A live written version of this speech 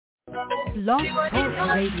Blog Talk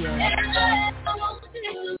Radio.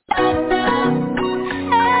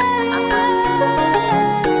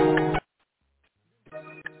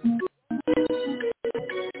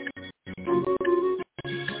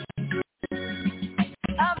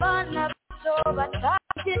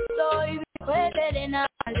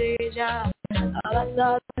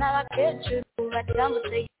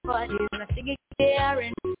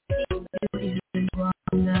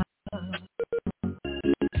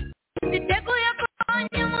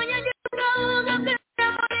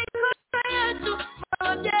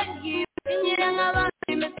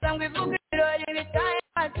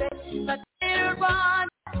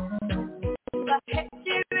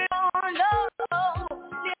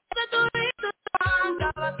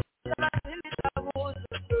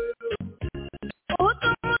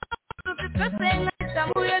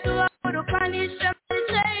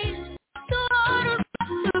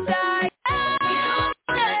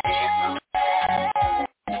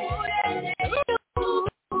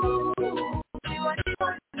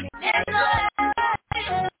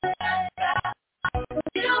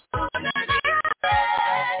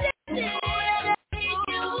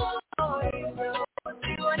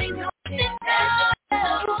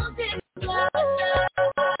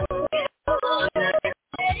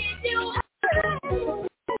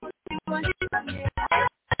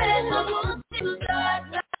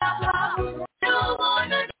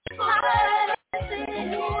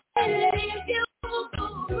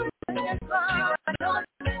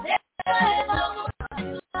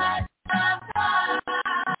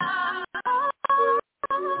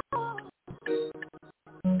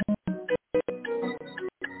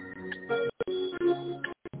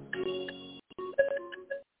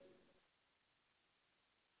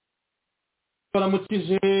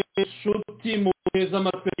 baramukije shuti mu neza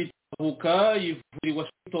amatwi Itahuka ivuri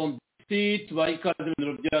Washington DC tubaye ikaze mu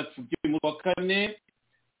biro byacu by'uyu wa kane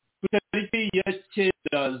ku tariki ya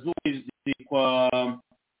 9 z'ukwezi kwa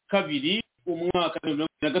kabiri umwaka wa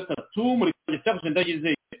 2023 muri gihe cyaje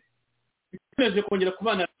ndagizeye tuneje kongera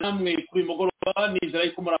kubana namwe kuri mugoroba nizera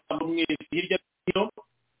yuko muramba mwese hirya no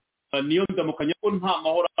niyo ndamukanya ko nta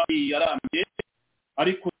mahoro yarambye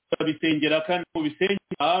ariko bisengera kandi mu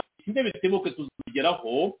bisengera inde bitebuke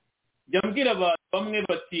tuzigeraho byambwira bamwe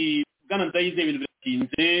bati bwana ndayize ibintu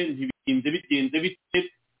bitinze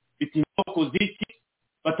bitinze koziki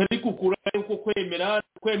batari kukura yuko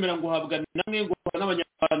kwemera ngo habwa namwe ngo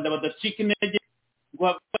n'abanyarwanda badacika intege ngo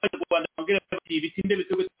abanyarwanda bambwira bati bitinde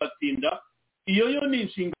bitebuke twatsinda iyo yo ni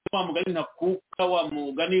inshinga wa mugani ntakuka wa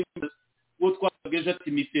mugani wo twageje ati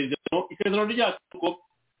isezerano ryacu ko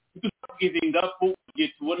tuzabwizinga ko gihe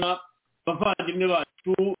tubona bavandimwe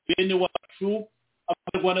bacu bene wacu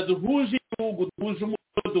abanyarwanda duhuje igihugu duhuje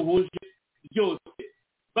umuco duhuje byose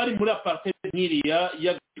bari muri apartheid nk'iriya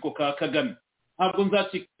y'agatsiko ka Kagame ntabwo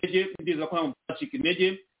nzacika intege ndiza ko ntabwo nzacika intege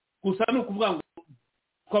gusa ni ukuvuga ngo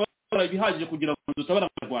twabara ibihagije kugira ngo dutabara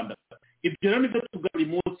abanyarwanda ibyo rero nibyo tugabura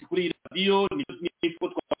umunsi kuri iyi radiyo nibyo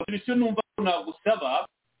twafata ibyo numva ko nagusaba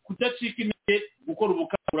kudacika intege gukora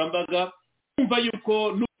ubukangurambaga kumva yuko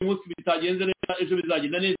n'uyu munsi bitagenze neza ejo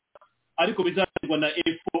bizagenda neza ariko bizaterwa na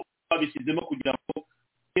efo babishyizemo kugira ngo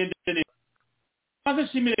bigende neza maze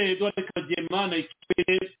shimire Edouard Kagema na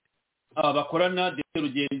ekipe bakorana de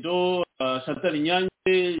rugendo Chantal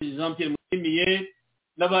Nyange Jean Pierre Mushimiye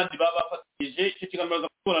n'abandi baba bafatije icyo kigamije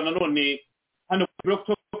gukorana none hano ku Blog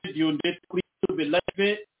Talk Radio ndetse kuri YouTube live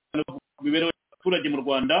ku mibereho y'abaturage mu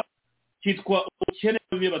Rwanda cyitwa ubukene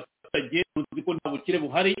bw'abaturage uzi ko nta bukire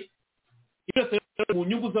buhari byose mu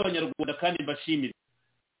nyungu z'abanyarwanda kandi mbashimire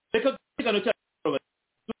reka kigano cyacu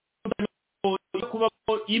kuba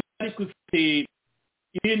ko iri kwifite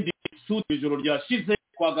irindi suti ijoro ryashize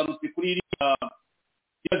twagarutse kuri iriya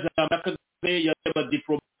jambo Kagame y'aba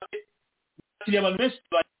diplomate kiri abantu benshi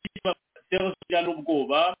bagiye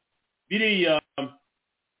n'ubwoba biriya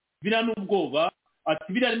n'ubwoba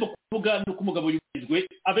ati biri arimo kuvuga nuko umugabo yubijwe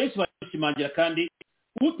abenshi bashimangira kandi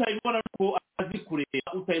utayibona nuko azi kureba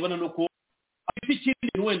utayibona nuko afite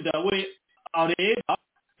ikindi wenda we areba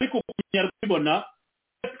ariko kunyarwibona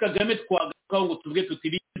Kagame twagarukaho ngo tuvuge tuti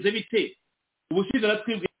bize bite ubushize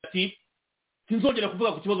aratwibwira ati sinzongera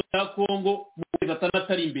kuvuga ku kibazo cya Kongo mu mezi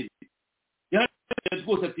atandatu imbere yaravuze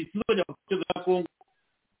rwose ati sinzongera ku kibazo cya Kongo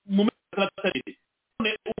mu mezi atandatu imbere none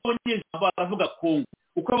ubonye ijambo aravuga Kongo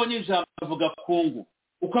uko abonye ijambo avuga Kongo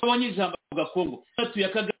uko abonye ijambo avuga Kongo ya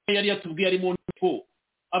Kagame yari yatubwiye ari mu nteko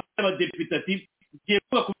abadepite ati giye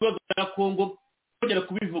kuvuga ku kibazo cya Kongo kongera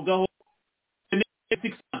kubivugaho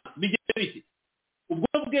bigeze bite ubwo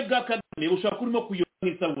bwe bwa Kagame ushaka kurimo kuyoba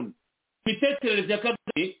nk'isabune imitekerereze ya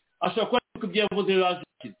Kagame ashobora kuba ariko ibyo yavuze yaje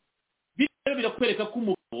bityo birakwereka ko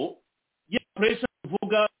umugabo pressure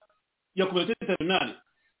uvuga ya communauté internationale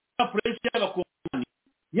ya pressure y'abakomani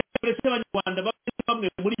ya pressure y'abanyarwanda bamwe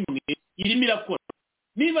muri mwe irimo irakora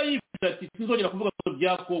niba yifuza ati sinzongera kuvuga ko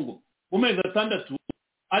bya Kongo mu mezi atandatu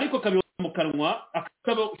ariko kabiho mu kanwa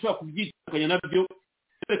akaba ushobora kubyitandukanya nabyo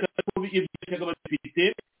reka ko ibyo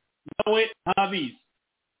bafite nawe ntabizi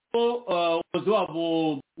ko umuzi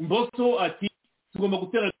wabo Mboso ati tugomba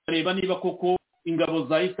gutera reba niba koko ingabo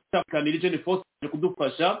za East African Region Force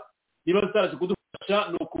kudufasha niba zaraje kudufasha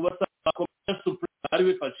no kubasa komanda supreme ari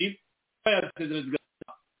wefashi bayasezereza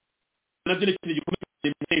nabyo ni ikintu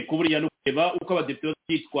gikomeye ku buriya no kureba uko abadepite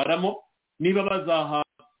bazitwaramo niba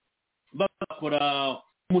bazakora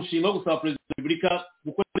umushinga wo gusaba perezida wa repubulika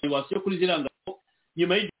gukora evaluation kuri zirangabo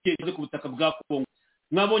nyuma y'igihe cyo ku butaka bwa Kongo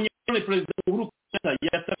mwabonye perezida Uhuru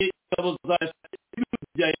yasabye ingabo za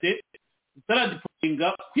byahite zitaradiployinga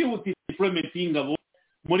kwihutisha deployment y'ingabo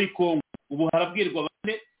muri Kongo ubu harabwirwa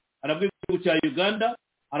bane harabwirwa igihugu cya Uganda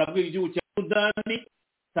harabwirwa igihugu cya Sudani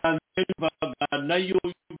Tanzania nayo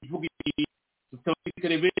ivuga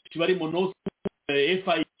tutabikere benshi bari mu no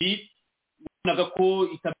FID naga ko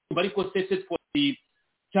itabimba ariko CSS for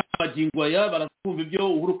cyabagingwa ya barakumva ibyo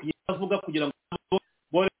Uhuru avuga kugira ngo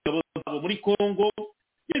bore ingabo muri Kongo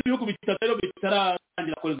ibihugu bitatu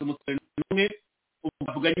bitararangira kohereza umusirikare umwe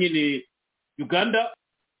uvuga nyine Uganda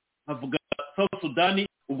avuga South Sudan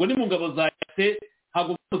ubwo ni mu ngabo za yase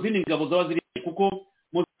hago zindi ngabo zaba ziri kuko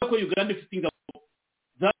mu ko Uganda ifite ingabo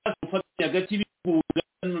zafatanya hagati y'ibihugu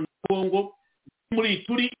na Kongo muri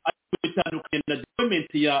turi bitandukanye na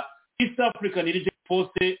deployment ya East African Region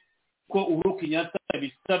Force ko Uhuru Kenyatta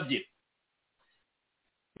yabisabye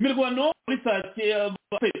imirwano muri sake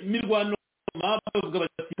imirwano bavuga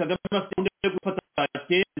bati Kagame amasegonda yo gufata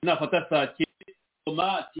sake nafata sake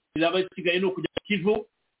koma kiraba kigaye no kujya Kivu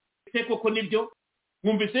seko ko nibyo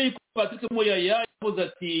mwumvise yuko Patrick Moyaya yavuze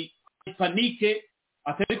ati panike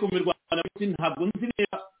atari ku mirwano ntabwo nzi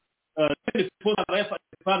neza telefone abayafata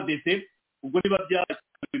FARDC ubwo niba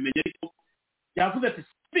byabimenye ariko yavuze ati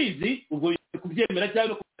spizi ubwo kubyemera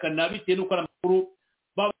cyangwa kukana bitewe n'uko amakuru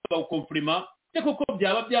baba konfirma seko ko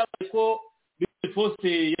byaba byabaye ko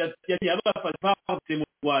force yabafashe mu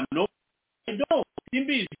Rwanda ndo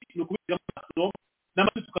simbizi nukubiga amaso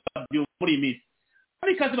n'amatu tukabyo muri imisi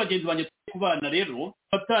ari kazi bagenzi banje kubana rero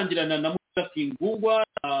batangirana na Mukingungwa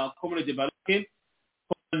na Comrade Barake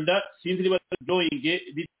Rwanda sinzi niba doinge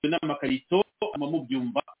bitewe n'amakarito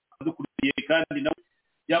amamubyumba dukuriye kandi nawe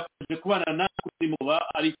yakoze kubana na kuri muba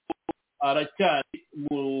ariko aracyari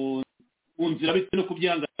mu nzira bitewe no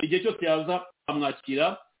kubyanga igihe cyose yaza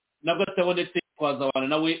amwakira nabwo atabonetse twazabana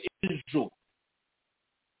nawe ejo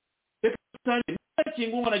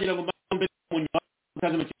Kingungwa nagira ngo mbere mu nyuma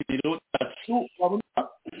kaze mu kiriro cyacu wabona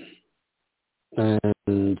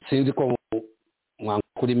sinzi ko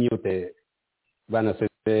mwankuri mute bana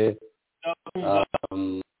sese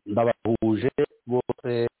ndabahuje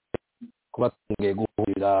bose kuba tungiye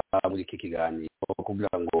guhurira muri iki kiganiro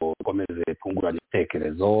kugira ngo dukomeze kungurana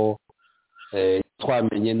ibitekerezo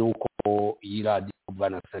twamenye nuko iyi radio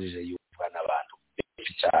bana Serge yumva n'abantu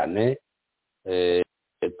benshi cyane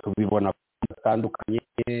tubibona batandukanye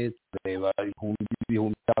tureba ibihumbi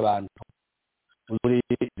by'abantu muri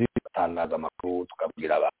zitangaza amakuru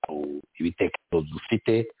tukabwira abantu ibitekerezo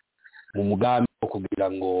dufite mu mugambi wo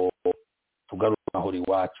kugira ngo tugaruke aho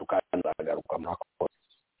iwacu kandi agaruka murakoze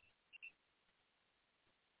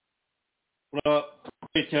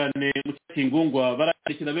cyane mu Kingungwa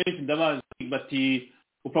barandikira benshi ndabazi bati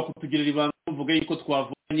upfa kutugirira ibanga uvuga yuko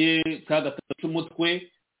twavanye ka gatatu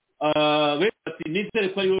umutwe bati nizere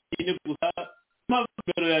ko ari wowe nyine gusa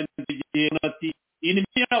mavero yanjye ati iyi ni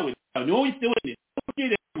yawe ni wowe ise wene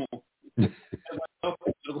ukiremo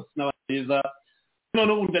n'abeza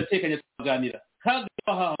none ubu ndatekanye tuganira kandi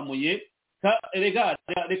bahamuye rega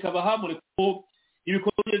reka bahamure ko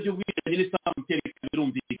ibikorwa by'ubwigenge n'isamu cyerekana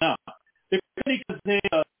birumvikana reka nikaze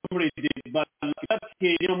Comrade Barake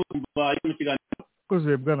yo mu kiganiro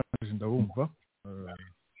koze bwana ndabumva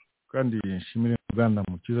kandi nshimire Uganda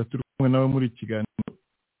mu kiza turi kumwe nawe muri kiganiro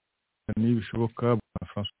n'ibishoboka bwa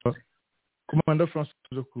François Komanda François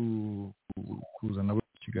zo kuzana abo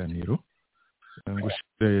kiganiro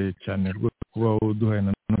ngushire cyane rwose kuba uduhaye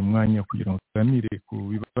na none umwanya kugira ngo tuganire ku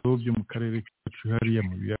bibazo byo mu karere kacu hariya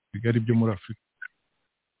mu bigari byo muri Afrika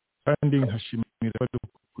kandi nkashimira bado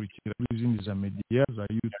gukurikira izindi za media za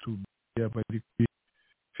YouTube bari kuri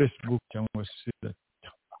Facebook cyangwa se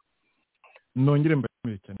nongere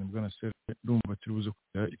mbashimire cyane bwana Serge ndumva turi buze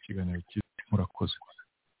kugira ikiganiro murakoze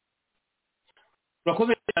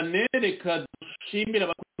urakoze cyane reka dushimira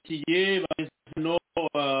abakurikiye no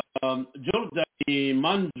Jordan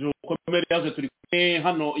Manjo komere yaje turi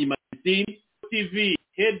hano imanisi TV,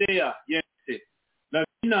 hey there, yes.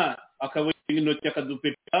 Lavina, akabona inoti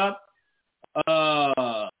akadupepera.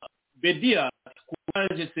 Bedia,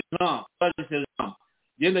 courage c'est grand.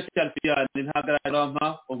 Genda cyane ntagaragara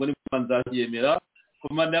mpa ubwo ni mbanza yemera.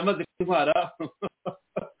 Komanda yamaze kwara.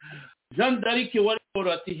 Jean D'Arc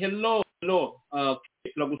wari ati hello.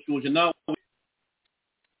 Turagushuje nawe.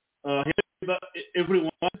 Hello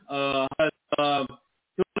everyone.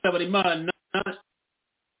 Tubara Imana.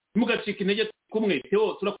 Mugacika intege kumwe.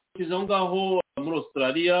 Teo turakurikiza aho ngaho muri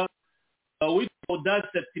Australia. With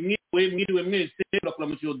Audace ati mwiriwe mwese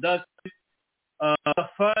turakuramukije Audace.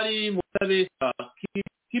 Safari mutabesa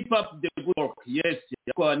keep up the good work. Yes,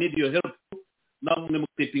 I need your help. Namwe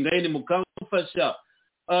mutepinga yene mukamfasha.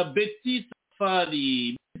 Betty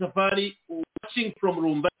Safari watching from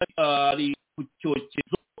Rumba ari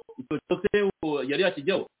kucyokezo yari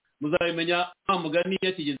yakijyaho muzabimenya amugani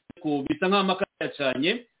yakigeze ku bita nk'amakara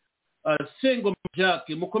cyane. Sengo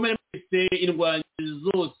Jacques mukomere mwese indwanyi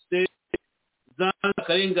zose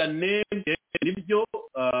akarengane nibyo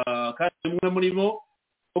kandi umwe muri bo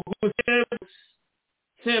ubuse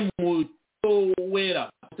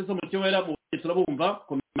semuwera mu turabumva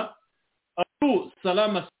komena atu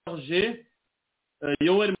salama Serge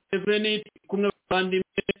Yoweri Museveni kumwe bandi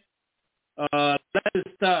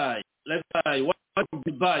lifestyle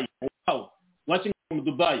watching from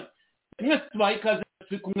Dubai mwese tubaye ikaze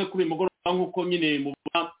kumwe kuri mugoroba nk'uko nyine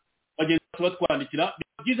muba bagenzi batwandikira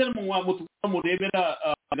byiza mu murebera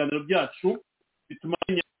ibiganiro byacu bituma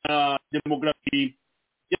demografi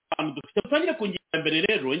y'abantu dufite twagira ku ngingo mbere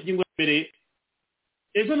rero ingingo mbere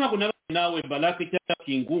ejo ntabwo nawe Baraka cyangwa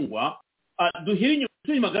Kingungwa duhira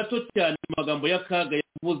inyuma gato cyane amagambo y'akaga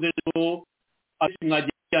yavuze rero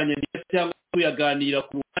mwajyanye cyangwa tuyaganira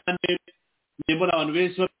ku ruhande mbona abantu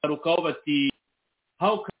benshi batarukaho bati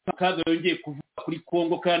how kaga yongeye kuvuga kuri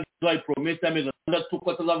Kongo kandi twayi promesse ameza atandatu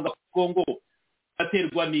ko atazavuga ku Kongo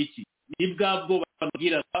aterwa n'iki nibwabwo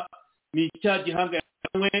babwiraga ni cya gihanga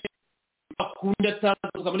yamwe akunda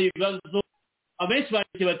atazavuga muri ibibazo abenshi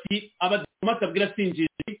bagiye bati abadiplomate abwira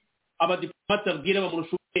sinjiji abadiplomate abwira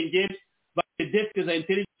bamurusha ubwenge badeske za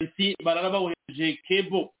intelligence bararabahojeje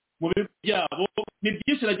kebo mu bihugu byabo ni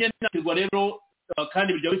byinshi ragenda nakirwa rero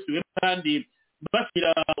kandi bijya bisubiye kandi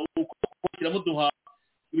bashyira ukukira muduha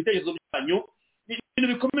ibitekerezo byanyu ni ibintu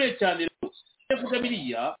bikomeye cyane rero yavuga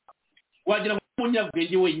biriya wagira ngo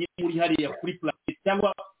umunyabwenge wenyine muri hariya kuri planet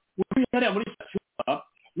cyangwa uri hariya muri cyuba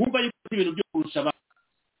wumva yuko ibintu byo kurusha abantu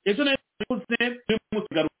ejo nayo bivuze mu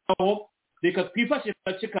tugarukaho reka twifashe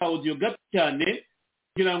gace ka audio gato cyane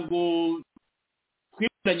kugira ngo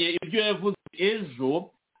twibanye ibyo yavuze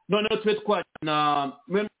ejo noneho tube twajyana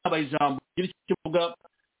mwe n'abaye ijambo icyo kivuga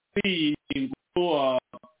kwingo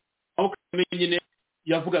aho kamenye nyine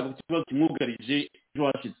yavuga ku kibazo kimwugarije ejo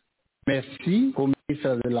hashize. Merci au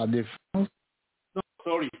ministre de la Défense. No,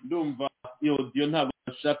 sorry ndumva iyo audio ntabwo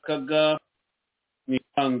nashakaga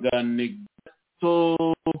mwihangane so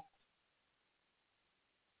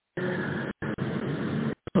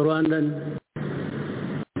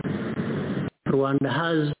Rwanda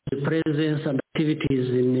has the presence and activities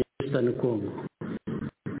in Eastern Congo.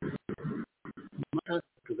 Matters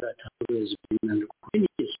to that have always been and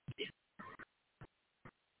continues to be.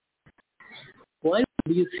 Why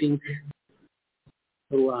do you think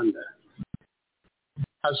Rwanda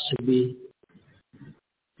has to be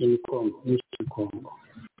in Congo, Eastern Congo?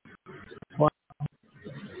 Why?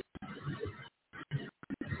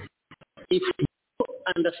 If you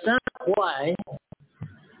understand why,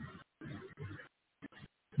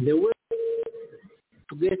 the way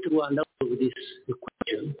to get Rwanda out of this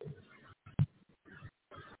equation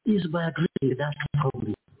is by addressing that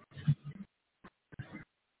problem.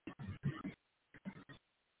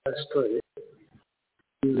 That story is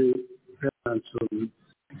the reference of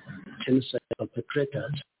genocide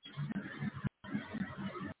perpetrators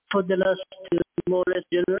for the last more or less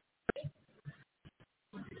generation.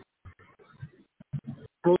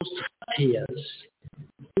 Close to 5 years,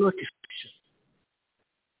 not a fiction.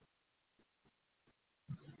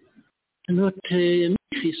 Not a myth,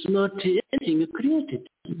 it's not anything created.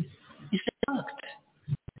 It's a fact.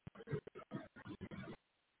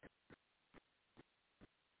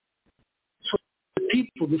 So the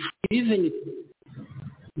people, before even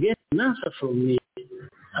get an answer from me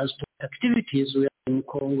as to activities we are in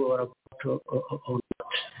Congo or not,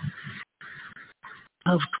 I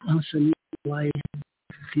have to answer me why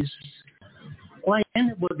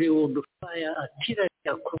anybody would fire artillery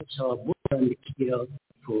across our border and kill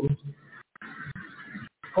people.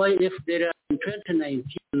 Why if there are in 2019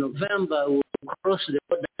 November we will cross the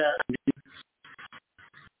border and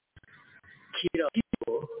kill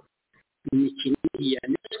people in Kinigi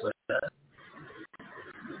and elsewhere,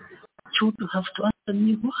 you would have to answer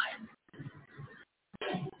me why.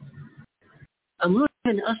 I'm not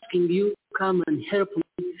even asking you to come and help me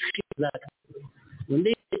fix that. When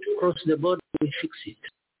they cross the border, we fix it.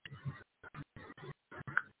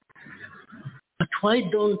 But why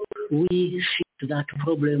don't we fix that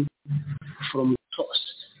problem from source?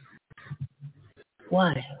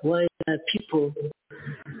 Why? Why are people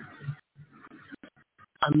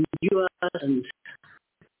ambiguous and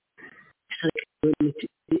when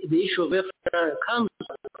the issue of FDR comes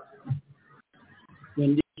up,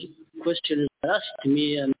 when this question is asked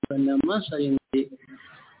me and when I'm answering, they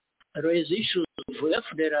raise issues of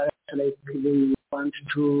FDR like they want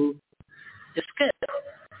to escape.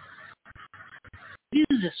 This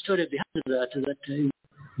is a story behind that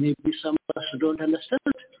maybe some of us don't understand.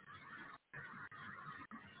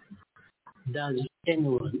 Does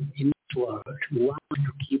anyone in this world want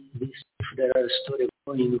to keep this federal story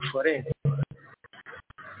going forever?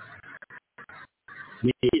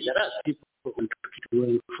 Maybe there are people who want to keep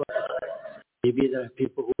going forever. Maybe there are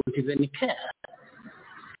people who don't even care.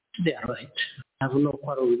 They are right. I have no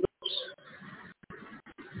quarrel with those.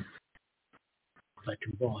 But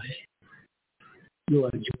boy, you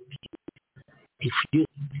are joking. If you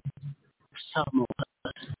some of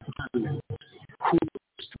us who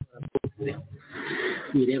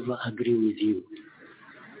will ever agree with you.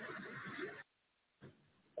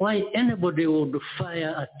 Why anybody would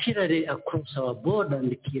fire artillery across our border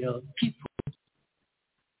and kill our people?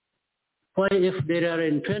 Why if they are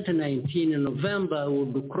in 2019 in November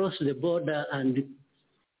would cross the border and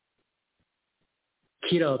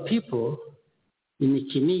kill our people in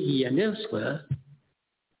Kinigi and elsewhere,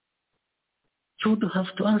 you would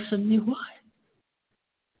have to answer me why.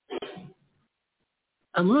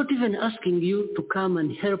 I'm not even asking you to come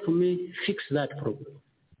and help me fix that problem.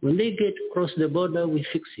 When they get across the border, we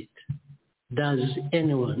fix it. Does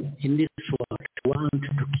anyone in this world want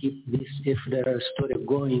to keep this FDR story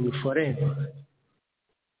going forever?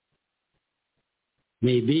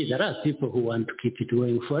 Maybe there are people who want to keep it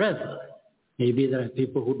going forever. Maybe there are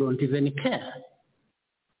people who don't even care.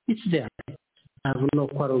 It's there. I have no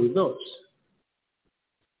quarrel with those.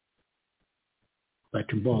 But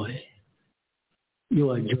boy, you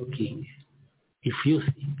are joking if you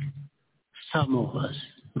think some of us,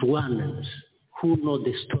 Rwandans, who know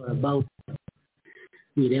the story about it,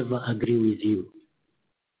 will ever agree with you.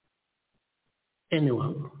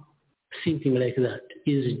 Anyone thinking like that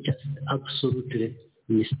is just absolutely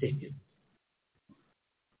mistaken.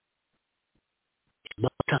 It's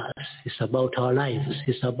about us. It's about our lives.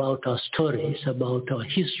 It's about our story. It's about our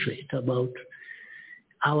history. It's about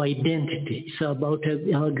our identity. It's about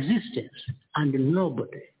our existence. And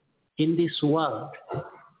nobody in this world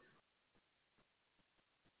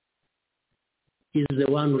is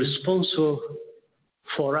the one responsible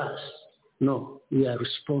for us. No, we are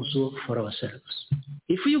responsible for ourselves.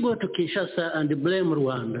 If you go to Kinshasa and blame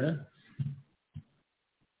Rwanda,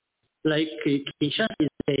 like Kinshasa is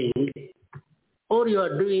saying, all you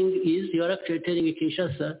are doing is you are actually telling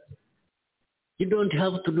Kinshasa, you don't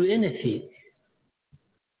have to do anything.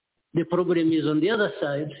 The problem is on the other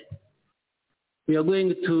side. We are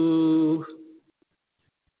going to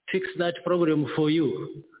fix that problem for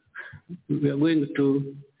you. We are going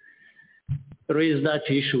to raise that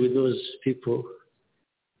issue with those people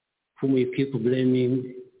whom we keep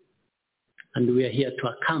blaming, and we are here to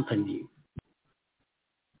accompany you.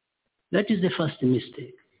 That is the first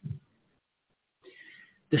mistake.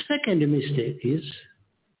 The second mistake is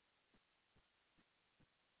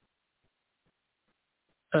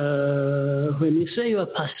when you say you are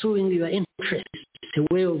pursuing your interests, it's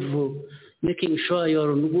a way of making sure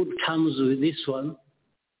you're on good terms with this one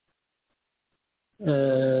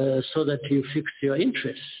so that you fix your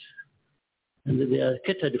interests and they are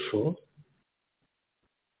catered for.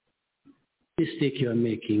 The mistake you are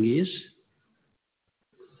making is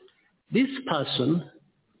this person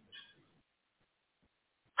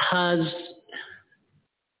has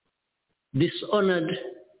dishonored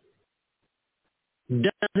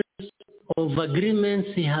dozens of agreements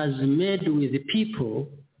he has made with the people,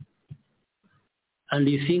 and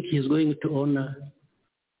you think he's going to honor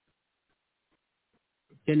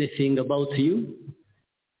anything about you?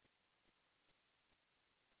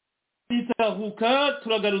 Itahuka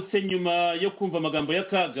turagarutse nyuma yo kumva amagambo ya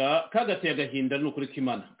Kaga gateye agahinda n'ukuri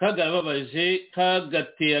k'Imana. Kaga yababaje,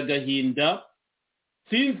 gateye agahinda.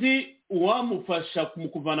 Sinzi uwamufasha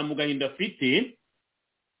kumukuvana mu gahinda afite.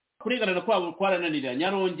 Kuregarana kwabo kwarananira.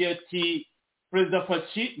 Nyaronge ati Perezida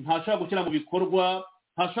Faci ntashaka gushyira mu bikorwa,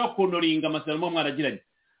 ntashaka konoringa amasezerano mwaragira.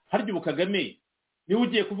 Harya ubu Kagame niwe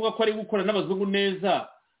ugiye kuvuga ko ari gukora n'abazungu neza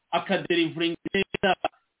akaderivuringa neza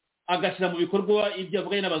agashyira mu bikorwa ibyo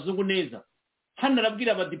avuganye n'abazungu neza. Hano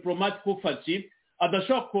arabwira abadiplomate ko Faci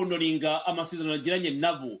adashobora konoringa amasezerano agiranye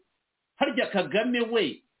nabo. Harya Kagame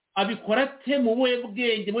we abikora ate mu buhe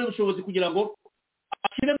bwenge, mu buhe bushobozi kugira ngo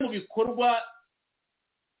ashyire mu bikorwa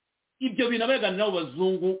ibyo bintu abagana n'abo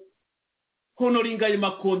bazungu, konoringa ayo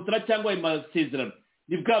makontra cyangwa ayo masezerano?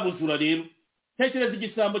 Ni bwa bujura rero. Tekereza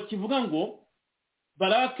igisambo kivuga ngo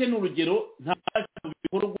Barake n'urugero ntabasha mu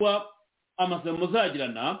bikorwa amasezerano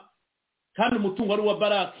muzagirana, kandi umutungo ari uwa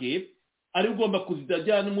Barake, ari ugomba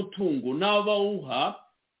kuzajyana n'umutungo n'abawuha.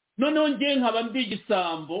 Noneho ngiye nkaba ndi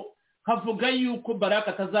igisambo havuga yuko Barake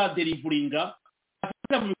atazaderivuringa,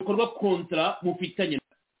 atazajya mu bikorwa kontra mufitanye.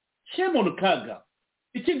 Shemon Kaga.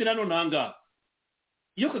 Ikindi nanone ahangaha,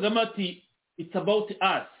 iyo Kagame ati it's about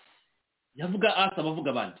us, yavuga us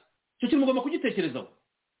abavuga abandi, icyo kintu mugomba kugitekerezaho.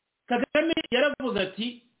 Kagame yaravuze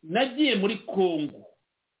ati nagiye muri Kongo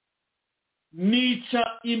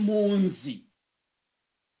nica impunzi,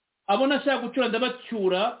 abona ashaka gucyura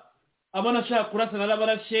ndabacyura, abona ashaka kurasa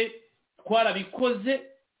narabarashe, twarabikoze.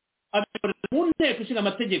 Abikorera mu nteko ishinga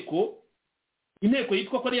amategeko, inteko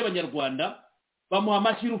yitwa ko ari y'Abanyarwanda, bamuha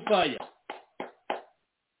amashyi y'urufaya.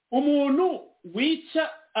 Umuntu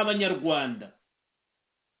wica Abanyarwanda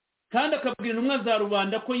kandi akabwira intumwa za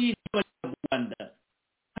rubanda ko yica Abanyarwanda,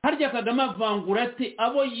 harya Kagame avangura ate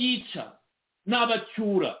abo yica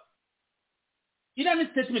n'abacyura? Iriya ni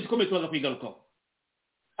statement ikomeye tubaza kwigarukaho.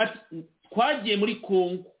 Ati twagiye muri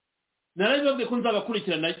Kongo, narabibabwiye ko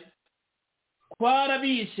nzabakurikirana,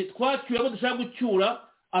 twarabishe, twacyuye abo dushaka gucyura,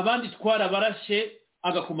 abandi twarabarashe,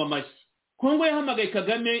 agakoma amashyi. Kongo yahamagaye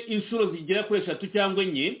Kagame inshuro zigera kuri 3 cyangwa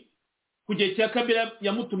 4, ku gihe cya Kabila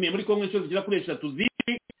yamutumiye muri Kongo inshuro zigera kuri 3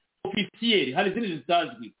 ziri officiel, hari izindi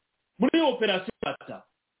zitazwi. Muri operation Bata,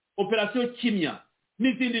 operation Kimya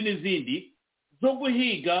n'izindi zo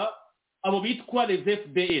guhiga abo bitwa les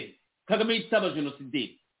FDL, Kagame yitaba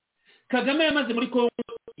genocide. Kagame yamaze muri Kongo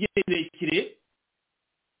yerekire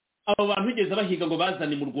abo bantu bigeze bahiga ngo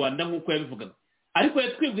bazane mu Rwanda nk'uko yabivugaga, ariko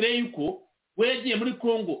yatwibwire yuko we yagiye muri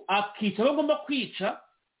Kongo akica bagomba kwica,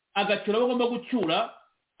 agacyura bagomba gucyura,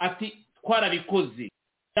 ati twarabikoze.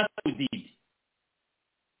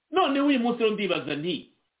 None uyu munsi ndibaza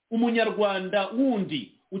nti umunyarwanda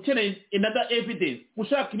wundi ukeneye another evidence,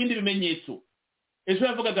 ushaka ibindi bimenyetso, ejo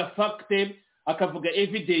yavugaga fact, akavuga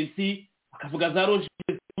evidence, akavuga za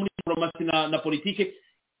logique muri diplomasi na politike.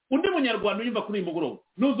 Undi munyarwanda uyumva kuri uyu mugoroba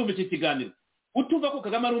n'uzumva iki kiganiro utumva ko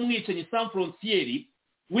Kagame ari umwicanyi sans frontières,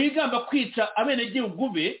 wigamba kwica abenegihugu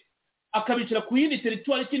be akabicira ku yindi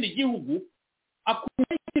territoire y'ikindi gihugu,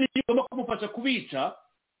 akumva ikindi gihugu kumufasha kubica,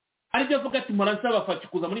 aribyo avuga ati mpora bafashe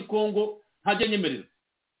kuza muri Kongo ntajya nyemerera.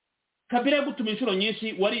 Kabila yagutumye inshuro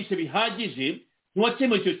nyinshi, warishe bihagije,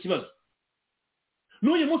 ntiwakemuye icyo kibazo.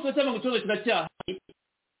 N'uyu munsi wacyanga ikibazo kiracyahari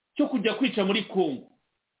cyo kujya kwica muri Kongo,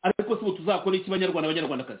 ariko se tuzakora iki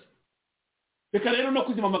Abanyarwandakazi? Reka rero no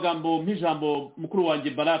kuzima amagambo nk'ijambo mukuru wanjye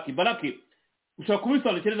Barake ushaka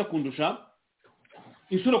kubisobanukireza kundusha.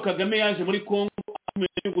 Inshuro Kagame yaje muri Kongo mu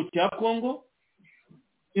gihugu cya Kongo,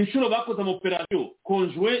 inshuro bakoze operation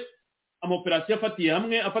conjoint, operation afatiye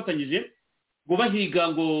hamwe afatanyije ngo bahiga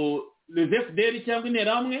ngo les FDL cyangwa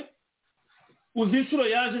interahamwe. Uzi inshuro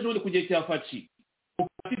yaje ejo ku gihe cya Faci,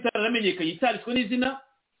 itaramenyekanye, itariswe n'izina,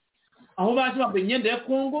 aho baje bambaye imyenda ya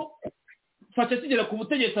Kongo. Faci kigera ku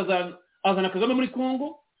butegetsi azana Kagame muri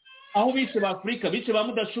Kongo, aho bishe ba Afrika, bishe ba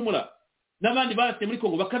Mudashumura n'abandi barate muri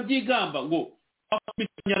Kongo, bakabyigamba ngo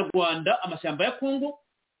Abanyarwanda amashyamba ya Kongo.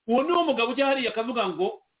 Uwo niwo mugabo ujya hariya akavuga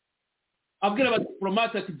ngo, abwira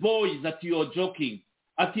abadiplomate ati boys, ati you are joking,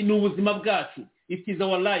 ati ni ubuzima bwacu, it is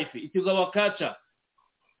our life, it is our culture.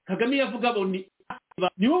 Kagame yavuga bo ni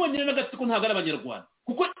wowe nyine n'agatsiko ntabwo ari Abanyarwanda,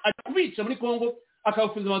 kuko ari kubica muri Kongo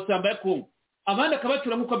akabafuza amashyamba ya Kongo, abandi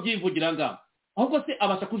akabacura nk'uko abyivugira ngaho. Ahubwo se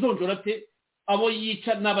abasha kujonjora ate abo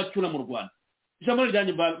yica n'abacyura mu Rwanda? Ijambo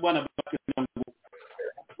ryanjye bwana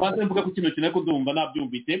mvuga ku kintu kinako ndumva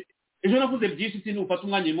nabyumvise. Ejo navuze byinshi sinzi ufata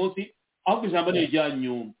umwanya uyu munsi, ahubwo ijambo ni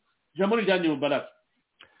iryanyu Barake.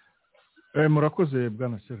 Murakoze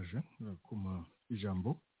bwana Serge kuma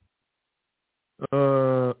ijambo.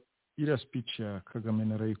 Iriya speech ya Kagame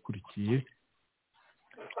narayikurikiye,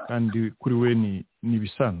 kandi kuri we ni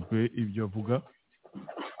bisanzwe ibyo avuga,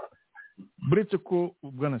 buretse ko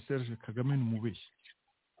bwana Serge Kagame ni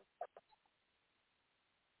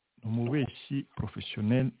umubeshyi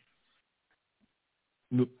professionnel.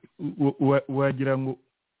 Wagira ngo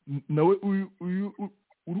nawe uyu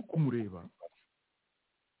uri kumureba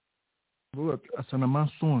asa na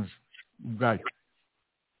mensonge ubwayo.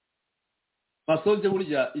 masonje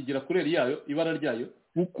burya igira kureri yayo ibara ryayo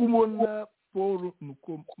uko ubona Paul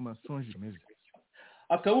nuko masonje imeze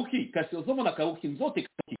akawuki kasi uzobona akawuki nzote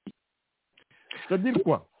kawuki c'est-à-dire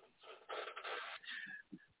quoi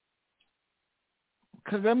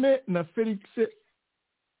Kagame na Felix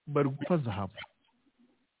bari gupfa zahabu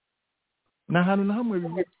na hantu na hamwe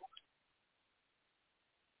bivuga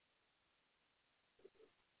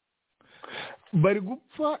bari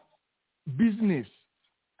gupfa business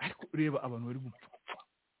ariko reba abantu bari gupfa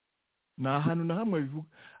na hantu na hamwe bivuga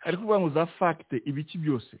ariko kuvuga ngo za fact ibiki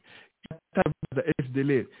byose atavuga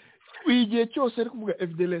FDLR igihe cyose ari kuvuga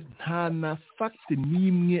FDLR nta na fact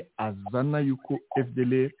n'imwe azana yuko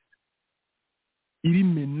FDLR iri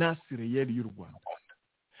menace réelle y'u Rwanda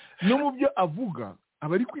no mu byo avuga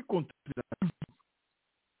abari kwikontorera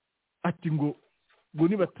ati ngo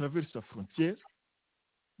niba traverse la frontière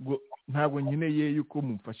ngo ntabwo nkeneye yuko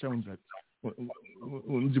mumfasha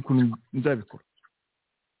nzi kuntu nzabikora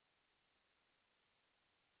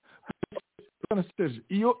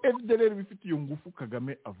iyo FDLR bifite iyo ngufu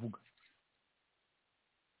Kagame avuga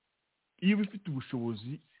iyo bifite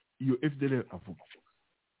ubushobozi iyo FDLR avuga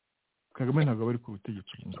Kagame ntabwo bari ku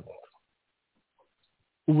butegetsi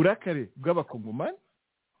uburakare bw'abakongomani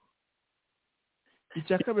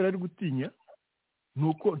icya kabiri ari gutinya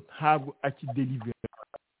nuko ntabwo akidelivera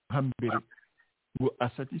nka mbere ngo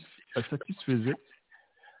asatisfeze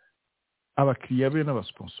abakiriya be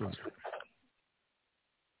n'abasiponsori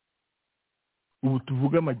ubu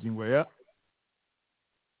tuvuga amagingo ya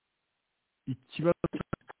ikibazo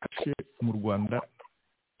cy'akashe mu Rwanda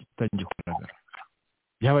gitangiye kugaragara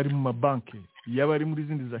yaba ari mu mabanki yaba ari muri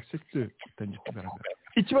zindi za secteur gitangiye kugaragara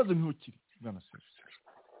ikibazo niho kiri bwana Serge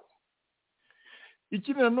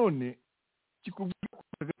ikindi nanone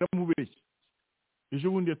kikubwira mubeshye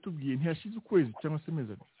ejo bundi yatubwiye ntiyashize ukwezi cyangwa se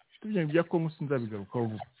meza tubye bya Kongo sinzabigarukaho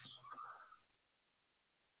vuba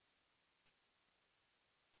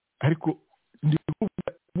ariko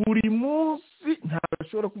buri munsi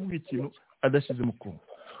ntashobora kuvuga ikintu adashize mu Kongo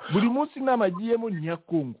buri munsi inama agiyemo ni ya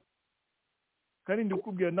Kongo kandi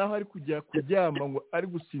ndikubwira naho ari kujya kuryama ngo ari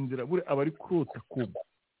gusinzira buri abari kurota Kongo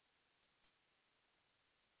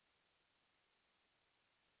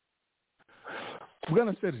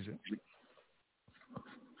bwana Serge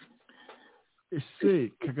ese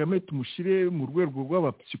Kagame tumushire mu rwego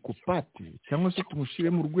rw'abapsikopate cyangwa se tumushire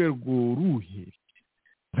mu rwego ruhe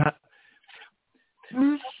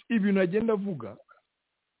plus ibintu agenda avuga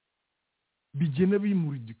bigenda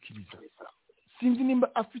bimuridukiriza sinzi nimba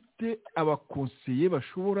afite abakonseye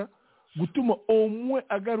bashobora gutuma omwe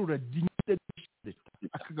agarura dignité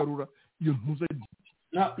akagarura iyo ntuza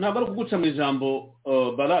ntabwo ari kuguca mu ijambo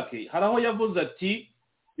Barake hari aho yavuze ati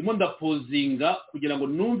ndimo ndapozinga kugira ngo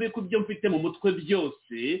numve ko ibyo mfite mu mutwe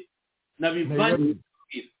byose nabivanye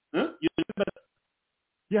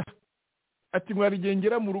ati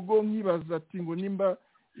mwarigengera mu rugo nkibaza ati ngo nimba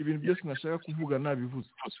ibintu byose nashaka kuvuga nabivuze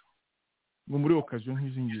ngo muri occasion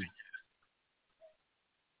nk'izi ngizi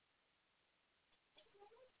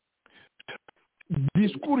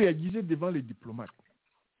discours yagize devant les diplomates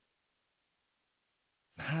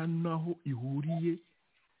nta naho ihuriye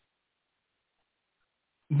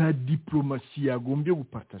na diplomasi yagombye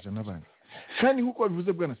gupartaja n'abandi kandi nk'uko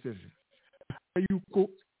babivuze bwana Serge yuko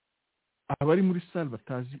abari muri salle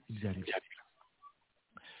batazi ibyo ari byo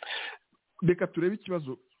reka turebe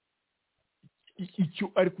ikibazo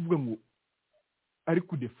icyo ari kuvuga ngo ari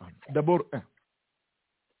kudefana d'abord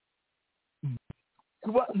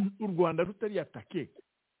kuba u Rwanda rutari atake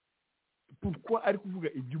pourquoi ari kuvuga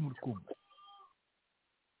ibyo muri Kongo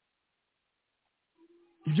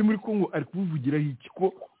ibyo muri Kongo ari kubuvugiraho iki ko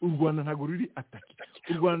u Rwanda ntabwo ruri atake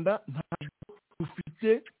u Rwanda ntabwo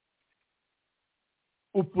rufite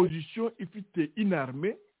opposition ifite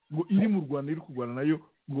inarme ngo iri mu Rwanda iri kurwana nayo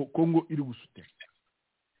ngo Kongo iri gusutera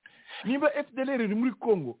niba FDLR iri muri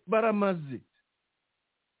Kongo baramaze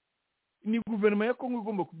ni guverinoma ya Kongo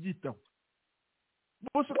igomba kubyitaho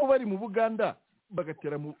bose ko bari mu Buganda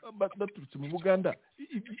bagatera baturutse mu Buganda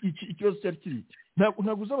ikibazo cyari kiri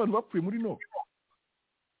ntabwo uzi abantu bapfuye muri no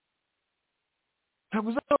ntabwo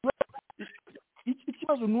uzi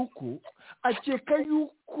ikibazo nuko akeka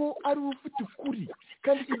yuko ari ufite ukuri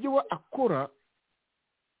kandi ibyo we akora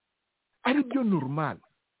ari byo normal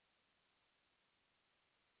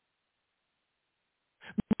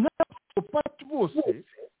n'abapati bose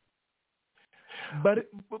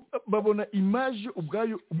babona image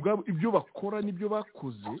ubwayo ibyo bakora n'ibyo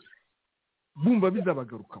bakoze bumva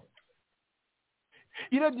bizabagarukaho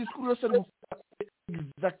ira discours yose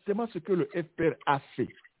exactement ce que le FPR a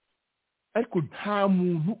fait ariko nta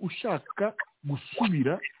muntu ushaka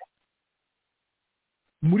gusubira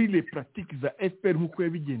muri les pratiques za FPR nk'uko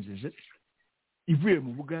yabigenjeje ivuye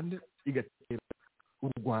mu Bugande igatera u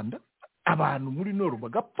Rwanda abantu muri Nord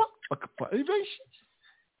bagapfa ari benshi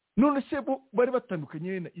none se bo bari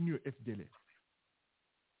batandukanye na Union FDL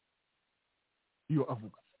iyo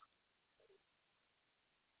avuga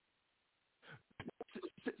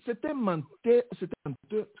c'était menteur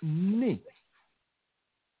né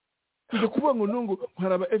kujya kuvuga ngo nongo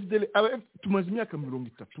haraba FDL tumaze imyaka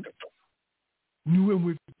 30 niwe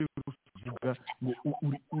mu FDL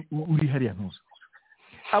ngo uri hariya ntuza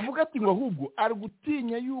avuga ati ngo ahubwo ari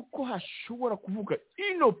gutinya yuko hashobora kuvuga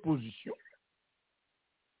une opposition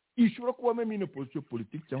ishobora kuba même une opposition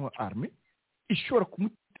politique cyangwa armée ishobora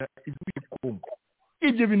kumutera ivuye Kongo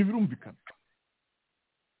ibyo bintu birumvikana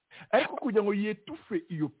ariko kugira ngo yetufe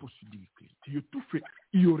iyo possibilité yetufe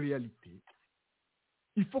iyo réalité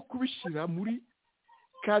il faut kubishira muri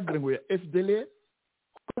cadre ngo ya FDL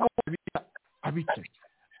abice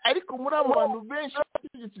ariko muri abo bantu benshi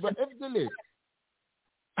ba FDL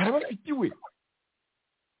arabafitiwe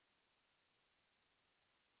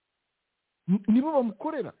nibo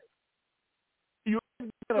bamukorera iyo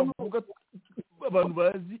aravuga abantu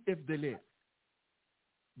bazi FDL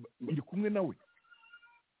iri kumwe nawe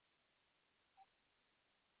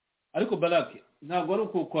ariko Barake ntabwo ari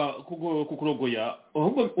kukurogoya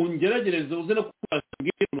ahubwo ungeragereze uze no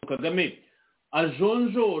kubwira Kagame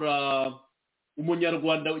ajonjora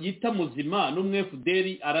umunyarwanda yita muzima n'umwe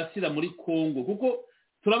FDL arasira muri Kongo kuko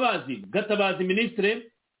turabazi Gatabazi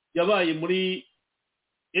ministre yabaye muri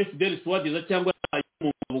FDL swadiza cyangwa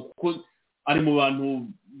kuko ari mu bantu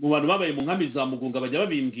babaye mu nkambi za Mugunga bajya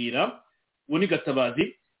babimbwira uwo ni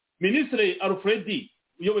Gatabazi ministre Alfred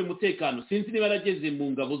uyoboye umutekano sinzi niba yarageze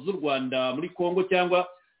mu ngabo z'u Rwanda muri Kongo cyangwa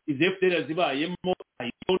izi FDL zibayemo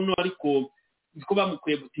ayibono ariko ko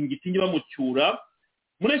bamukuye gutingitingi bamucyura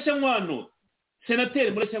Mureshyankwano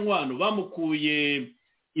senateri Mureshyankwano bamukuye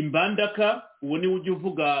Imbandaka uwo ni ujye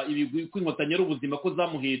uvuga ibigwi kw'inkotanyi y'ubuzima ko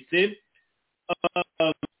zamuhetse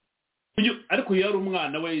ariko yari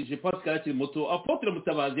umwana we je Pascal akiri muto Apotre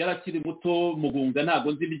Mutabazi yari akiri muto Mugunga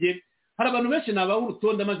ntago nzibye hari abantu benshi nabaho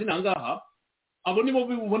urutonde amazina ngaha abo nibo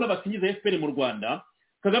bibona batinyiza FPR mu Rwanda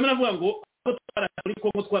Kagame aravuga ngo abo twara muri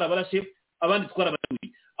Kongo twarabarashe abandi twarabacyuye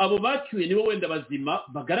abo bacyuye nibo wenda bazima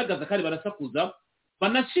bagaragaza kandi barasakuza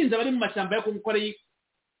banashinja bari mu mashyamba yo gukora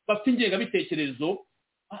bafingenga bitekerezo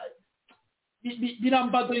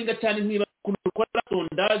birambadoringa cyane nkiba kunukora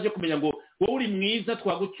sondaje kumenya ngo wowe uri mwiza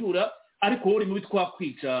twagucyura ariko wowe uri mubi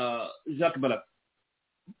twakwica Jacques Baraka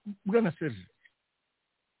bwana Serge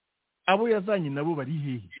abo yazanye nabo bari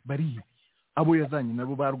hehe abo yazanye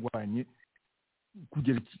nabo barwanye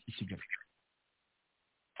kugera Kigali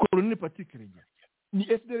Colonel Patrick Regia ni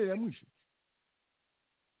FDL yamwishe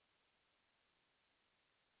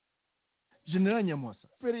General Nyamwasa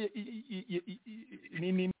pere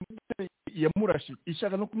ni yamurashi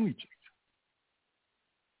ishaka no kumwica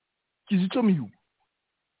Kizito Mihigo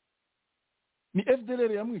ni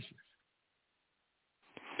FDL yamwishe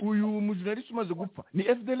uyu mujurnalist umaze gupfa ni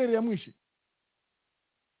FDL yamwishe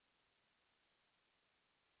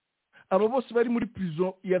abo bose bari muri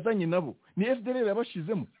prison yazanye nabo ni FDL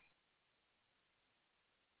yabashizemo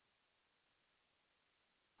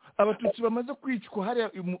abatutsi bamaze kwicwa hari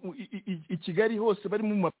i Kigali hose bari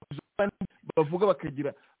mu maprison bavuga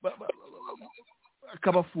bakagira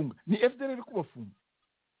akabafunga ni FDL iri kubafunga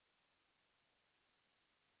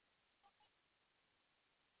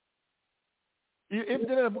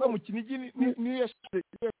FDL avuga mu Kinigi ni yashyize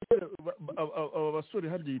abasore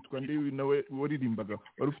harya yitwa ndewe nawe waririmbaga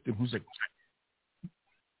wari ufite mpuze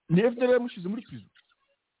ni FDL yamushize muri prison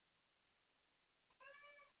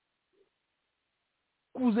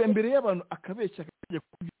kuza imbere y'abantu akabeshya akajya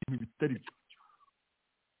kugira ibintu bitari byo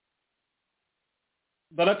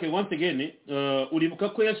Barake once again uribuka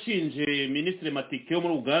ko yashinje ministre Matike wo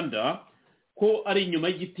muri Uganda ko ari inyuma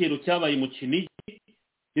y'igitero cyabaye mu Kinigi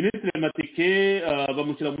ministre Matike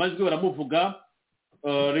bamushyira mu majwi baramuvuga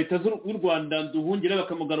leta z'u Rwanda nduhungire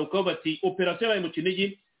bakamugarukaho bati operation yabaye mu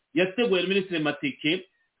Kinigi yateguwe ministre Matike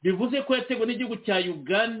bivuze ko yateguwe n'igihugu cya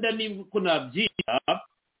Uganda niko nabyita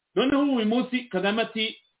noneho uyu munsi Kagame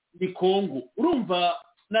ati ni Kongo urumva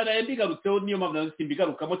naraye mbigarutseho niyo mpamvu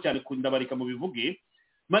simbigarukamo cyane kundabarika mu bivuge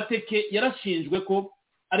Mateke yarashinjwe ko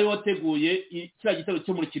ari wateguye kiriya gitero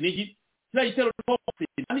cyo muri Kinigi kiriya gitero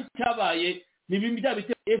kandi cyabaye ni bimwe bya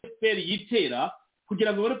bitero FPR yitera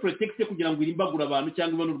kugira ngo bare protect kugira ngo irimbagura abantu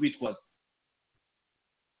cyangwa ibone urwitwaza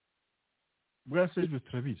bwasejwe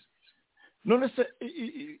turabizi none se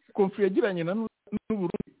konflikt yagiranye na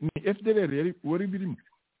n'Uburundi ni FDL yari wari birimo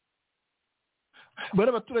bara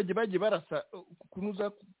abaturage bagiye barasa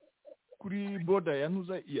kunuza kuri border ya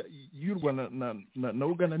ntuza y'u Rwanda na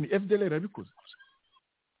Uganda ni FDLR yabikoze.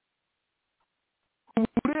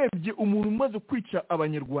 Urebye umuntu umaze kwica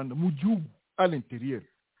abanyarwanda mu gihugu à l'intérieur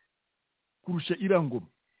kurusha irangoma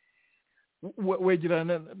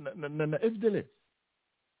wegerana na FDLR.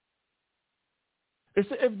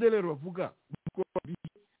 Ese FDLR bavuga ko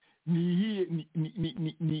ni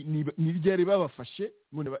ryari babafashe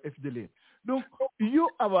ngo ba FDLR. Donc iyo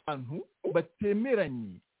abantu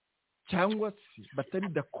batemeranye cyangwa se batari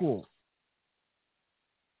d'accord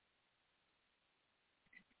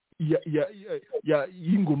ya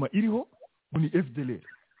ingoma iriho ni FDLR,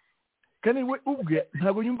 kandi we ubwe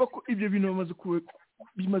ntabwo yumva ko ibyo bintu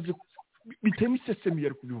bimaze bitema isesemi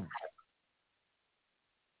yari kubivuga.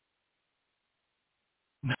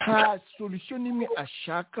 Nta solution nimwe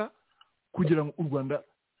ashaka kugira ngo u Rwanda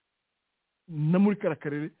na muri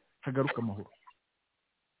karakarere hagaruka amahoro.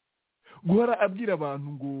 Guhora abwira abantu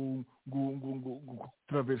ngo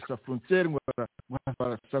traversa frontière ngo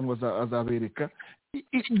azabereka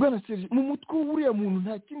bwana Serge mu mutwe w'uriya muntu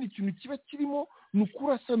nta kindi kintu kiba kirimo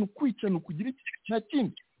nukurasa nukwica nukugira nta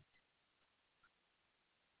kindi.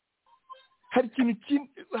 Hari ikintu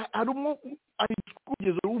harimo ari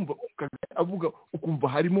kugeza wumva avuga ukumva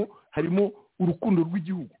harimo urukundo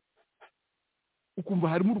rw'igihugu, ukumva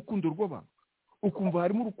harimo urukundo rw'abantu, ukumva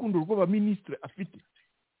harimo urukundo rw'abaministre afite,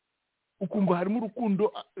 ukumva harimo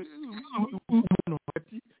urukundo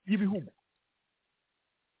hagati y'ibihugu.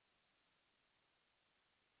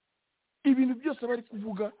 Ibintu byose bari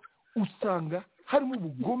kuvuga usanga harimo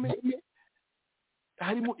ubugome,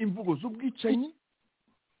 harimo imvugo z'ubwicanyi.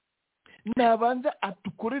 Nabanza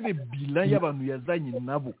atukorere bila y'abantu yazanye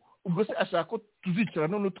nabo. Ubwo se ashaka ko tuzicara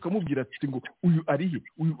none tukamubwira ati ngo uyu arihe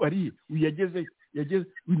uyu yageze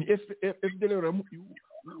ni FDLR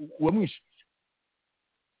wamwishe.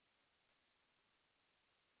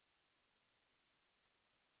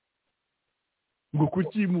 Ngo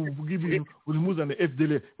kuki muvuga ibintu uri muzane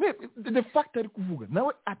FDLR. The fact ari kuvuga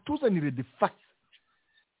nawe atuzanire the fact,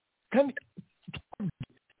 kandi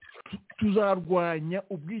tuzarwanya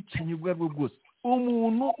ubwicanyi bwa rwo bwose.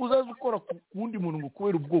 Umuntu uzaza ukora ku wundi muntu ngo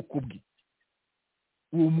kubera ubwoko bwe,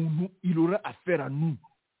 uwo muntu il aura affaire à nous.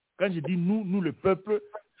 Quand je dis nous le peuple,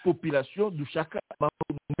 population dushaka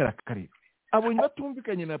amahoro mu karakarere. Abonye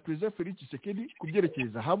batumvikanye na President Felix Tshisekedi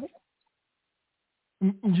kubyerekeza habo,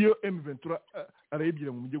 ngiyo M23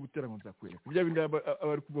 arayibwira ngo mujye gutera ngo nzakwera kubya bindi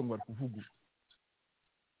abari kuvuga ngo bari kuvuga.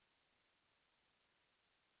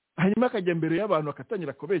 Hanyuma akajya mbere y'abantu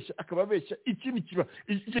akatangira kubeshya, akababeshya ikindi kiba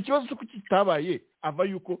icyo kibazo cyo kitabaye ava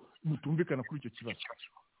yuko mutumvikana kuri icyo kibazo.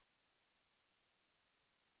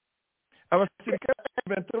 Abasirika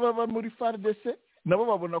baba muri FARDC nabo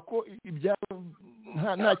babona ko ibya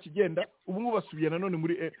nta kigenda, ubu basubiye nanone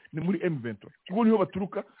muri M23. Ubwo niho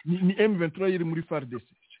baturuka ni M23 yiri muri FARDC.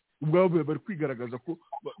 Ubwo bari kwigaragaza ko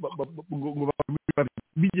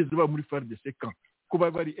bigeze ba muri FARDC ko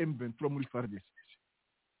bari M23 muri FARDC.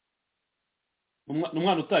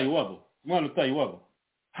 Umwana utayi wabo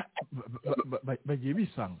bagiye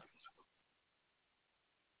bisanga.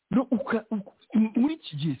 No muri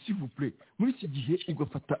iki gihe s'il vous plaît, muri iki gihe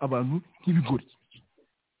ugafata abantu nk'ibigori.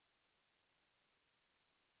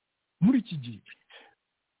 Muri iki gihe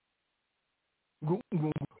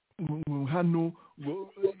hano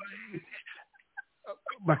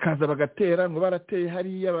bakaza bagatera ngo barateye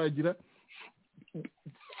hariya bagira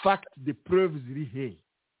fact de preuves ziri he.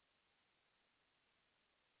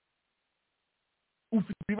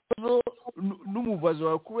 Ufite ibibazo n'umubazo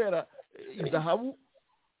wawe kubera izahabu,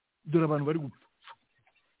 dore abantu bari gupfa.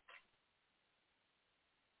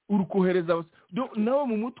 Urukohereza nawe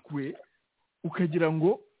mu mutwe ukagira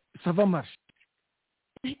ngo ça va marcher.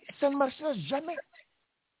 Ça ne marchera jamais.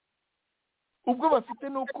 Ubwo bafite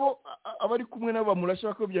nuko abari kumwe nabo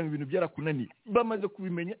bamurashaka ko byanga ibintu byarakunaniye. Bamaze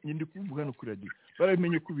kubimenya, nyindi kuvuga no kuri radio.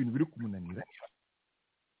 Baramenye ko ibintu biri kumunanira.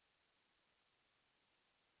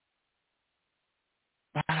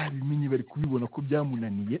 Barabimenye, bari kubibona ko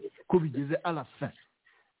byamunaniye, ko bigeze à la fin,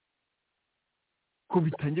 ko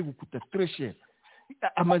bitangiye gukuta très cher.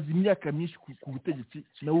 Amaze imyaka myinshi ku butegetsi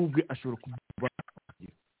nawe ubwe ashobora kuvuga.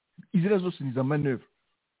 Izira zose ni za maneuver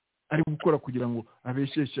ari gukora kugira ngo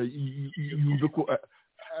abeshesha yumve ko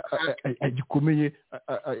agikomeye,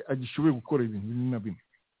 agishoboye gukora ibintu bimwe na bimwe.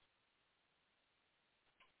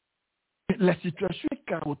 La situation est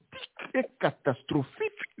chaotique et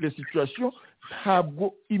catastrophique. La situation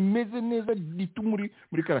ntabwo imeze neza gitu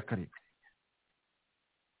muri karakarere.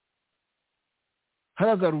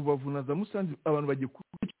 Haraza Rubavu na za Musanze abantu bagiye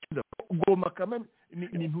kukiza Goma kameme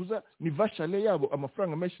ni ntuza ni vachale yabo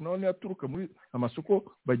amafaranga menshi naone yaturuka muri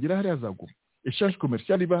amasoko bagira hariya za Goma. Échange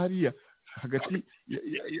commercial iba hariya hagati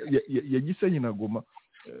ya Gisenyi na Goma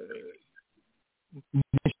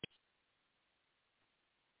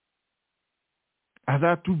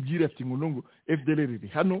azatubwira ati ngo FDLR iri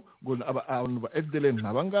hano ngo abantu ba FDLR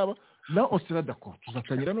nabangaba na osera d'accord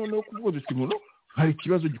tuzatangira noneho kuvuga duti ngo hari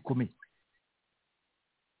ikibazo gikomeye.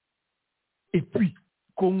 Et puis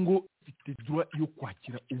Congo ifite droit yo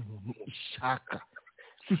kwakira umuntu ishaka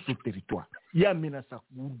sur ce territoire, yamenasa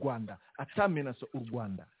u Rwanda atamenasa u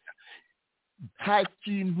Rwanda, nta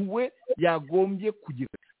kintu we yagombye kugira.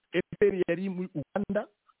 FPR yari muri Uganda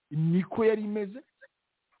niko yari imeze,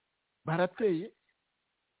 barateye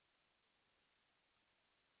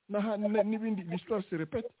n'ibindi l'histoire se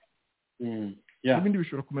répète. N'ibindi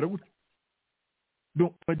bishobora kumera gutya.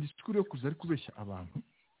 Donc badiscours yo kuza ari kubeshya abantu,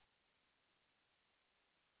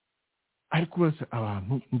 ari kubaza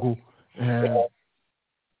abantu ngo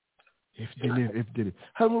FDLR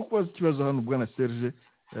harimo kubaza ikibazo hano bwana Serge.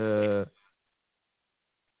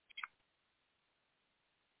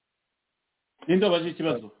 Ninde wabaje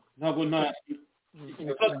ikibazo? Ntabwo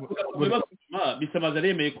bisamaza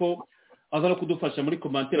remeye ko aza no kudufasha muri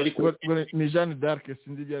commentaire, ariko ni Jeanne d'Arc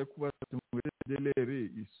sindi bya kubaza mu FDLR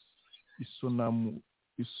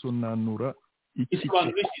isonanura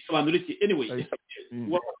isobanura iki. Anyway,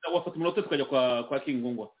 wafata umunota tukajya kwa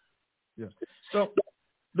Kingungwa. So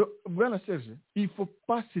bwana Serge, il faut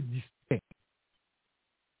pas se distraire.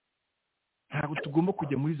 Ntabwo tugomba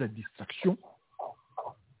kujya muri za distraction.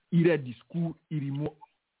 Iriya discours irimo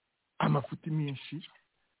amafuti menshi,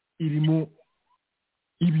 irimo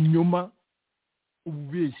ibinyoma,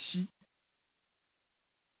 ububeshyi,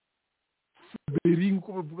 bering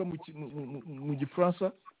uko bavuga mu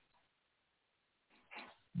Gifaransa.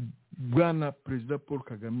 Bwana Perezida Paul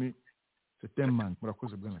Kagame c'est un man.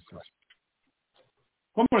 Murakoze bwana Serge.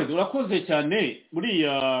 Comrade, urakoze cyane.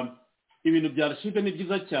 Buriya ibintu bya archive ni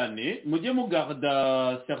byiza cyane, mujye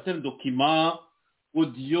mugarda certains documents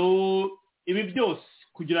audio, ibi byose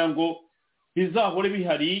kugira ngo bizahore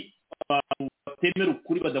bihari. Abantu batemera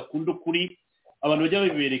ukuri, badakunda ukuri, abantu bajya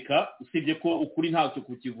bibereka, usibye ko ukuri ntacyo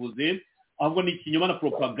kukivuze, ahubwo ni ikinyoma na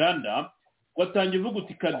propaganda. Watangiye uvuga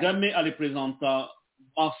uti Kagame a representa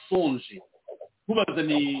mensonge. Kubaza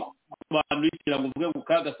ni abantu ikira ngo uvuge ngo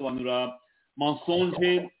kagasobanura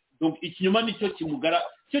mensonge. Donc ikinyoma nicyo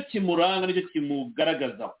kimuranga, nicyo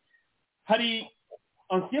kimugaragaza. Hari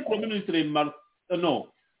ancien premier ministre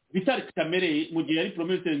Vital Kamerhe mu gihe yari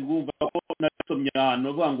premier ministre ngumva ko nasomye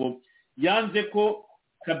ahantu bavuga ngo yanze ko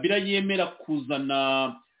Kabila yemera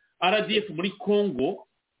kuzana RDF muri Congo,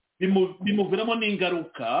 bimuviramo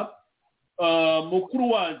n'ingaruka.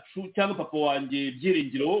 Mukuru wacu cyangwa papa wanjye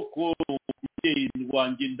Byiringiro ko umubyeyi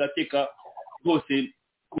wanjye ndateka rwose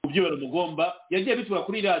kubyibara mugomba yagiye bitwara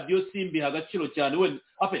kuri radio simbi agaciro cyane, wenda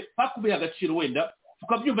hakubiha agaciro wenda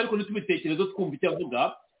tukabyumva, ariko ntitubitekerezo twumva icyo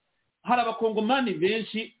avuga. Hari abakongomani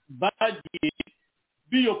benshi bagiye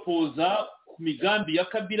biyopoza ku migambi ya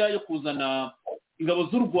Kabila yo kuzana ingabo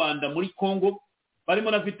z'u Rwanda muri Congo,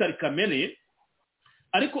 barimo na Vital Kamerhe.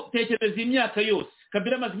 Ariko tekereza imyaka yose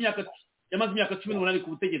Kabila yamaze imyaka 18 ku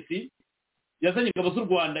butegetsi, yazanye ingabo z'u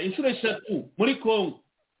Rwanda inshuro 3 muri Congo.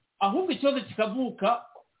 Ahubwo ikibazo kikavuka,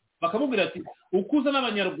 bakamubwira ati ukuza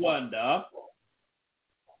n'abanyarwanda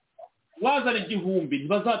wazana 1000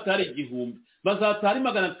 ntibazatari 1000, bazatari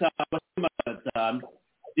 500.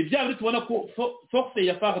 Ibya biri tubona ko force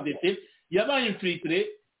ya FARDC yabaye infiltré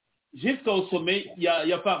jusqu'au sommet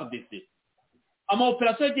ya FARDC. Ama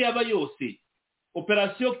operation yaba yose,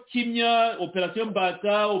 operation Kimya, operation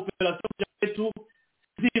Mbata, operation Japetu,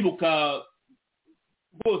 zibuka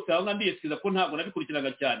bose aho ngandiye sikiza ko ntabwo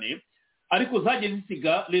nabikurikiraga cyane, ariko zagiye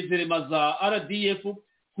zisiga les éléments za RDF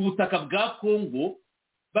ku butaka bwa Congo,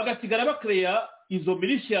 bagasigara bakreya izo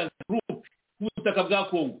militias group ku butaka bwa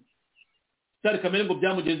Congo. Vital Kamerhe ngo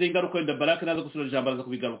byamugeze ingaruka, wenda Baraka naza gusura ijambo za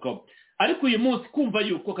kubigarukaho. Ariko uyu munsi kumva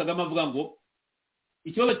yuko Kagame avuga ngo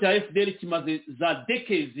ikibazo cya FDL kimaze za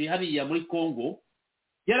decades hariya muri Congo,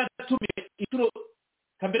 yaratumiye ituro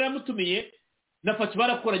Kabila yamutumiye nafashe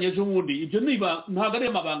barakoranye ejo bundi. Ibyo ntabwo ari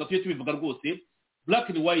amabanga tuye tubivuga rwose, black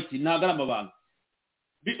and white, ntabwo ari amabanga.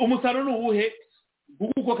 Umusaruro ni uwuhe?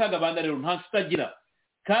 Guko Kagabanda rero nta sitagira.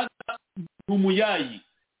 Kaga umuyayi,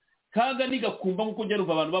 Kaga nigakumba nkuko njya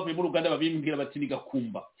ruva abantu bavuye mu Uganda babimbwira bati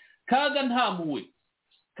nigakumba. Kaga ntamuwe,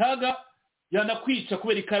 Kaga yanakwica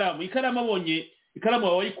kubera ikaramu abonye ikaramu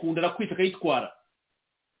wawe yikunda arakwica akayitwara.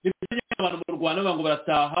 Abantu mu Rwanda bango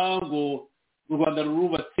barataha ngo u Rwanda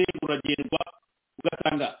rurubatse ruragendwa,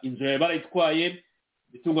 ugasanga inzu yawe barayitwaye,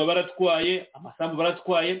 itungo baratwaye, amasambu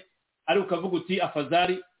baratwaye, ari ukavuga uti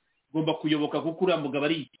afazari gomba kuyoboka kuko uriya mugabo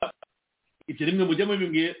arica. Ibyo rimwe mujya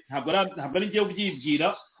mubimbwiye, ntabwo ari ngiye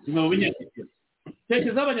ubyibwira, mu binyafurika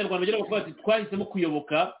tekereza abanyarwanda bagira bavuga ati twahisemo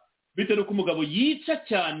kuyoboka bitewe n'uko umugabo yica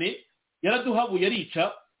cyane yaraduhabuye arica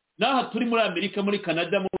n'aha turi muri Amerika muri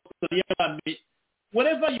Canada muri Australia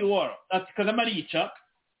wherever you are ati Kagame arica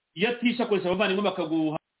iyo atisha akoresha abavandimwe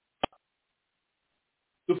bakaguha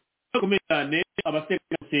dukomeye cyane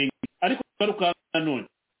abasenga ariko baruka none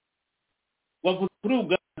wavuze kuri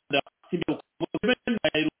Uganda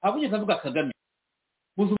hakunye kavuga Kagame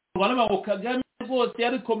muzu Rwanda bawo Kagame rwose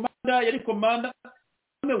yari komanda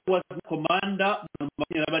was komanda mu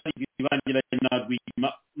banyarabari bibangira na Rwigema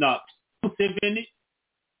na Museveni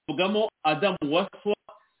bugamo Adam Waswa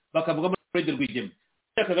bakavugamo Fred Rwigema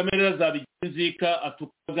Kagame rero azabigenzika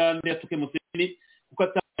atukagande atuke Museveni kuko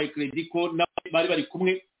atabaye credit ko bari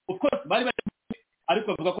kumwe of course bari ariko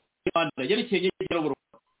bavuga ko komanda yari kenye y'uruburo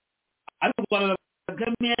ariko Rwanda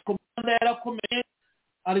Kagame komanda yarakomeye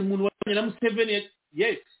ari umuntu wabanye na Museveni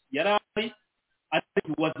yes yarari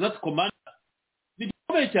ariko was not commander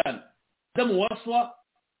bikomeye cyane Adam Waswa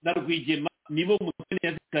na Rwigema nibo Museveni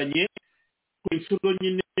yazikanye ku inshuro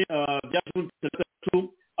nyine bya 2023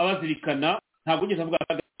 abazirikana ntabwo ugeze avuga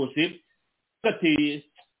rwose gateye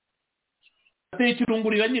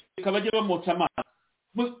ikirungurira nyine kabajye bamoca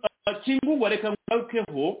amazi kingungu reka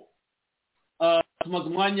ngarukeho tumaze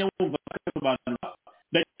umwanya wumva abantu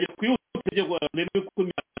ndagiye kwihutira byo mbere ko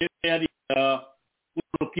yari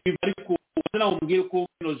ariko nawe umbwire ko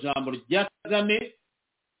bino jambo rya Kagame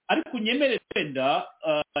ariko unyemere wenda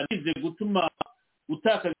nize gutuma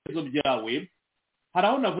utakaza ibibazo byawe hari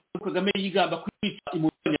aho navuga ko Kagame yigamba kwica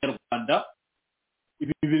Abanyarwanda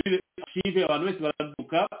ibi bibiri shive abantu bose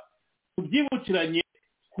baraduka kubyibukiranye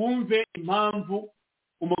kumve impamvu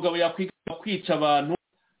umugabo yakwiga kwica abantu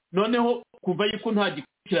noneho kumva yuko nta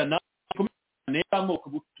gikurikirana komene amoko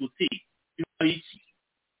bututsi iki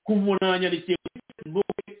kumunanya likiye Facebook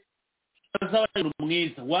azabanye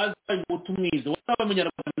mwiza wazanye ubutumwiza wazaba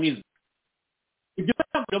Umunyarwanda mwiza ibyo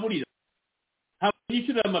bagaburira ntabwo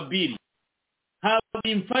yishyurira amabiri ntabwo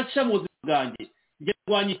bimfasha mu buzima bwanjye njye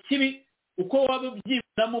rwanya ikibi uko waba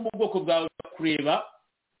ubyibonamo mu bwoko bwawe kureba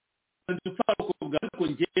dupfa ubwoko bwawe ariko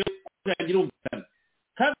njyewe kuzagira umvikana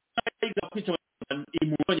kandi yiga kwica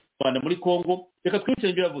Abanyarwanda muri Congo reka twicire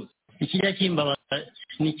ibyo yavuze ikijya kimbabaza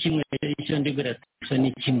ni kimwe icyo ndigura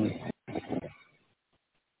ni kimwe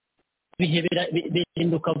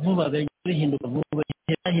bihinduka vuba bihindutse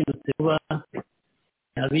vuba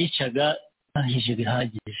abicaga bahije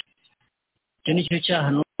bihagije icyo nicyo cyaha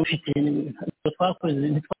n'ufite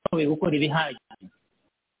ntitwakoze gukora ibihagije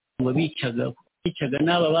ngo bicaga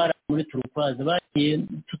n'aba bara muri Turukwazi bagiye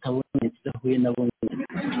tutabonye tudahuye nabo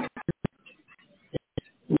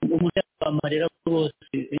amarira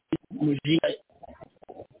bose mujiga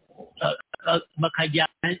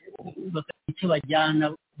bakajyana bakajya bajyana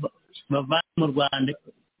bava mu Rwanda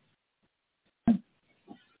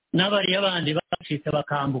n'abari abandi bacitse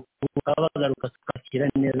bakambuka bagaruka tukakira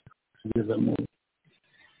neza kugeza mu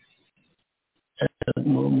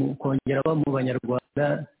kongera ba mu Banyarwanda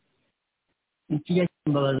ikijya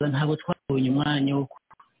kimbabaza ntabwo twabonye umwanya wo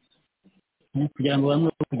kugira ngo bamwe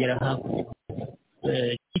kugera hakurya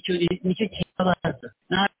nicyo kibabaza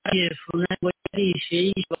n'ayefu ntabwo yarishe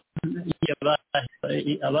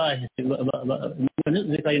abahise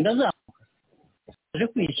zikarinda zamuka aje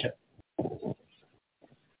kwica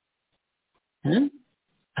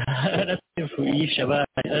arasefu yisha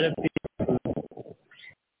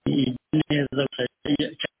neza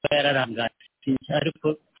cyangwa yararangaye ariko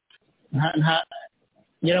nta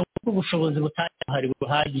nyirango ubushobozi butahari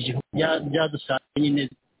buhagije byadusanze nyine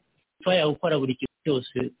twaya gukora buri kintu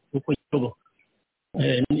cyose uko gishoboka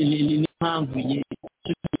ni mpamvu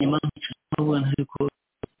nyuma nk'ubona ariko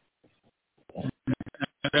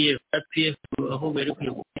aho bari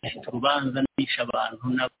kwihutisha urubanza nisha abantu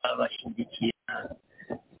n'ababashyigikiye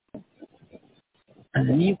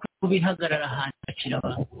ni kubihagarara ahantu hakira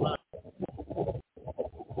abantu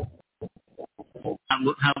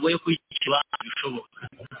ntabwo yo kwica abantu bishoboka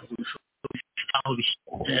aho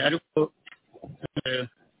ariko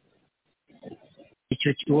icyo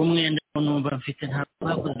uwo mwenda numva mfite ntabwo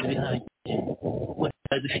bakoze bihagije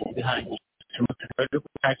wari dufite ibihagije ariko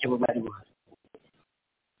ntacyo bo bari buhari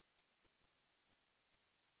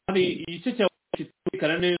hari igice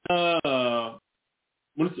cyabikana neza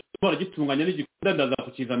muri siporo gitunganya n'igikunda ndaza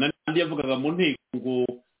kukizana n'andi yavugaga mu nteko ngo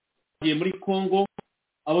bagiye muri Congo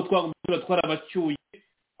abo twagomba twarabacyuye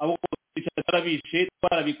abo twarabishe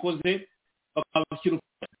twarabikoze bakabashyira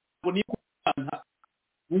ngo ni kwana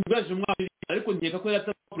umwaje umwami ariko nkeka ko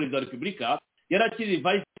yari perezida wa Repubulika yari akiri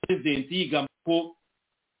vice president yiga ko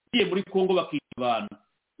giye muri Congo bakica abantu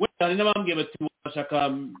wenda hari n'abambwiye bati bashaka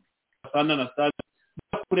sana na stade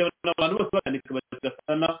kureba abantu bose bandika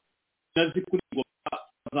bagasana nazi kuri ngo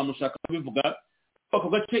bazamushaka bivuga ako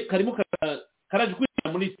gace karimo karaje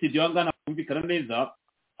kwinjira muri studio angana kumvikana neza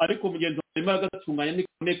ariko mugenzi arimo agatunganya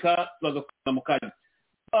nikoneka bagakuza mu kanya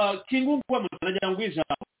kingu kwa mutanagira ngo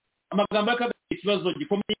ijambo amagambo y'akabiri ikibazo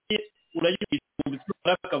gikomeye urayibitse mu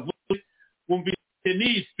bitwara kavuze kumvise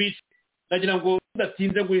ni speech nagira ngo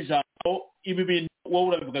udatinze ngo ijambo ibi bintu wowe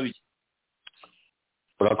urabivuga biki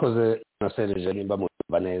urakoze na Serge nimba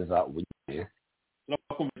mumva neza ubugiye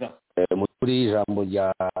turakumva muri ijambo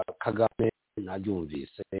rya Kagame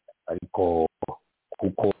nabyumvise ariko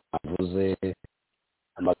kuko avuze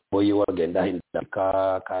amagambo yiwe agenda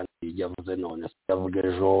ahindagurika kandi yavuze none yavuga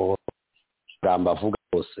ejo ijambo avuga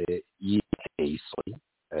rwose yiteye isoni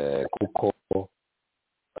kuko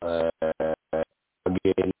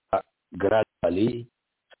agenda gradually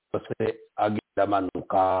se agenda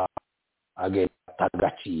amanuka agenda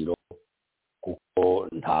atagaciro kuko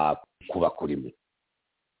nta kuba kurimo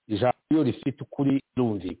ijambo iyo rifite ukuri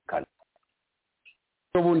rumvikana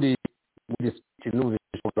ubundi muri kintu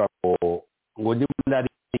bivuga ngo ndi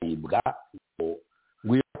munaribwa ngo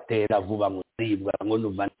gwitera vuba ngo ribwa ngo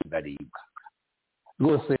nuva ndaribwa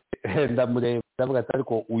rwose ndamureba ndavuga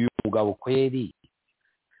ariko uyu mugabo kweri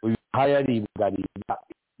uyu hayaribwa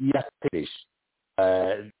yateresha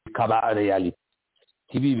bikaba reality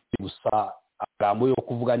tibi gusa agambo yo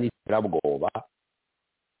kuvuga n'iterabwoba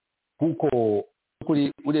kuko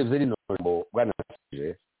kuri urebye rino ngo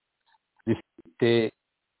bwanasije rifite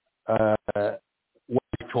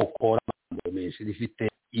wacokora mu menshi rifite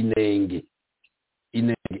inenge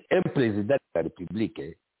president de la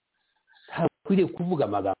République hakwiriye kuvuga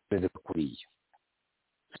amagambo kuri iyo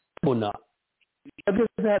mbona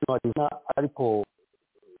yabyose hano ariko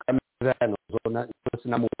kamera hano zona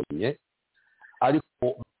sinamubonye ariko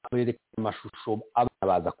bereka amashusho abana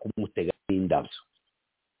baza kumutega n'indabyo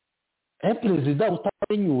president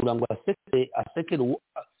utamenyura ngo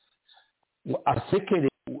asekere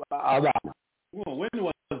abana wowe ni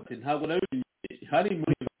waze ntabwo nabimenye hari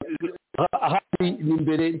muri hari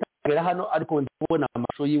imbere ntagera hano ariko ndabona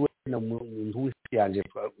amashusho yiwe na muntu w'isi yanje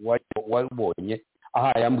wabonye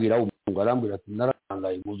aha yambwira umuntu arambwira ati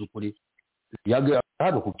naratangaye muzi ukuri yaga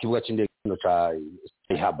hano ku kibuga cy'indege no ca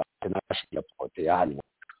ihaba nashiya pote ya hano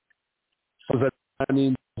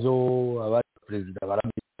Kuzana zo aba president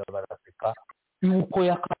baraseka yuko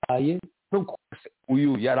yakaye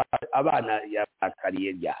uyu yara abana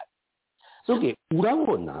yakariye ryari soke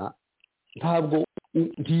urabona ntabwo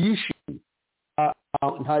ntiyishimye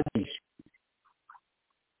ntagishe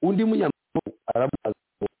undi munyamakuru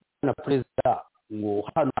aramubaza na president ngo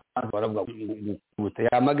hano baravuga ngo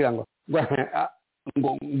yamagira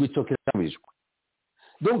ngo icokera bijwe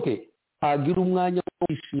donc hagira umwanya wo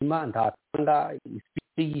kwishima ntatanga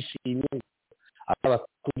ifite yishimye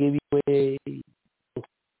abaturage biwe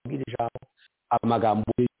kugira ijambo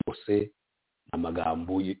amagambo yose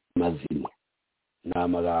amagambo mazima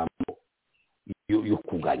n'amagambo yo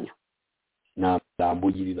kuganya n'amagambo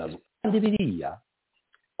y'ibibazo kandi biriya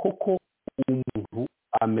koko umuntu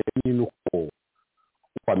amenye nuko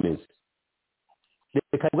ameze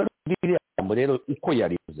reka biriya rero uko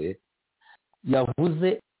yarize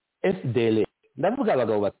yavuze FDL ndavuga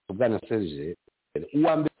abagabo batatu bwana Serge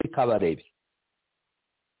uwa mbere Kabarebe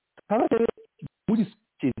muri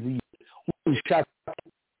kizi ushaka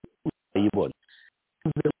uyibona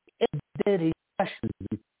FDL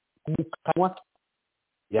yashize mukanwa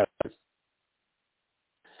yaje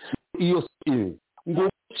iyo ngo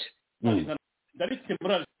ndabitse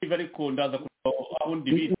muri archive ariko ndaza aho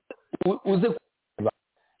ndi uze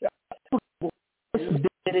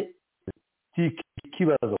FDL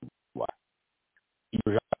kibazo iyo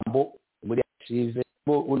jambo muri archive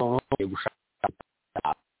bo unono gushaka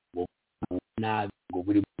nabi ngo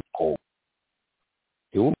buri ko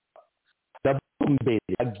yo ndabumbe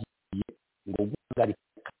yagiye ngo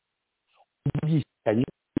guhagarika ubwishyanye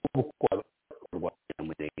bwo gukora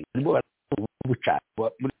murenge nibo bucaba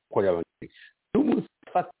muri korea n'umunsi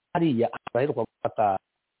hariya abaheruka gufata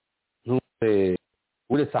ntuze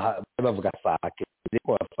uretse bavuga sake ariko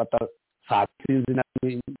bafata sake sinzi na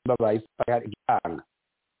babaye igitanga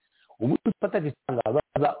umuntu ufata igitanga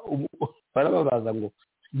barababaza ngo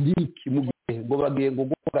ndiki mugihe ngo bagiye ngo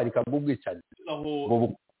guhagarika ubwishyanye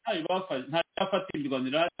aho ntayo bafashe nta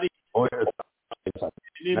yafatirwanira ari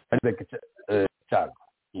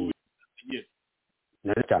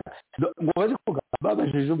ngo bari kuvuga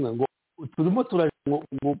babajije umwe ngo turimo turaje ngo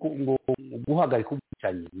guhagarika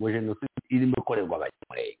ubwicanyi ngo jenoside irimo ikorerwa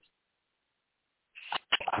abanyamurenge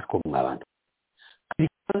ariko mwabandi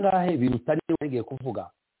kangahe birutari bagiye kuvuga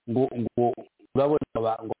ngo urabona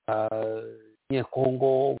ngo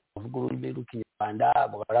Kongo bavuga ururimi rw'ikinyarwanda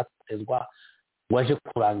baratezwa waje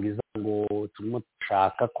kurangiza ngo turimo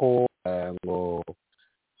dushaka ko ngo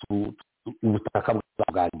ubutaka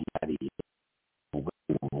bwagirariye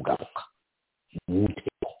bugaruka mu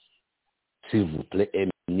nteko s'il vous plaît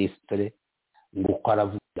ministre ngo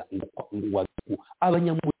kwaravuga ngo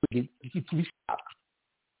abanyamurenge tubishaka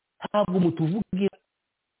ntabwo mutuvugira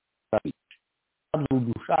ntabwo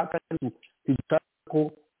dushaka ko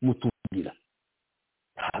mutuvugira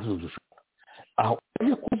ntabwo dushaka aho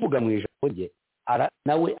aje kuvuga mu ijambo rye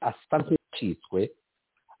nawe asa nk'ucitswe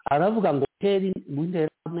aravuga ngo keri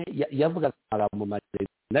w'interahamwe yavuga amagambo maremare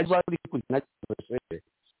nazo ari kugenda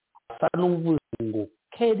asa n'uvuze ngo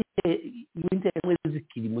keri w'interahamwe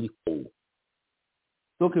zikiri muri Kongo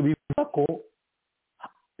donc bivuga ko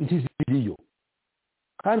ntiziriyo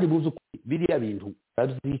kandi buze biriya bintu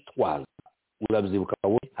babyitwaza urabyibuka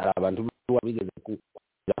wowe hari abantu bigeze ku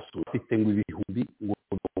afite ngo ibihumbi ngo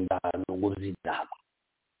ngo z'inama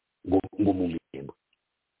ngo mu mirimo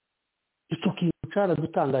icyo kintu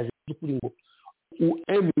cyaradutangaje by'ukuri ngo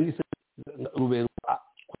Rubero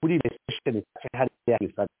kuri recession hari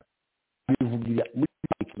yanisata bivugira muri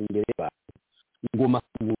imbere y'abantu ngo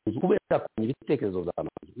makubuzu kubera ko ibitekerezo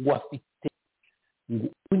z'abantu ngo afite ngo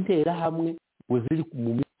intera hamwe ngo ziri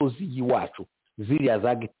mu misozi y'iwacu ziriya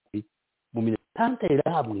za giti mu minotantera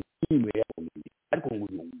hamwe n'imwe ariko ngo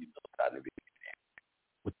ibihumbi bitanu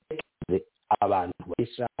utekereze abantu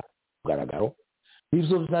bahisha kugaragaro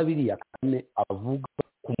nivyo vyabiriya kane avuga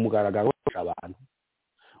ku mugaragaro abantu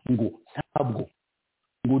ngo ntabwo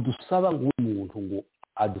ngo dusaba ngo umuntu ngo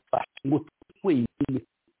adufashe ngo twenyine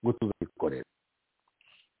ngo tuzabikorera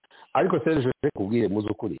ariko Serge kubwire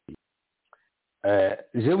muzukuri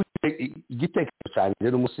jewe igitekerezo cyane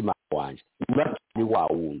rero umusima wanje urati wa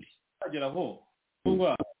wundi ageraho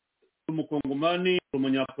kuba umukongomani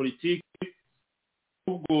umunyapolitiki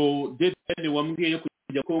ubwo deadline wambwiye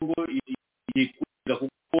kujya Kongo kugira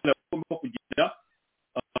gukora kugira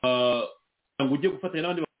ngo ujye gufatanya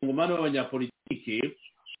n'abandi bakongomani b'abanyapolitiki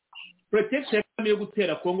protection yo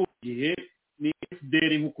gutera Kongo gihe ni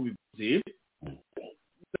FDR nk'uko bivuze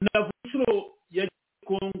na vushuro ya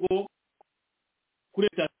Kongo kuri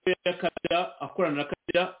ya Kabya akorana na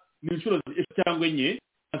Kabya ni inshuro cyangwa enye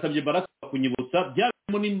Yasabye baraka kunyibutsa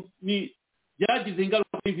byarimo ni byagize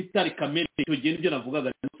ingaruka kuri Vital Kamere icyo gihe nibyo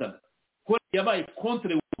navugaga n'usanga ko yabaye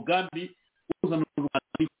contre umugambi uzana u Rwanda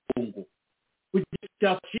muri Kongo kugira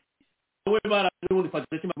cyafi we bararundi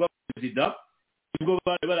fatira cyangwa president nibwo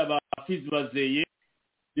barabafizi bazeye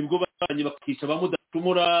nibwo baranye bakisha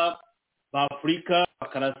bamudatumura ba Afrika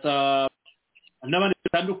bakarasa n'abandi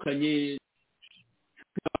batandukanye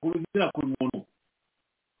kuruzira ku muntu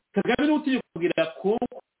Kagame n'utiye kugira ko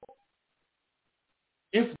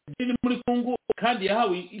FDL muri Kongo kandi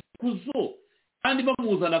yahawe ikuzo kandi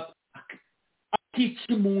bamuzana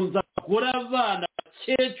akikimunza gora abana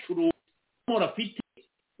bakecuru morafite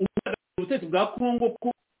ubutegetsi bwa Kongo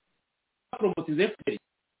ko promotize FDL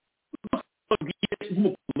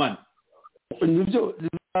nk'umukomani nibyo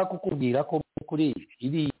kukubwira ko kuri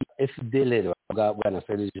iri FDL bwana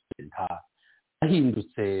Serge nta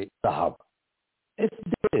ahindutse zahabu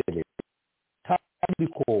FDL tari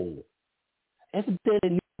Kongo FDL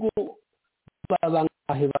nibwo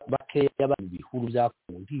babangahe bakeya babihuru bya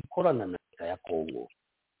Kongo ndikorana na leta ya Kongo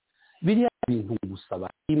biriya bintu gusaba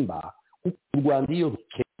imba u Rwanda iyo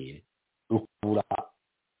rukeye rukura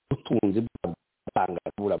utunze bwanga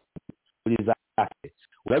muri zake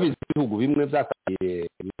urabizi ibihugu bimwe byakaye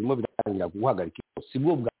birimo biratangira guhagarika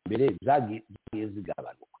sibwo bwa mbere zagiye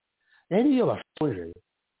zigabanuka rero iyo bashoje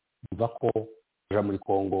biva ko baja muri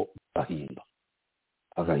Kongo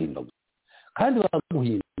agahimba kandi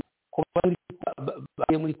baraguhimba ko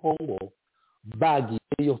bari muri Kongo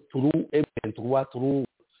bagiyeyo turu M23 turu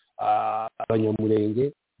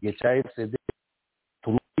abanyamurenge gecha FCD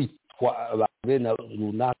turu bana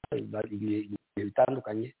runaka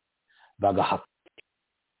bitandukanye bagahaka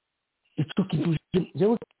icyo kintu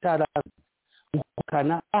jewe kitara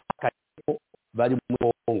ukana akako bari mu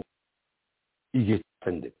Kongo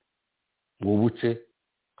igitende mu buce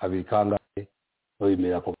kabiri kangahe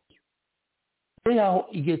bemera ko yaho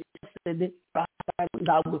igitende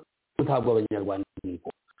ndabwo abanyarwanda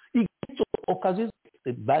niko igito okazi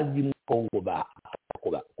bazi mu Kongo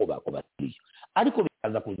ko ariko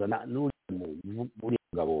bikaza kuzana muri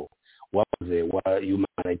ngabo wavuze wa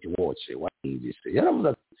Human Rights Watch wandise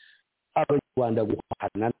yaravuze abanyarwanda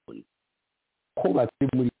guhana ko bari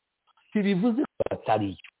muri bivuze ko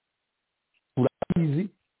batari urabizi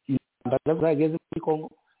imbaga zageze muri Kongo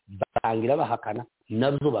barangira bahakana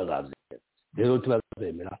nazo bazaze rero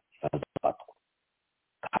tubazemera bazafatwa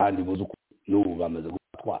kandi buzu n'ubu bamaze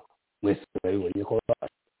gufatwa mwese murabibonye ko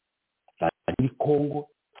bari Kongo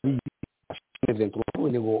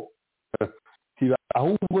M23 ngo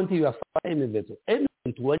ahubwo ntibafasha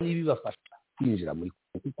M23 n'ibibafasha kwinjira muri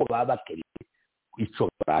Kongo kuko baba bakeneye ico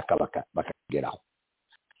baraka bakageraho.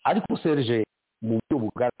 Ariko Serge mu buryo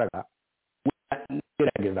bugaragara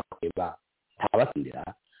gerageza kureba ntabatsindira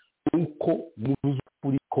uko mu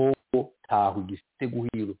kuri Kongo taho gifite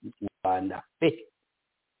guhira u Rwanda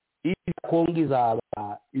iyi Kongo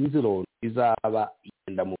izaba inziro izaba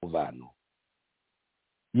igenda mu vano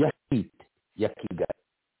ya Kigali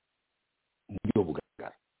mu buryo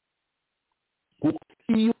bugaragara kuko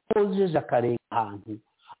iyo ukojeje akarenga ahantu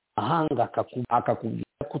ahanga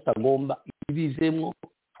akakubwira ko utagomba ibizemo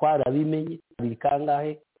twarabimenye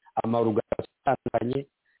bikangahe amaruga atandukanye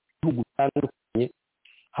igihugu atandukanye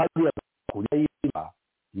hariya kuriya yiba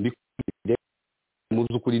mbikubwire mu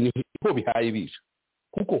by'ukuri niho bihaye bisha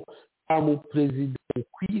kuko mu perezida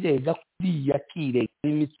kwirega kuriya kirega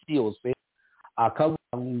n'imitsi yose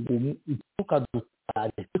akavuga ngo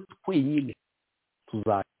tukadutare twenyine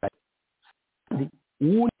tuzakora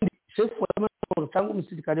ubundi shefu w'amahoro cyangwa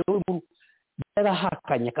umusirikare w'umuru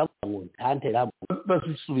yarahakanye akavuga ngo ntantera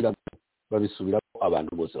babisubira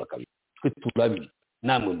abantu bose bakabira twe turabizi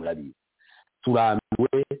namwe murabizi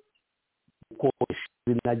turambiwe gukoresha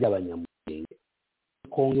izina ry'abanyamurenge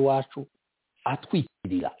Kongo iwacu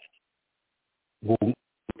atwikirira ngo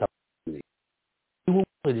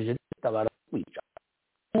ukoresheje tabara kwica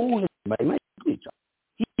ubu barimo kwica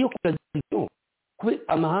iyo kugira kube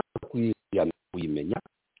amahanga kuyimenya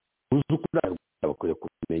uzukura bakwiye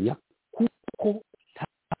kumenya kuko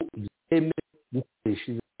teme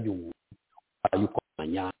gukoresha izina ry'umuntu yuko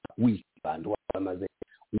manya w'abantu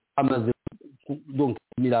amaze donc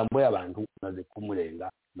imirambo y'abantu maze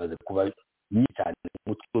kumurenga maze kuba nyitane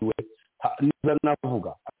mutwe we niza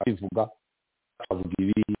navuga abivuga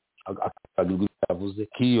ibi akavuze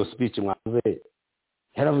kiyo speech mwaze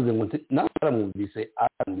yaravuze ngo naramwumvise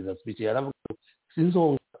arangiza speech yaravuga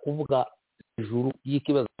sinzonga kuvuga ijuru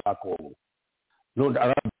y'ikibazo cya Kongo none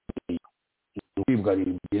aravuga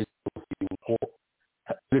kwibwariye ko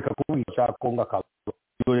reka kuvuga cya Kongo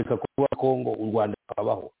akabaho reka kuvuga Kongo u Rwanda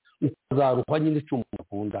akabaho uzaruhwa nyine icumu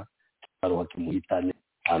akunda aruha kimuhitane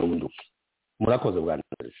arunduke murakoze bwana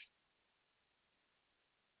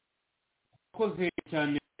koze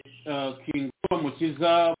cyane Kingo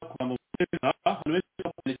mukiza kwa mubeza hano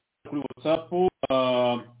kuri WhatsApp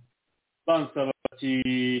bansaba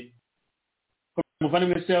ati muvane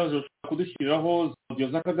mwese yazo kudushyiraho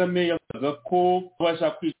audio za Kagame yavuga ko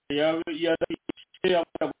bashaka kwica yarishe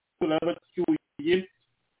abacyuye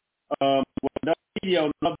Rwanda ya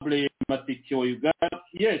honorable Mateke wa Uganda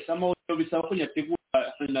yes amahoro bisaba ko nyategura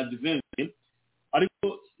na defense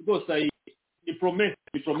ariko rwose ni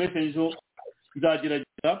promesse ejo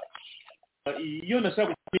nzagerageza iyo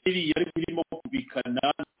nashaka kubiri yari birimo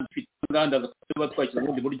kubikana mfite nganda zaba twakira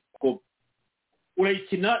ubundi buryo ko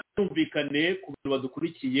urayikina tumvikane ku bantu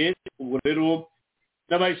badukurikiye ubwo rero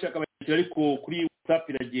n'abayishaka bakira ariko kuri WhatsApp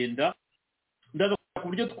iragenda ndaza ku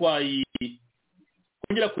buryo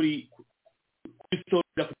kongera kuri story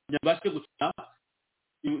nyabashe gukina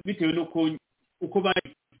bitewe nuko uko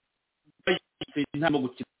bayise ntamo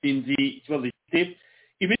gukitsinzi ikibazo gite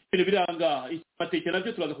ibintu biranga Mateke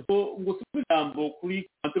nabyo turaza kuko ngo subijambo kuri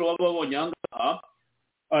antero wababonye anga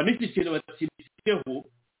n'iki kintu bakiriho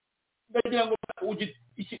ndagira ngo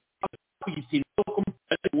ikintu ko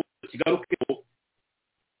kigarukeho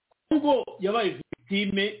ngo yabaye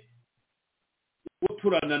victime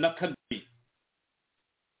uturana na Kagame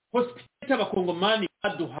hospital abakongomani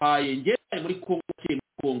baduhaye ngeze muri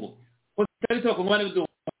Kongo hospital abakongomani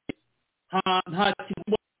baduhaye nta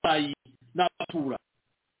kintu bayi n'abatura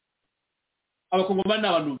abakongomani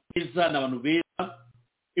n'abantu beza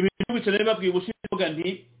ibintu bicara babwiye ubushinwa nti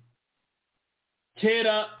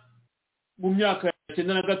kera mu myaka ya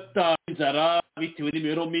 95 inzara bitewe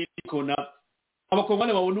n'imibereho mibi kona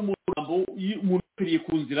abakongomani babona umurambo umuntu upiriye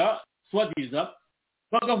ku nzira swadiza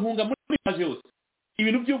bagahunga muri kaje yose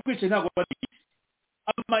ibintu by'ubwice ntabwo bari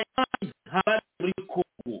amayani habari muri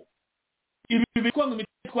Kongo ibi bikwa ngo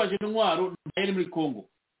mitwaje intwaro ntari muri Kongo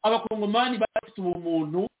abakongomani bafite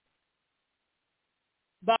umuntu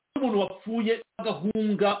umuntu wapfuye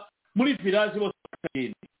agahunga muri village bose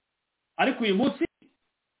bakagenda ariko uyu munsi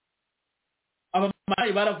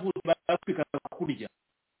abamarayi baravuze baratwika kurya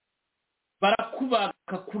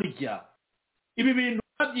barakubaka kurya ibi bintu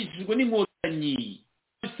babyishijwe n'inkotanyi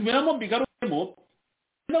bisubiramo mbigarukemo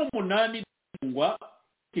n'umunani ngwa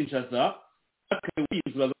Kinshasa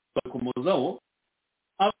akawizura bakomozaho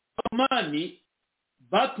abamani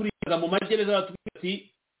baturizaga mu magereza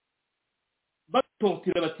batwiti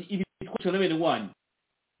batortira bati ibi twashana bene wanyu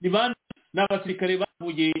ni bandi n'abasirikare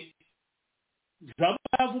bavuye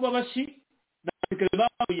vuba bashi n'abasirikare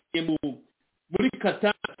bavuye muri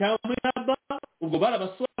Kata cyangwa muri Aba ubwo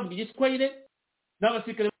barabasora bw'Igiswahili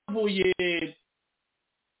n'abasirikare bavuye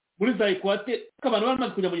muri za Equateur abantu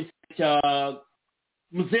bamaze kujya mu gisirikare cya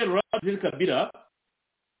Muzero Razil Kabila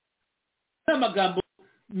n'amagambo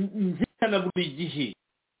nzikana buri gihe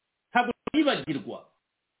ntabwo yibagirwa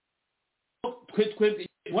twe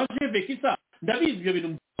waje vekisa ndabizi ibyo bintu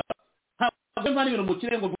ntabwo mpani ibintu mu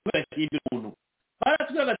kirengo vuga cyimbi umuntu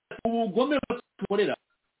baratwiga ubugome bakorera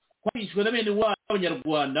kwishwe na bene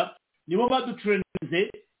w'abanyarwanda nibo badutrenize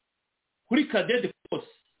kuri kadede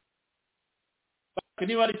kose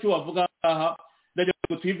niba ari cyo wavuga aha ndajya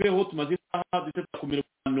ngo tuyiveho tumaze isaha duteta ku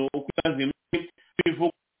mirwano uko yazimwe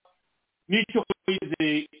bivuga n'icyo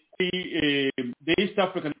kwize the East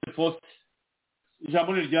African Force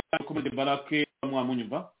ijambo rya Komande Barake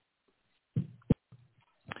mwamunyumva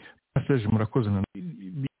Aseje murakoze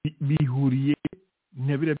bihuriye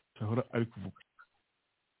ntibira bisahora ari kuvuga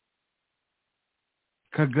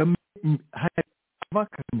Kagame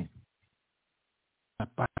abakane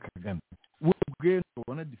Kagame ubwe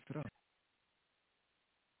ubona difference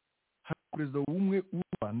perezida w'umwe w'u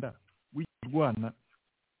Rwanda w'Irwana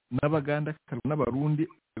n'Abaganda n'Abarundi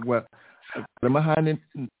n'amahane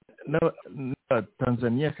na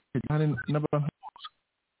Tanzania n'abantu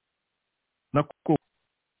nako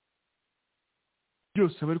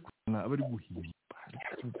byose bari kuzana abari guhimba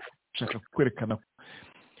shaka kwerekana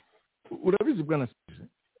urabizi bwana Sije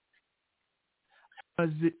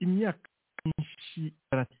aze imyaka myinshi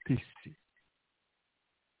aratese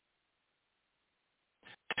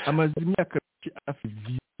amaze imyaka afite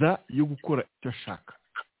visa yo gukora icyo ashaka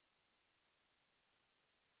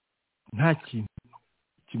nta kintu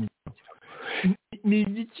ni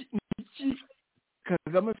iki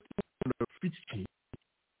Kagame afite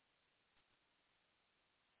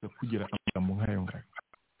kugira amagambo nk'ayo ngayo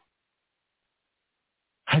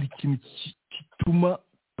hari ikintu gituma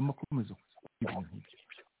amakomeza kugira nk'ibyo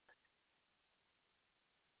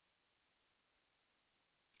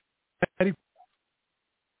ariko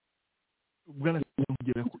bwana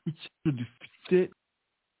kugira ko ikintu dufite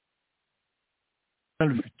dans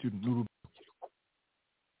le futur n'urubyiruko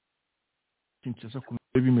kinshasa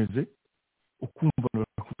kunze bimeze ukumva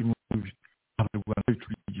n'abakuri n'ubi abanyarwanda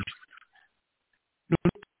bicubigisha none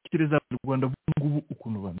kireza abanyarwanda bungubu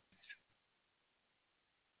ukuntu bameze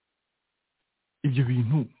ibyo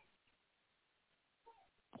bintu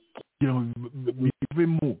kugira ngo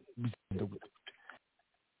bivemo bizenda gute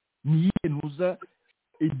niye nuza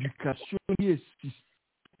education yesi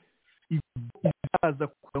izaza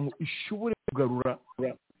kugira ngo ishobore kugarura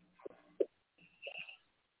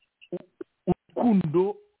urukundo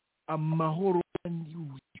amahoro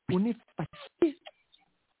unifashe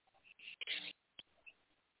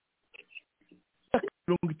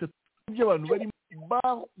by'abantu bari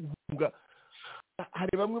bahunga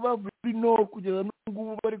hari bamwe bavuye no kugeza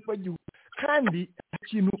n'ubu bari bagihugu kandi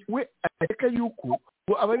ikintu we areka yuko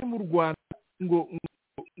ngo abari mu Rwanda ngo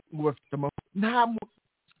bafite amahoro nta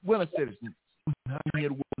bwana Serge nta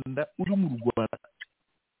munyarwanda uri mu Rwanda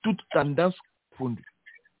toute tendance confondue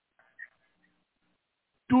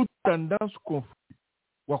toute tendance confondue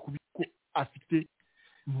wakubiko afite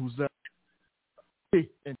ntuza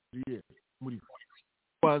intérieur muri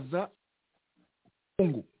kwaza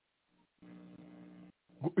Congo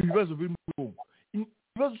ibibazo biri mu Congo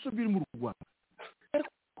ibibazo biri mu Rwanda ariko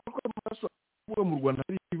amaso mu Rwanda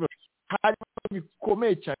hari ibibazo hari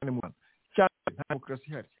bikomeye cyane mu Rwanda cyane nta demokarasi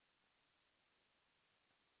ihari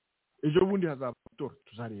ejo bundi hazaba amatora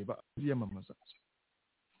tuzareba yiyamamaza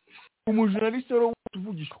umujournaliste rero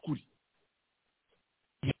tuvugisha ukuri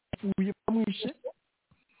yapfuye bamwishe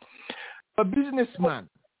a businessman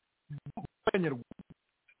abanyarwanda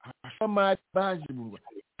abashamari baje mu Rwanda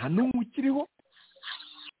nta n'umwe ukiriho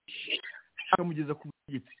akamugeza ku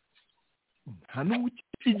butegetsi nta n'umwe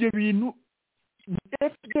ibyo bintu ni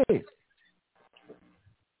FDL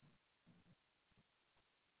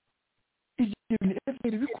ibyo bintu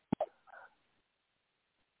FDL bikora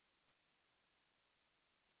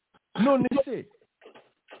none se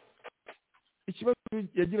ikibazo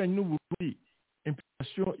yagiranye n'Uburundi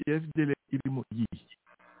implication ya FDL irimo yiyi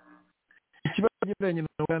ikibazo yagiranye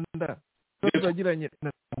na Uganda ikibazo yagiranye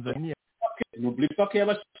na Tanzania n'ubli pake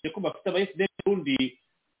yabashije ko bafite aba FDL Burundi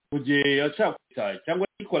kuje yacakita cyangwa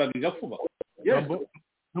ikoraga igafuba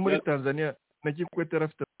no muri Tanzania nakikwete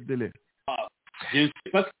rafite FDL je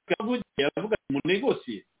sais que yavuga mu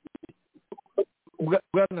négocier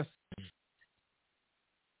bwana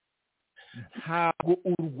ntabwo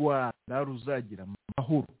u Rwanda ruzagira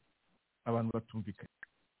amahoro abantu batumvikanye.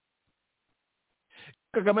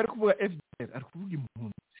 Kagame ari kuvuga FDR, ari kuvuga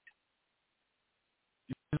impunzi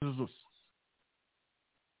izo zose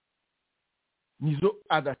nizo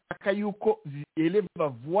adashaka yuko zieleva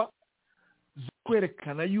voix zo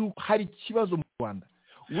kwerekana yuko hari ikibazo mu Rwanda.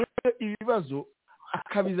 We ibibazo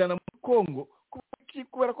akabizana mu Kongo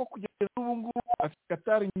kubera ko kugeza ubu ngubu afite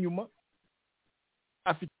Qatar inyuma,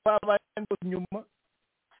 afite abandi inyuma,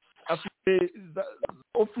 afite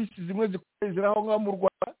office zimwe zikorera aho ngaho mu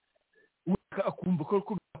Rwanda, akumva ko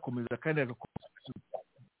kuzakomeza kandi agakomeza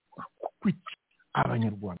kwica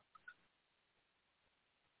abanyarwanda.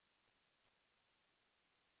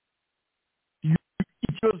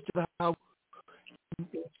 Ikibazo cy'aho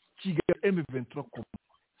kigaruye M23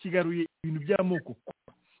 kigaruye ibintu by'amoko,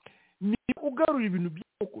 ni ugarura ibintu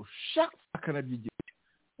by'amoko chaque akanabyigira.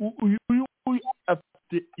 Uyu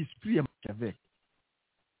afite esprit ya Machiavelli,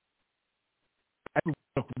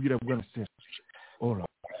 ariko kubwira bwana Serge ora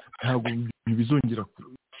ntabwo bizongera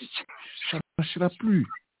shira plus,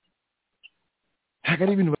 ntabwo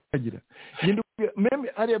ari ibintu bagira. Meme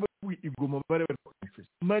ari abavuye igoma bare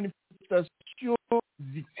manifestation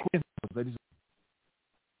zikomeza zari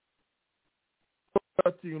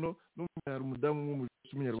n'umwana umudamu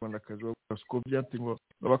w'umunyarwandakazi wa Scovia ngo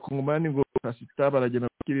abakongomani ngo kasita baragenda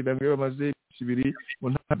bakirira ngo bamaze ibiri mu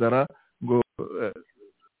ntazara ngo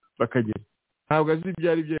bakagera. Ntabwo azi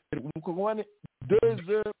ibyari byo umukongomani 2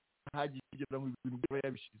 heures hagigera mu bintu byo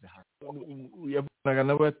yabishize hasi. Yavunaga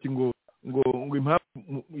nabo ati ngo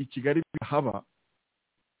impamvu i Kigali haba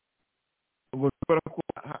ngo kubera ko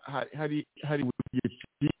hari ubugetsi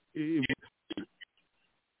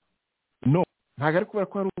no ntabwo ari kubera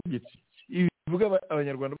ko hari ubugetsi. Ibivuga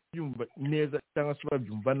abanyarwanda babyumva neza cyangwa se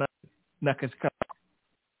babyumva n'akazi kabo.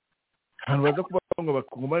 Abantu baza kuba ngo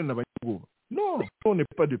bakongomane n'abanyabwoba, no none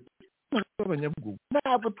pas de abanyabwoba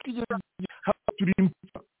ntabwo twigeze turi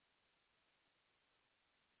imfura.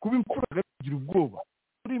 Kuba imfura gagira ubwoba,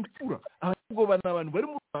 turi imfura. Abanyabwoba ni abantu bari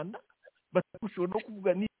mu Rwanda batagushobora no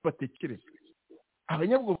kuvuga niba batekereza.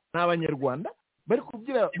 Abanyabwoba ni abanyarwanda bari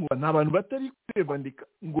kubyira ngo ni abantu batari kwebandika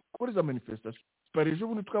ngo bakore za manifestation. Parejo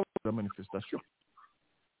bundi twabaza manifestation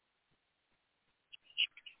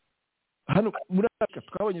hano muri Afrika,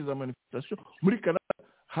 twabonye za manifestation muri Canada,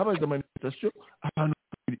 habaza manifestation abantu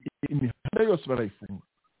imihanda yose barayifunga.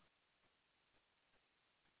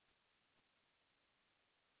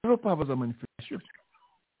 Europa habaza manifestation.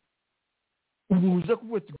 Umuza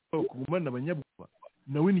kuvuga ati kugumana abanyabwoba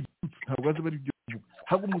nawe ni ntabwo azi bari byo kuvuga.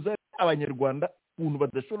 Hago muza abanyarwanda umuntu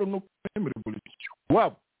badashobora no kwemera revolution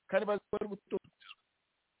wabo kandi bazi bari gutora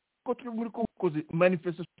ko turi muri koze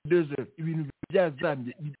manifestation 2 heures ibintu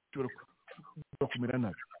byazambye bishobora kumera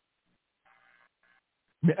nabi.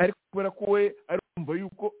 Me ariko kubera ko we arumva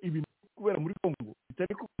yuko ibintu kubera muri Kongo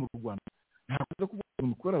bitari ko mu Rwanda, ntabwo zo kuvuga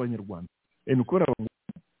ngo ukora abanyarwanda ukora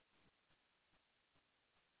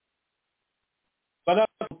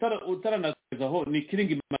utaranakazaho ni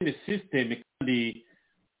killing machine system. Kandi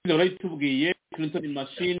urayitubwiye Clinton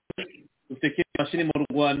machine ufite machine mu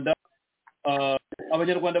Rwanda,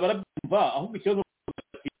 abanyarwanda barabyumva, ahubwo ikibazo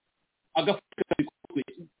agafuka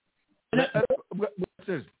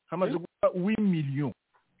hamaze kuba 8 million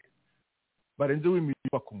barenze 8 million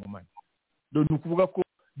bakongomani. Donc ni ukuvuga ko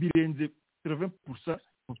birenze 30%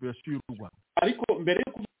 population y'u Rwanda. Ariko mbere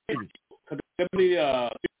yo kuvuga Kagame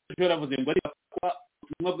yaravuze ngo ari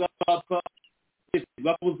ubutumwa bwa papa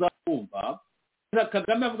babuza kumva.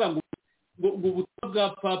 Kagame avuga ngo ubutumwa bwa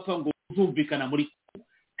papa ngo buzumvikana muri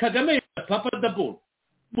Kagame ya papa d'abord.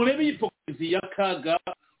 Murebe hipokrizi ya Kaga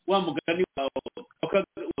wa mugani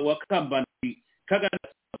wa Kambani Kagame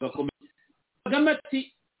agakomeza. Kagame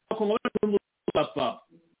ati bakongomani papa.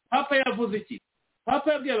 Papa yavuze iki?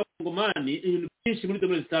 Papa yabwiye abakongomani ibintu byinshi muri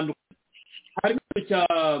domene zitandukanye. Harimo cya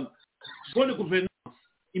bonne gouvernance,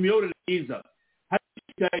 imiyoborere myiza, harimo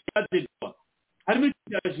cya yadedwa, harimo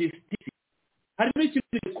cya justice, harimo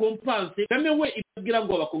ikintu compense. Kagame we ibabwira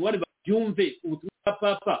ngo abakongomani babyumve ubutumwa bwa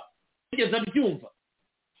papa. Kugeza byumva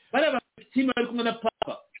bari abatima bari kumwe na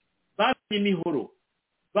papa, bazanye imihoro,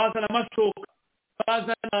 bazana amashoka,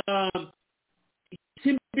 bazana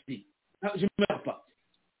ikimbi jimapa.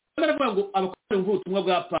 Baravuga ngo abakongomani bumva ubutumwa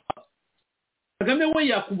bwa papa. Kagame we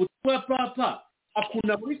yakumva ubutumwa bwa papa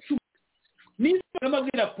akunda muri cumi. Niba Kagame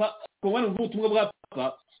abwira abakongomani bumva ubutumwa bwa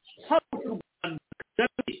papa haba u Rwanda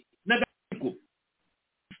n'agatsiko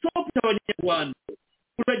stop cy'abanyarwanda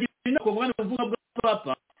uragira n'abakongomani bumva bwa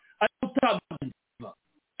papa ariko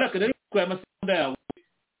utabumva rero kwa amasegonda yawe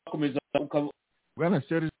akomeza bwana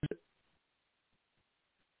Serge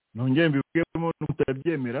nongeye mbibwemo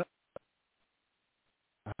n'utabyemera.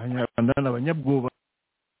 abanyarwanda n'abanyabwoba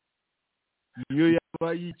iyo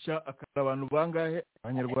yaba yica akara abantu bangahe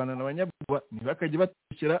abanyarwanda n'abanyabwoba ntibakajye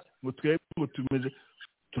batekera ngo twebwe ngo tumeze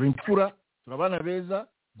turi imfura turabana beza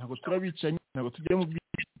ntabwo turabicanye ntabwo tujya mu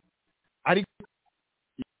bwicanyi ariko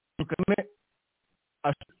tukame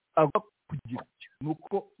agwa kugira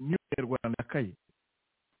nuko niyo Rwanda yakaye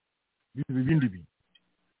bibindi bintu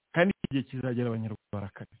kandi igihe kizagera abanyarwanda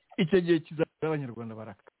barakaye icyo gihe kizagera abanyarwanda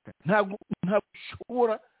barakaye ntabwo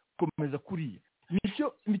ushobora gukomeza kuriya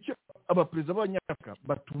nicyo abaperezida b'abanyafurika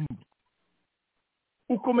batumva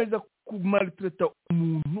ukomeza kumaltreta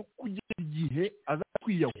umuntu kugera igihe aza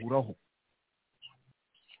kwiyahuraho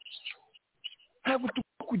ntabwo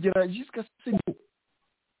tugomba kugera jusqu'à ce niveau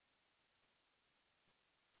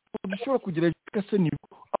dushobora kugera jusqu'à ce niveau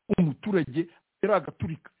aho umuturage yari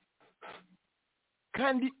agaturika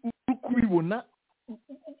kandi uri kubibona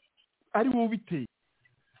ari wowe biteye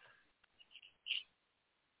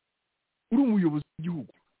uri umuyobozi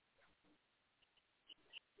w'igihugu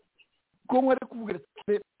ko mwari kuvuga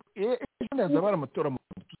ejo hazaba hari amatora mu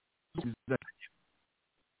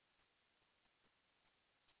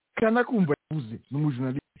kana kumva yabuze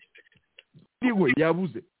n'umujurnaliste niwe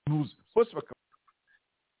yabuze ntuze bose bakabye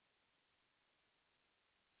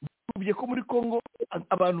ko muri Kongo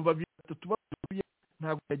abantu babiri batatu babuye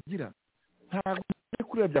ntabwo yagira ntabwo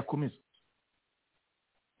kuri byakomeza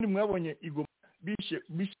ni mwabonye igoma bishe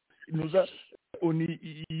nuza oni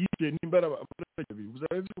yije nimbara abaturage babiri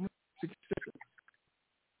uzabe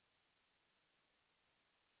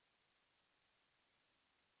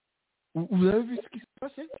vous avez vu ce qui s'est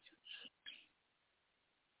passé?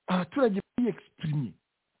 Abaturage biyexprime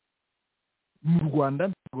mu Rwanda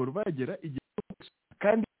ntabwo bagera igihe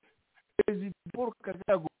kandi Perezida Paul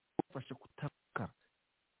Kagame agufasha kutaruka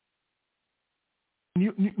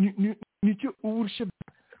nicyo uburushe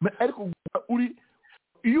ariko uri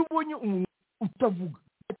iyo ubonye umuntu utavuga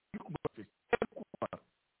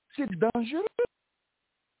c'est dangereux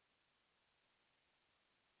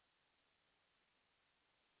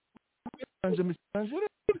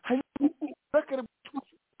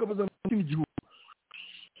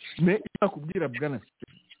mais yakubwira bwana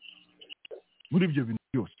muri ibyo bintu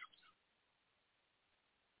byose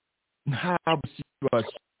ntabwo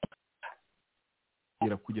situation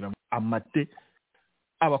kugira ngo amate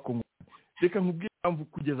abakongomani reka nkubwire impamvu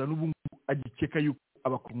kugeza n'ubu agikeka yuko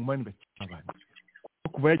abakongomani bakina abandi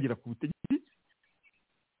kuba yagera ku butegetsi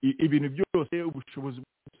ibintu byose ubushobozi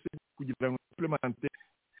bwose kugira ngo implemente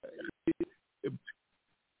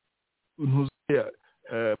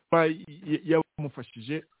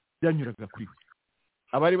yamufashije byanyuraga kuri we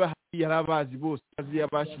abari bahari yari abazi bose azi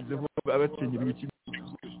yabashizeho abakenyera ibiki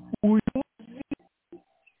uyu munsi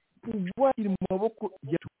kuba iri mu maboko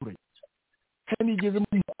y'abaturage kandi igeze mu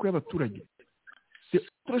maboko y'abaturage c'est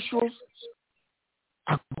autre chose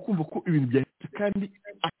akumva ko ibintu byahise kandi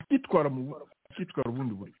akitwara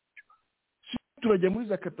ubundi buryo turajya muri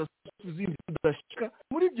za catastrophe zindi tudashika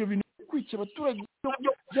muri ibyo bintu kwica abaturage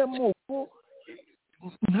by'amoko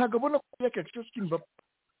ntabwo abona ko quelque chose kimba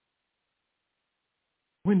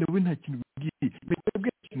wenda we nta kintu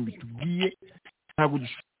bitubwiye ntabwo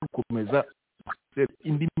dushobora gukomeza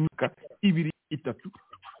indi myuka ibiri itatu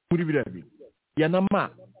muri biriya bintu yanama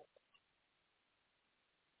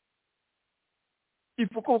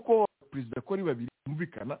ifu koko perezida ko ari babiri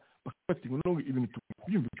bumvikana bakafata ngo ibintu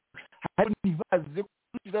tubyumvikana hari ntibaze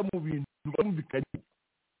kugira mu bintu bumvikanye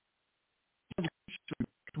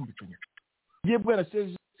ye bwana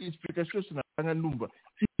Serge explication sinatanga ndumva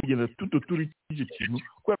igenda turi iki kintu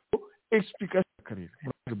kwa explication kare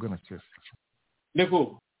bwana Serge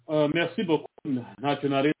D'accord, merci beaucoup ntacyo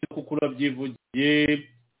naretse kuko urabyivugiye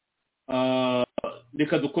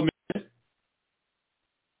reka dukomeze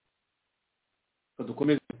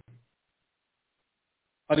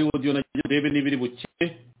hari audio nagiye ndebe n'ibiri buke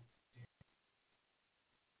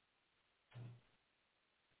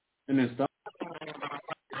nesta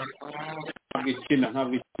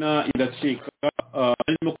ntabwo ikina iracika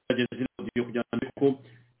arimo kugeza audio kugira ngo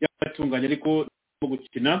yatunganye ariko no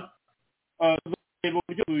gukina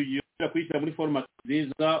uburyo buyobora kuyishyira muri format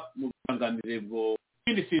nziza mu bwanganire bwo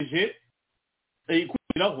ikindi sije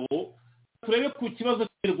ikuriraho turebe ku kibazo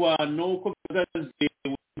cy'irwano uko bihagaze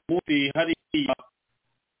muri hariya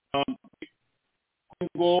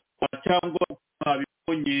ngo cyangwa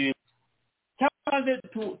mwabibonye cyangwa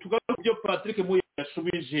tugaruka ibyo Patrick Moya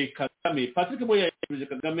yashubije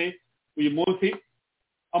Kagame uyu munsi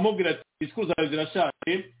amubwira ati discours zawe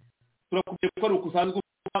zirashaje turakubye ko ari ukusanzwe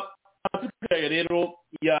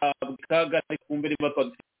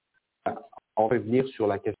en revenir sur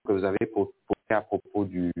la question que vous avez posée à propos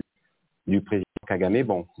du président Kagame. Kagame,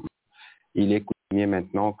 bon, il est coutumier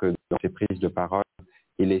maintenant que dans ses prises de parole,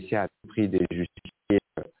 il essaie à tout prix de justifier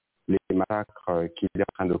les massacres qu'il est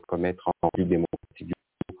en train de commettre en République démocratique du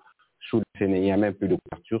Congo. Sous le Sénat, il n'y a même plus de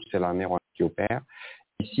couverture, c'est l'armée rwandaise qui opère.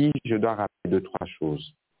 Ici, je dois rappeler 2-3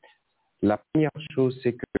 choses. La première chose,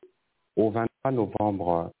 c'est que au 23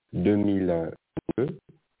 novembre 2022,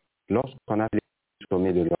 lorsqu'on a les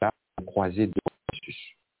sommets de l'ONU, on a croisé 2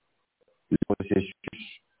 processus. Le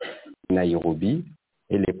processus Nairobi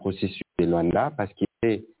et les processus de Luanda, parce qu'il y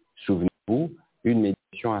avait, souvenez-vous, une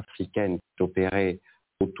médiation africaine qui opérait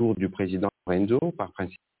autour du président Lorenzo par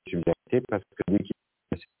principe de subsidiarité, parce que lui qui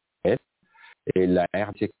est et la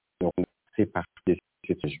RDC fait partie de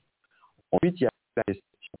cette région. Ensuite, il y a la question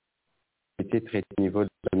qui était traitée au niveau de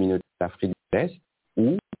la communauté d'Afrique de l'Est,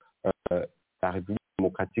 où la République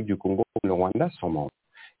démocratique du Congo et le Rwanda sont membres.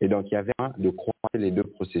 Et donc, il y avait un de croiser les 2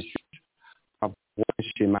 processus pour avoir un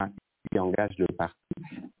schéma qui engage le parti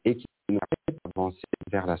et qui nous permet d'avancer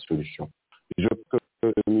vers la solution. Je peux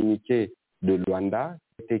communiquer de Luanda,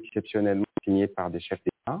 qui était exceptionnellement signé par des chefs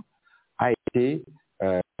d'État, a été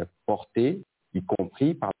porté, y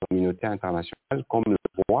compris par la communauté internationale, comme le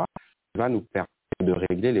droit qui va nous permettre de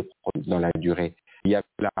régler les problèmes dans la durée. Il y a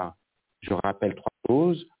là, je rappelle 3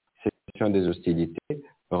 choses, cessation des hostilités,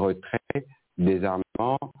 retrait,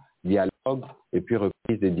 désarmement, dialogue et puis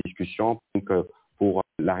reprise des discussions pour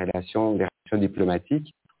les relations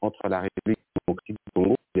diplomatiques entre la République démocratique du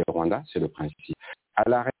Congo et le Rwanda, c'est le principe. À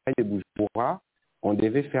l'arrêt de Bujumbura, on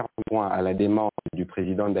devait faire un point à la demande du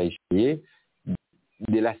président Ndayishimiye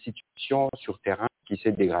de la situation sur terrain qui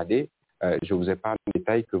s'est dégradée. Je vous ai parlé en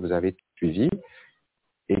détail que vous avez suivi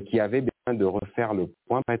et qui avait besoin de refaire le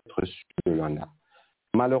point pour être sûr de Luanda.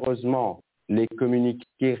 Malheureusement, les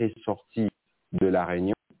communiqués ressortis de la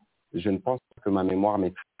réunion, je ne pense pas que ma mémoire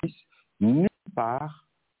maîtrise, nulle part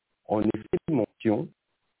on est fait mention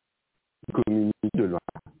du communiqué de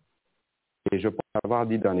Luanda. Et je pense avoir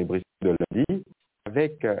dit dans les briefings de lundi,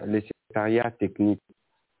 avec les secrétariats techniques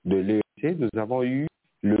de l'EEC, nous avons eu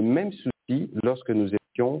le même souci lorsque nous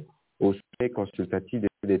étions au sommet consultatif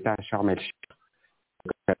d'État à Sharm el-Sheikh.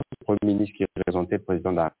 Le Premier ministre qui représentait le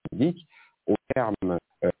président de la République, au terme de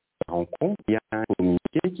la rencontre, il y a un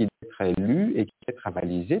communiqué qui doit être lu et qui doit être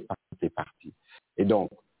avalisé par toutes les parties. Et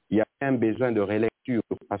donc, il y a un besoin de relecture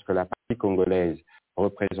parce que la partie congolaise,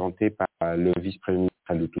 représentée par le vice-premier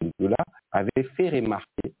ministre Itahuka, avait fait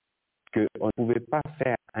remarquer qu'on ne pouvait pas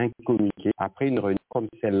faire un communiqué après une réunion comme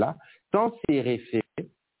celle-là sans s'y référer au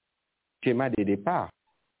schéma des départs.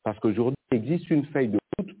 Parce qu'aujourd'hui, il existe une feuille de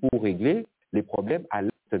route pour régler les problèmes à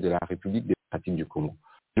l'est de la République démocratique du Congo.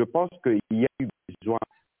 Je pense qu'il y a eu besoin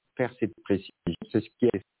de faire cette précision. C'est ce qui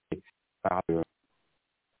est fait par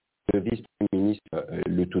le vice-premier ministre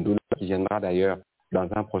Itahuka, qui viendra d'ailleurs dans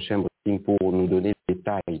un prochain briefing pour nous donner les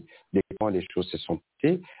détails de comment les choses se sont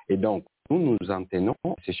passées. Et donc, nous en tenons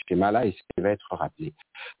ces schémas-là et ce qui va être rappelé.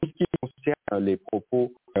 Tout ce qui concerne les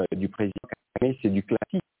propos du président Kagame, c'est du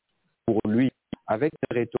classique pour lui, avec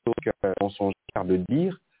une rhétorique mensongère de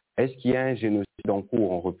dire est-ce qu'il y a un génocide en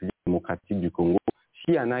cours en République démocratique du Congo?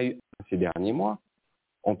 S'il y en a eu ces derniers mois,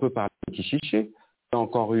 on peut parler de Kichiché. Il y a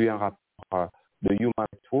encore eu un rapport de Human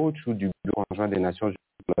Rights Watch ou du Bureau conjoint des Nations Unies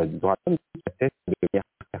pour les droits de l'homme qui atteste de guerre.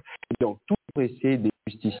 Donc, tout pour essayer de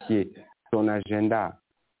justifier son agenda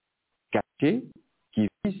caché qui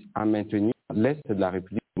vise à maintenir l'Est de la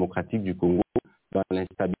République démocratique du Congo dans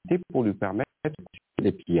l'instabilité pour lui permettre de continuer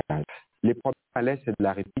les pillages. Les problèmes à l'Est de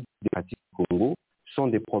la République démocratique du Congo sont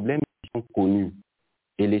des problèmes qui sont connus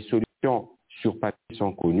et les solutions sur papier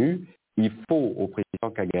sont connues. Il faut au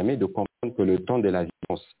président Kagame de comprendre que le temps de la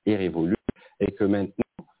violence est révolu et que maintenant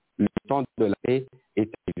le temps de la paix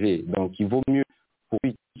est arrivé. Donc il vaut mieux pour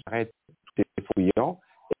lui qu'il arrête tous ces fouillants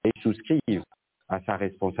et souscrive à sa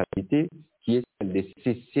responsabilité qui est celle de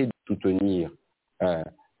cesser de soutenir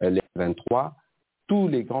les 23, tous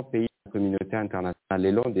les grands pays de la communauté internationale,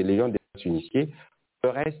 les légions des Nations Unies, le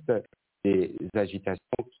reste des agitations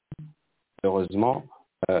qui, heureusement,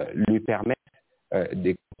 lui permettent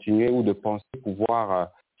de continuer ou de penser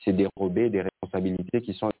pouvoir se dérober des responsabilités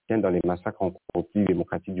qui sont les siennes dans les massacres en République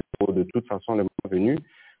démocratique du Congo. De toute façon, le moment venu,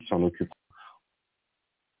 il s'en occupe.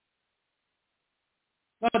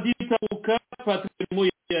 Itahuka Patrick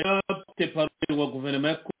Moya teparwe wa guverinoma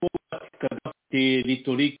ya Kongo afite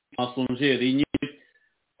rhetorique mensongère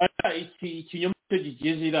aya ikinyoma cyo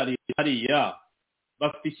gigeze hariya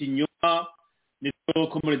bafite ikinyoma niko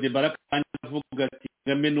komore de baraka avuga ati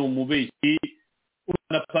Kagame ni umubeshyi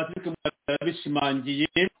urana Patrick Moya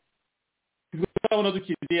yabishimangiye turabona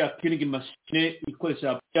dukiriye akiringi machine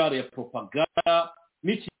ikoresha PR ya propaganda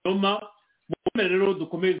n'ikinyoma mu rero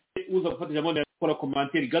dukomeze uza gufatira monde gukora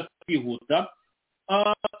komantere gato kwihuta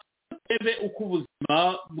turebe uko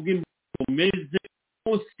ubuzima bw'impunzi bumeze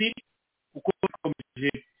munsi uko bikomeje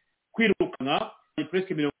kwirukanka ni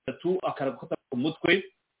presque 30 akaragufata ku mutwe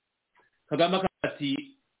Kagame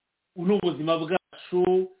ati ubu ubuzima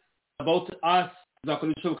bwacu about us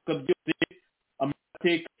zakora ibishoboka byose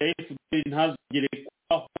amateka ya FDL ntazigere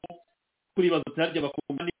kwaho kuri bazotarya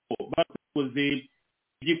bakumva niko bakoze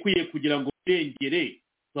igikwiye kugira ngo birengere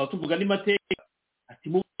tuvuga ni mateka ati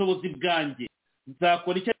mu bushobozi bwanjye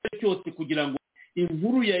nzakora icyo cyose kugira ngo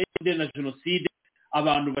inkuru ya FDL na genocide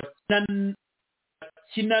abantu bakina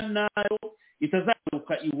nayo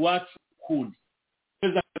itazaruka iwacu kundi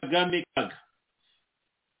Perezida Kagame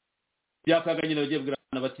byakaganye nagiye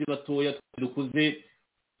bwirana bakiri batoya dukuze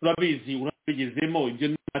turabizi urabigezemo ibyo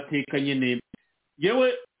n'amateka nyene yewe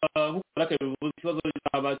nk'ukora akabivuze ikibazo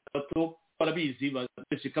cy'abato barabizi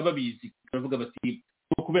bashika babizi baravuga bati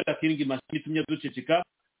kubera kingi mashini tumye duceceka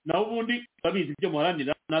naho ubundi babizi ibyo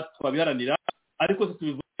muharanira natwabiharanira ariko se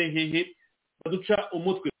tubivuze hehe baduca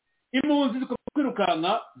umutwe impunzi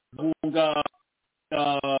zikwirukanka bunga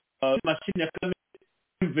mashini ya Kagame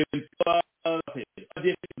M23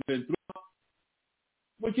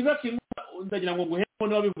 mu kiza kimwe ndagira ngo nguhemo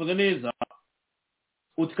niba bivuze neza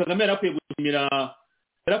uti Kagame yarakwiye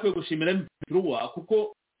gushimira M23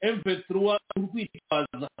 kuko M23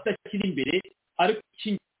 urwitwaza atakiri imbere ariko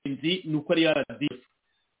cy'ingenzi nuko ari RDF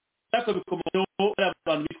ariko bikomeje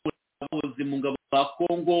abantu bikoze mu ngabo za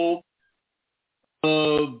Kongo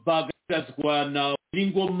bagazwa na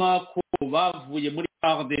Ngoma ko bavuye muri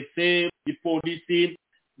RDC ipolisi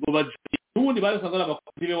ngo bajundi barasanga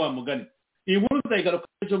abakozi be wa mugani iyi nkuru zayigaruka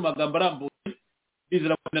ejo mu magambo arambuye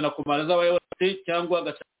bizira kwenda na komara z'abayose cyangwa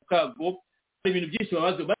agashakago ibintu byinshi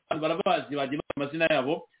barabazi bagiye amazina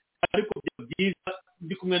yabo ariko byiza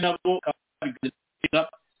ndi kumwe nabo kabigira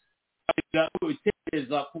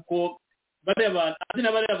bitekereza kuko bari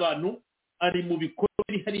abantu ari mu bikorwa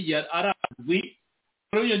biri hariya arazwi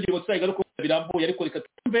rero iyo ngingo tuzayigaruka birambuye ariko reka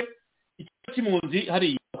tumve ikibazo cy'impunzi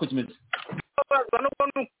hariya uko kimeze bazwa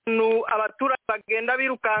n'ukuntu abaturage bagenda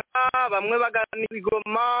birukanka bamwe bagana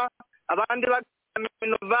ibigoma abandi bagana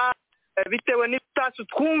Minova bitewe n'ibisasu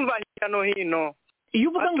twumva hirya no hino iyo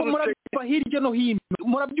uvuga ngo murabyumva hirya no hino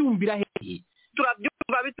murabyumvira hehe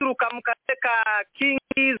turabyumva bituruka mu karere ka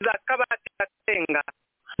Kingi za Kabati Kasenga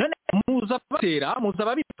none muza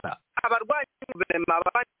babitsa abarwanya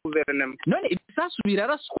guverinoma none ibisasu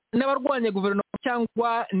biraraswa n'abarwanya guverinoma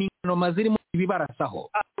cyangwa ni ingoma zirimo ibibarasaho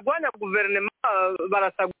abarwanya guverinoma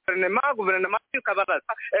barasa guverinoma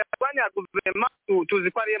yukabarasa abarwanya guverinoma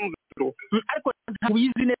tuzi ko ari M23 ariko ntabwo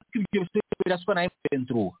bizi neza ko ibyo biraswa na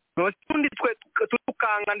M23 n'utundi twe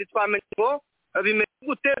tukanga nditwamenye ngo bimeze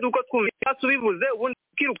gute duko twumvise bivuze ubundi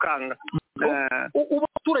kirukanga ubu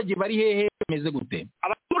abaturage bari hehe bimeze gute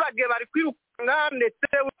abaturage bari kwirukanga ndetse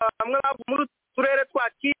bamwe muri turere twa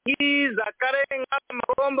Kingi za Karenga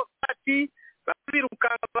Marombo kati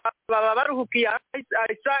birukanga baba baruhukiye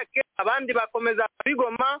Isake abandi bakomeza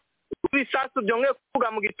bigoma ibisasu byongeye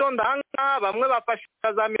kuvuga mu gitondo hanga bamwe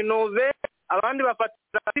bafasha za Minove abandi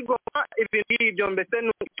bafatira bigoma ibindi mbese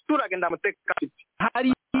n'abaturage ndamuteka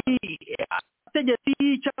hari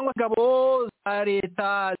abategetsi cyangwa gabo za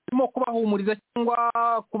leta zirimo kubahumuriza cyangwa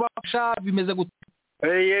kubafasha bimeze gute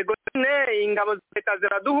yego ne ingabo za leta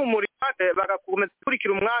ziraduhumuriza bagakomeza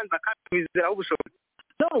kurikira umwanza kandi bizera ubushobozi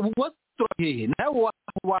no waturage nawe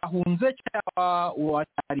wahunze cyangwa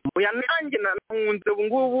watari oya nanjye nahunze ubu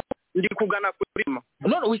ngubu ndi kugana kurima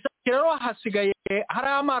none wisakira rero hasigaye hari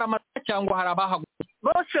amara mata cyangwa hari abahaguye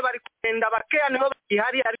bose bari kugenda bakeya niho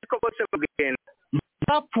bahari ariko bose bagenda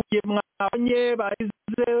bapfuye mwabonye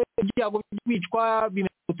barize ibyago byicwa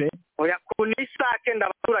bimeze oya kunisake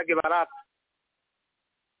ndabaturage barapfa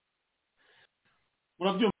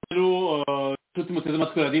murabyumva rero tuti muteze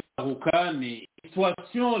amatwi radio Itahuka ni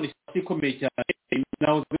situation ni ikomeye cyane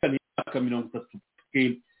naho zikani aka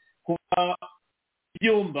 30 kuba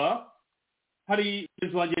byumba hari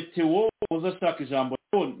inzwange Theo uzashaka ijambo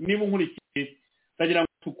niba nkurikiye ndagira ngo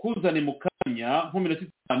tukuzane mu kanya nko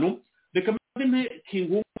 5 reka mbe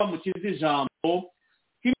kingumba mu kizi ijambo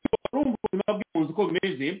kimwe urumva bw'impunzi ko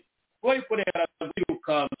bimeze wayikorera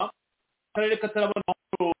birukana karere katarabona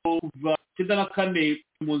kuva 94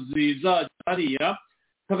 impunzi za hariya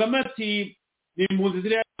Kagame ati ni impunzi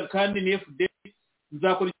ziriya kandi ni FD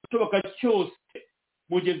nzakora igishoboka cyose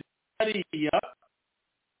mugeze hariya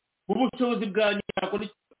mu bushobozi bwanyu nakora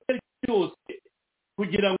igishoboka cyose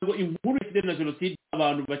kugira ngo inkuru ifite na genocide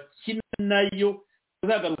abantu bakina nayo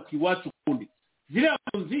bazagaruka iwacu kundi ziriya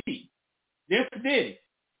mpunzi FD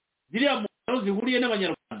ziriya muntu zihuriye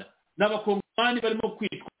n'abanyarwanda n'abakongomani barimo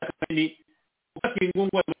kwitwa kandi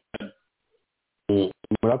Kingungwa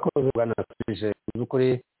murakoze bwana Serge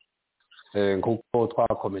by'ukuri nk'uko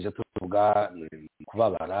twakomeje tuvuga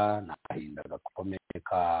kubabara n'agahinda gakomeye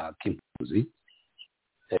k'impunzi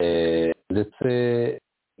ndetse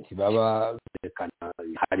ntibaba berekana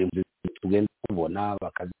hari tugenda tubona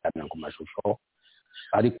bakazana ku mashusho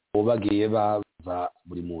ariko bagiye baza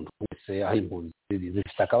buri muntu wese aho impunzi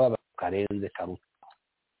zifite akababa karenze karuta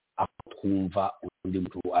aho twumva undi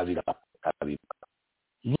muntu abira akabiba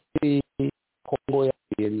muri Kongo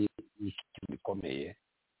yagiye n'ikintu gikomeye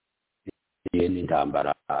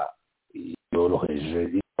n'intambara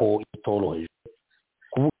yoroheje ko itoroheje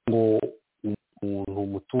kuvuga ngo umuntu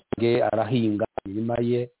umutunge arahinga imirima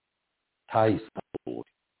ye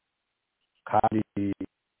ntayisanzure kandi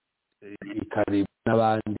ikaribwa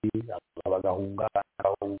n'abandi bagahunga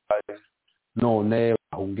none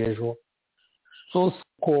bahunga ejo so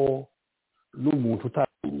ko n'umuntu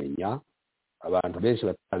utabimenya abantu benshi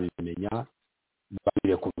batabimenya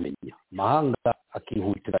babire kumenya mahanga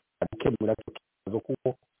akihutira gukemura ikibazo kuko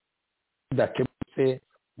bidakemutse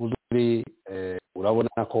uzuri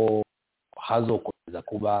urabona ko hazokomeza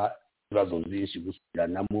kuba ibibazo byinshi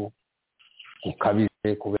gusiranamo kukabize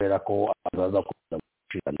kubera ko abantu bazakomeza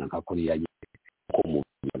gushirana nka kuriya ko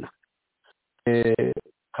mubibona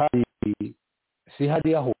kandi si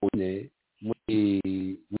hariya hone muri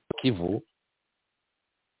Kivu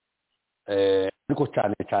ariko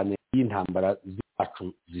cyane cyane y'intambara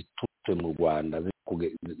zacu ziturutse mu Rwanda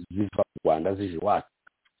ziva mu Rwanda zije iwacu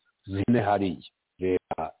zine hariya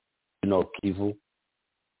reba no Kivu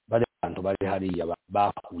bari abantu bari hariya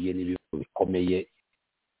bahuye n'ibibazo bikomeye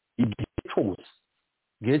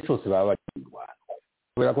igihe cyose baba bari mu Rwanda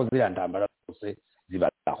kubera ko ziriya ntambara zose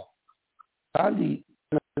zibataho kandi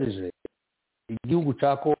igihugu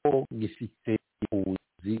cya Kongo gifite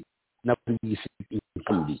impunzi nabwo gifite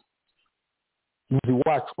inkambi muzi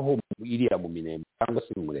wacu ho iriya mu Minembwe cyangwa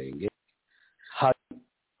se mu Murenge hari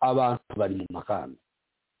abantu bari mu makambi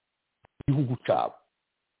igihugu cyabo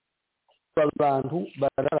abantu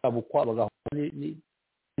bararabukwa bagahora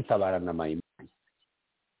n'itabara na mayimani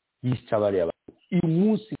yica bariya uyu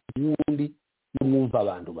munsi wundi n'umwumva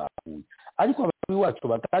abantu bahuye ariko abantu iwacu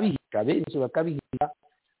bakabihisha benshi bakabihisha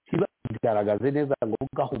ntibagaragaze neza ngo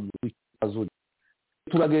ugahumura ikibazo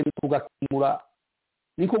turagenda tugakemura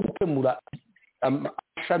niko gukemura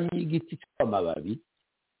amashami y'igiti cy'amababi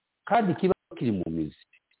kandi kiba kiri mu mizi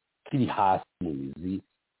kiri hasi mu mizi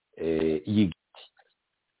y'igiti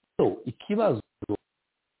so ikibazo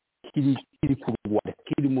kiri ku Rwanda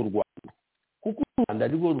kiri mu Rwanda kuko u Rwanda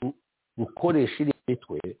rwo rukoresha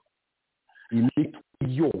imitwe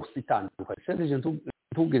yose itandukanye Serge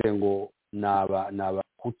ntugire ngo naba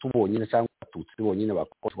kutubonyine cyangwa abatutsi bonyine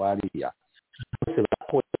bakoshwa hariya bose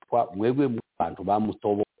bakoreshwa mwebwe mu bantu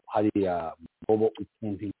bamutobo hariya mutobo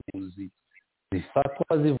ukumva impunzi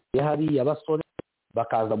zifatwa zivuye hariya abasore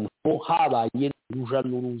bakaza muto habaye uruja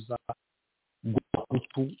n'uruza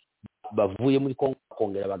rw'abahutu bavuye muri Kongo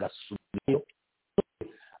kongera bagasubirayo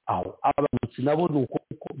aho abatutsi nabo nuko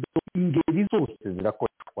ingeri zose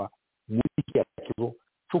zirakoreshwa muri iki kibazo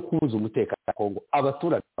cyo kubuza umutekano wa Kongo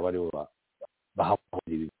abaturage bari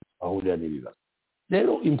bahahurira n'ibibazo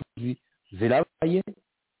rero impunzi zirabaye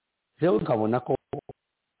rero nkabona ko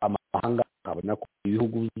amahanga nkabona ko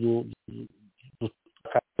ibihugu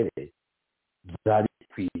by'akarere zari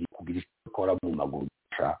kwiriye kugira icyo bikora mu maguru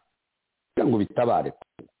kugira ngo bitabare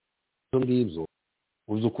ibyo ngibyo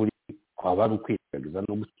mu by'ukuri kwaba ari ukwitegeza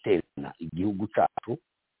no guterana igihugu cyacu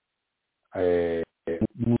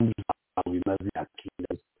bimaze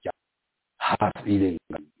imyaka hafi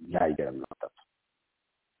irenga yagera mirongo itatu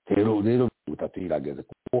rero bitatu irageze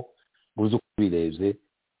kuko muzi uko birebye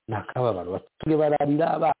ni akababaro baturage bararira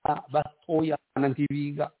abana batoya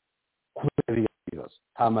ntibiga kubera ibibazo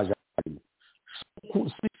nta majambo arimo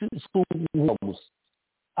gusa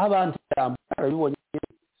abantu barabibonye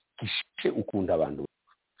gishe ukunda abantu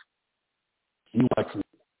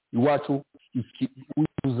iwacu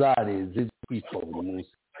uzareze kwitwa buri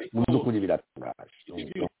munsi muzi ukuri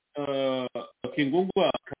biratangaje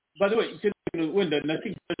Kingungwa bade we wenda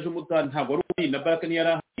nakigaje umutana ntabwo ari uwi na baraka ni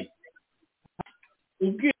yarahari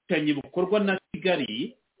ubwicanyi bukorwa na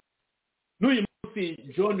Kigali n'uyu munsi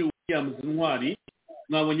John Williams Ntwari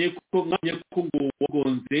mwabonye ko ngo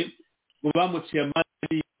wagonze ngo bamuciye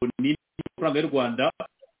amari n'amafaranga y'u Rwanda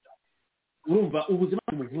urumva ubuzima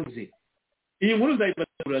bumuvuze iyi nkuru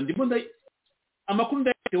ndayibazura ndimo amakuru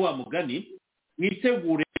ndayite wa mugani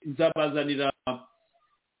mwitegure nzabazanira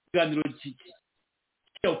ikiganiro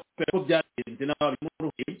ko byagenze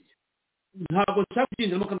n'ababimuruhe ntabwo nshaka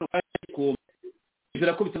kwinjiramo kano kanya ariko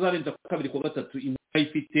bizera ko bitazarenza ku kabiri kwa gatatu imbuga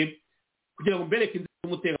ifite kugira ngo mbereke inzego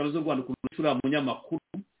z'umutekano z'u Rwanda ukuntu ushobora munyamakuru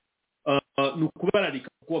ni ukubararika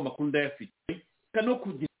kuko amakuru ndayafite no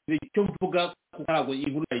kugira icyo mvuga kuko ntabwo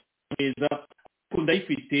inkuru neza kuko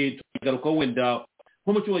ndayifite tukigaruka wenda nko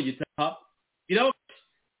mu cyumweru gitaha biraba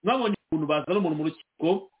mwabonye ukuntu bazana umuntu mu rukiko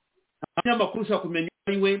abanyamakuru ushaka kumenya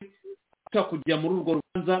ari we ushaka kujya muri urwo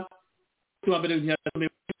rubanza wa mbere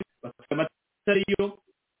ntiyasomewe bafite amatariki ariyo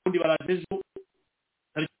ubundi baraje ejo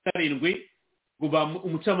tariki 7 ngo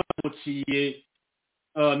umucamanza muciye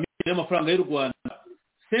miliyoni y'amafaranga y'u Rwanda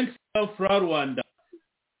 500 francs Rwanda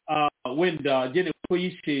wenda agenewe ko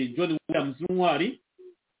yishe John Williams w'intwari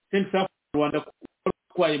 500 Rwanda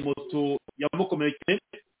atwaye moto yamukomerekeye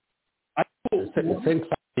ariko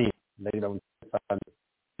 500 ndagira ngo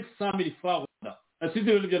 500 francs Rwanda asize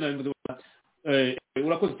ibyo nari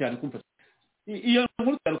urakoze cyane kumfasha iyo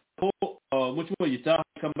nkuru yaruko mu cyumba gitaha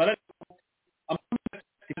Intambara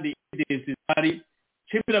kandi zari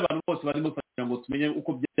chepira abantu bose barimo kugira ngo tumenye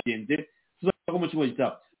uko byagenze tuzako mu cyumba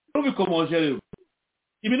gitaha rubikomoje rero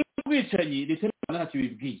ibintu by'ubwicanyi leta ntacyo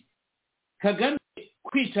bibwiye Kagame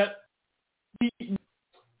kwica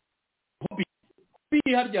hobby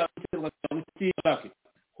harya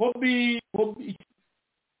hobby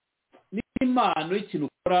ni impano y'ikintu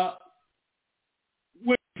ukora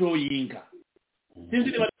wejoyinga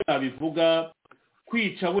sinzi niba nabivuga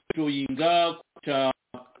kwica wejoyinga kwica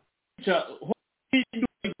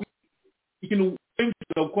ikintu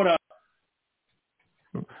wemera gukora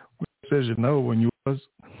seje nawe ubonye ubazo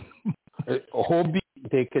hobby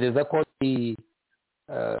tekereza ko ni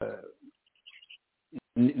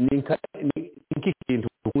ikintu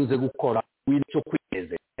ukunze gukora w'icyo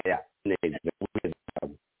kwizera neza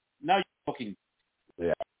now you're talking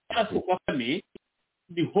that's what me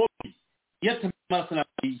the hobby yatamasa na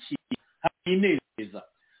ishi ineza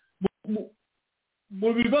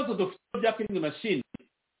mu bibazo dufite bya killing machine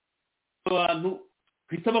abantu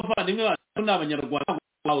kwita abavandimwe bacu n'abanyarwanda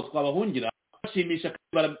aho twabahungira bashimisha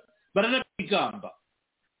baranabigamba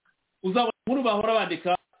uzabona muri bahora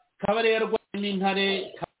bandika Kabare yarwanye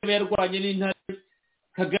n'intare Kabare yarwanye n'intare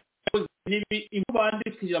Kagame nibi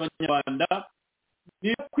inkubandi kugira abanyarwanda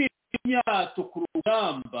ni kwimyato ku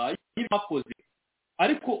rugamba y'abakoze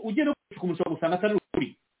ariko ugera ku mushobora gusanga atari ukuri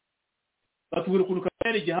batubwira ukuntu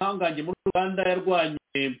Kabare igihangange muri Rwanda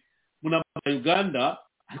yarwanye mu ntambara ya Uganda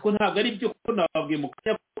ariko ntabwo ari byo kuko nababwiye mu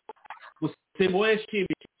kanya musemo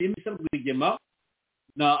yashimishije imisarwigema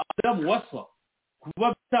na Adamu Waswa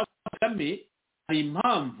kuba Kagame hari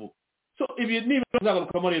impamvu so ibi ni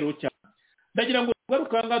bizagaruka rero cyane ndagira ngo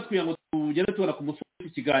tugarukanga twiye ngo tugere tubona ku musozi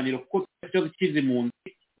w'ikiganiro kuko cyo kize mu nzi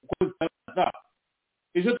uko bitaza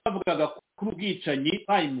ejo twavugaga kuri ubwicanyi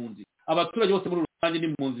hayi mu nzi abaturage bose muri rusange ni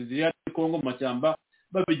mu nzi ziri muri Kongo mu mashyamba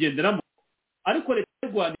babigenderamo ariko leta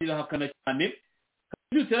y'u Rwanda irahakana cyane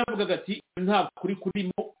kandi yaravugaga ati nta kuri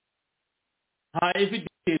kurimo nta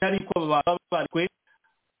evidence ariko baba barikwe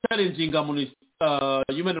challenging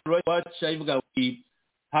human rights watch ivuga ati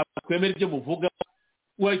hakwemera ibyo muvuga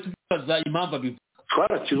wahita impamvu abivuga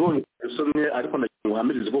twarakibonye usomye ariko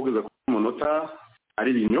namuhamiriza ko kugeza ku munota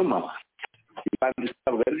ari ibinyoma kandi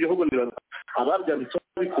sabwa ari byo nibaza ababyanditse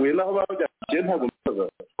bikuye naho babyandikiye ntabwo mbaza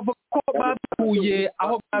ko bakuye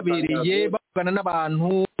aho babereye bavugana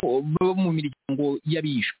n'abantu bo mu miryango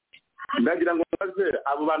y'abishwe ndagira ngo baze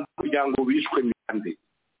abo bantu miryango bishwe n'ande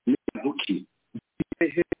ni ntuki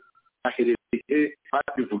hehe ahereye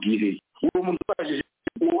babivugire uwo muntu bajije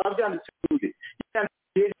wabyanditse nde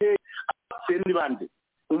yandikiye sendi bande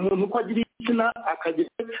umuntu ko agira ikina akagira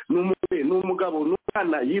n'umugabo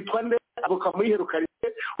n'umwana yitwa nde abo kamuyiherukarije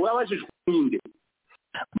wabajije ninde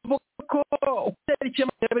ko utariki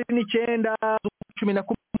 29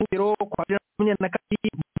 11 kwa 2022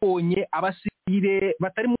 bonye abasirire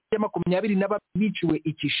batari mu 20 biciwe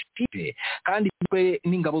ikishite kandi twe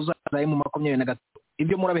n'ingabo zazaye mu 23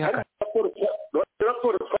 ibyo murabihakana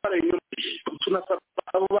raporo twarayo tunasaba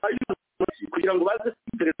abo bayi kugira ngo baze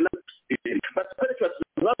imbere na batwereke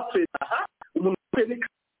bapfe aha umuntu ni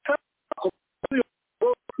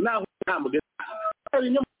naho ntamwe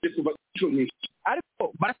ibinyomuje kuva cyumwishi ariko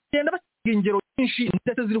baragenda basiga ingero nyinshi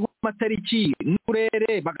ndetse ziriho amatariki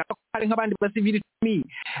n'urere bagaka hari nk'abandi basivili 10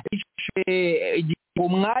 igihe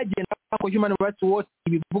mwagenda ko human rights watch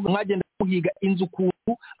ibivuga mwagenda kuhiga inzu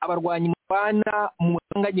kuntu abarwanyi mubana mu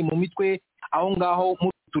nganye mu mitwe aho ngaho mu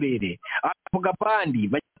turere avuga bandi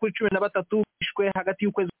bajya kuri 13 bishwe hagati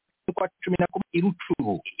y'ukwezi kwa 10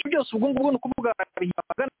 irucuru byose ubwo ngubwo no kuvuga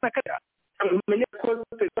bagana nakara umenye ko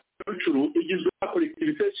Rucuru igizwe na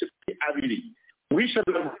collectivité abiri wisha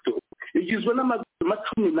gato igizwe n'amaguru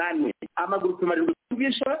 18 amaguru 7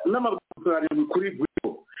 kubisha n'amaguru 7 kuri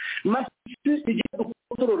bwo masisi igiye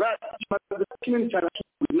gutorora kinini cyane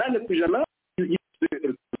 8%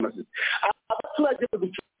 abaturage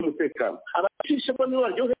baducunga umutekano abacishe bo nibo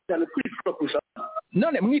baryohe cyane kwitwa kurusha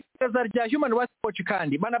none mwitaza rya Human Rights Watch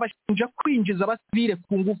kandi banabashinja kwinjiza abasivile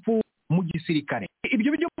ku ngufu mu gisirikare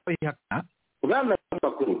ibyo byo bihakana bwana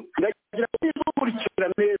makuru ndagira gukurikira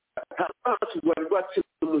neza ntabasuzwa rwatse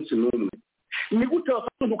umunsi n'umwe ni gute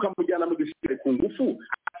bafata ukamujyana mu gisirikare ku ngufu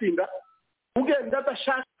atsinda ugenda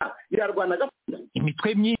adashaka yarwana gafunda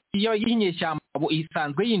imitwe myinshi y'inyeshyamba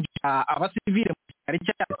isanzwe yinjira abasivile mu gisirikare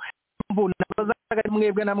cyabo mbona bazaga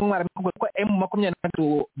mwebwe na mwara bikugo ko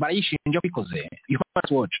M23 barayishinja kwikoze Human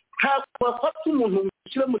Rights Watch bafata umuntu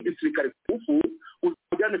ushyira mu gisirikare ku ngufu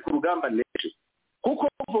ujyane ku rugamba neshe kuko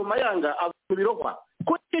voma yanga avubirohwa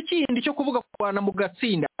ko cyo kindi cyo kuvuga kwana mu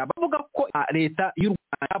gatsinda bavuga ko leta y'u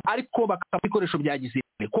Rwanda ariko bakabikoresho bya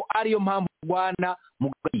gisirikare ko ariyo mpamvu Rwanda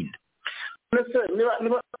mu gatsinda nese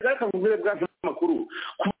niba garaka ngubire bwa makuru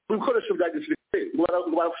ku bikoresho bya gisirikare ngo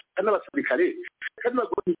barafata n'abasirikare kandi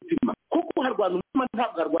bagomba kuko harwana umuma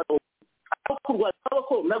ntabwo harwana aho kurwana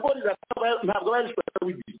ko nagorira ntabwo barishwe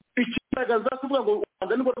w'igi ikigaragaza kuvuga ngo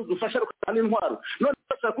Rwanda nibo rudufasha rukana intwaro none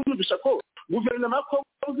bashaka kudusha ko guverinoma ko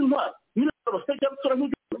uzi intwaro niba abasirikare batura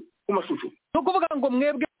nk'ibyo ku mashusho no kuvuga ngo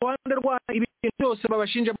mwebwe Rwanda rwanda ibintu byose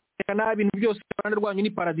babashinja na ibintu byose Rwanda rwanyu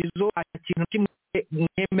ni paradizo ikintu kimwe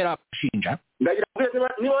mwemera bashinja ndagira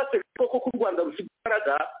niba bategeka ko ku Rwanda rufite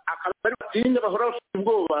imbaraga akaba bari batinya bahora bafite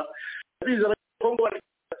ubwoba biza abakongo bari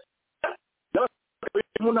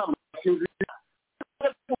mu nama sinzira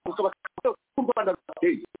ku Rwanda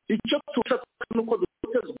icyo tushaka nuko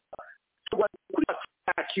dutezwa kuri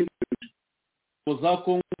akintu za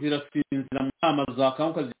Kongo zirasinzira mu nama za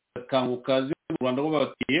kanguka mu Rwanda bo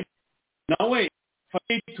batiye nawe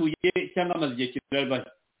fayituye cyangwa amaze igihe kigali bari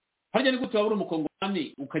harya ni gute wabura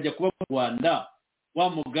umukongomani ukajya kuba mu Rwanda wa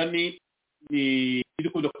mugani ni iri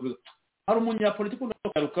kuvuga hari umunyapolitiki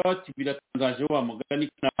unagaruka ati biratangaje wa mugani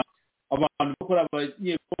abantu bakora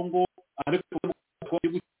abanyekongo ariko mu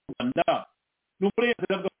gihugu cy'u Rwanda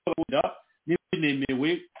n'uburenganzira bw'abarundi n'ibinemewe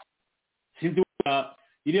sinzi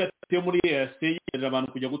iriya yo muri EAC yeje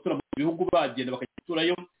abantu kujya gutura mu bihugu bagenda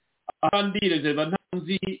bakagiturayo ahandi reserva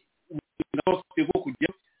ntanzi nabo bafite kujya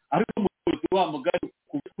ariko mu wa mugani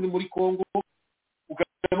kuri muri Kongo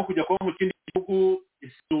ugasaba kujya kuba mu kindi gihugu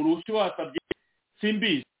uruhushya wasabye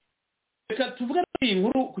simbizi reka tuvuge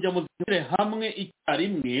inkuru kujya mu zimere hamwe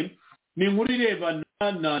icyarimwe ni inkuru irebana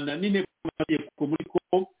n'inteko y'amategeko muri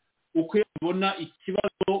Kongo uko yabona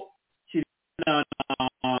ikibazo kirana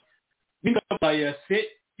n'ingamba ya se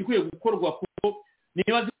gikwiye gukorwa kuko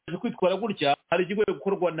niba zimaze kwitwara gutya hari igikwiye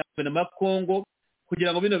gukorwa na guverinoma ya Kongo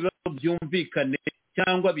kugira ngo bino bibazo byumvikane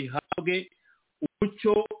cyangwa bihabwe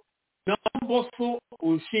umucyo na Mboso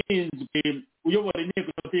ushinzwe uyobora inteko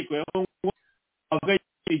y'amategeko ya Kongo avuga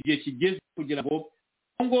igihe kigeze kugira ngo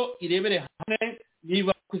Kongo irebere hamwe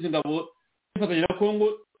niba kuzi ngabo ifatanya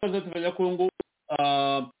na Kongo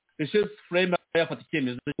Recherche Frame yafata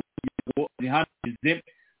icyemezo kugira ngo rihangize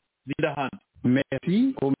zirahana.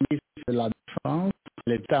 Merci au ministre de la Défense,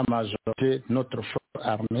 l'état-major de notre force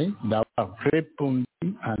armée d'avoir répondu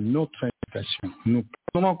à notre invitation. Nous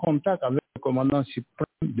prenons contact avec le commandant suprême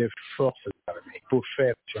des forces armées pour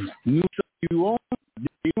faire cela. Nous saluons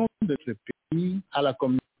l'union de ce pays à la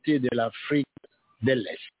communauté de l'Afrique de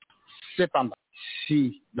l'Est. Cependant,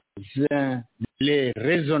 si dans un délai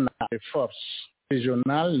raisonnable, les forces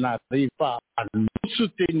régionales n'arrivent pas à nous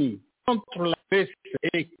soutenir contre la peste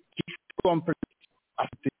et qui se complètent à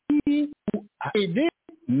soutenir ou à aider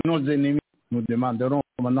nos ennemis, nous demanderons au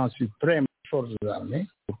commandant suprême des forces armées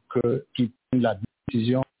pour qu'il prenne la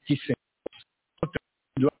décision qui s'impose.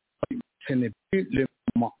 Ce n'est plus le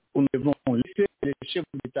moment où nous devons laisser les chefs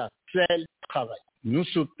d'État seuls travailler. Nous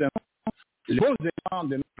soutenons les bons éléments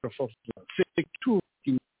de notre force armée. C'est tout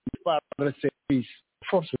qui ne peut pas rendre service aux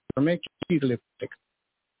forces armées qui tirent les protecteurs.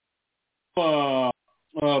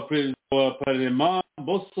 Parlement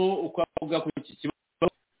Mboso uko avuga kuri iki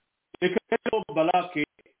kibazo reka rero Barake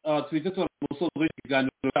twite turi mu musozo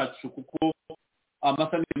w'ikiganiro cyacu kuko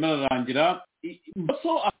amasaha n'ararangira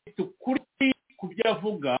Mboso afite ukuri ku byo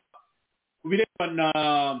avuga ku birebana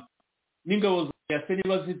n'ingabo za se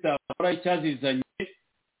niba zitakora icyazizanye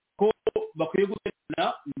ko bakwiye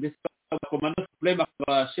guterana ndetse bakomanda supreme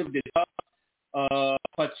aba chef d'etat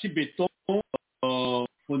Faci Beton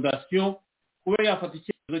fondation kuba yafata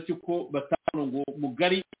icyemezo cy'uko batarongo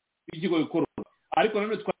mugari w'ikigo gikorwa ariko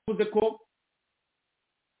nanone twavuze ko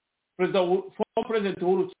President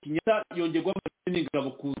Uhuru Kenyatta yongerwa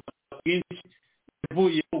n'ingabo kuza kwinshi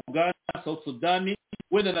ivuye mu Uganda, South Sudan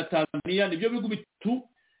wenda na Tanzania nibyo bihugu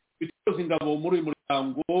bitoza ingabo muri uyu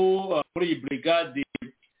muryango muri iyi brigade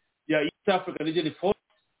ya East African Region Force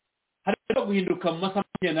harimo guhinduka mu masaha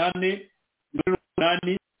 48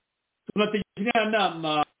 tunategereje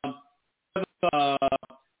inama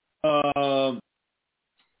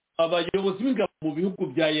abayobozi b'ingabo mu bihugu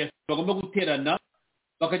bya Yasabye bagomba guterana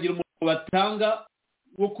bakagira umuntu batanga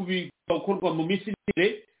wo kubikorwa mu minsi ire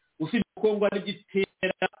usibye ko ngo ari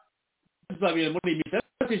gitera zabira muri iyi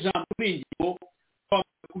minsi ijambo n'ingingo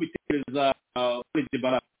kubitereza kuri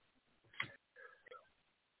Intambara.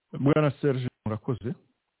 Bwana Serge murakoze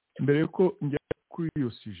mbere yuko njya kuri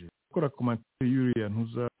iyo sije gukora commentaire y'uriya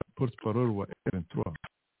ntuza porte parole wa M23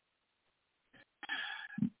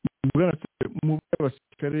 Bwana Serge mu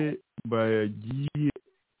basirikare bagiye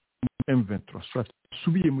M23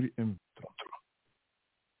 subiye muri M23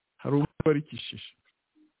 hari umwe barikishije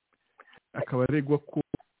akaba aregwa ko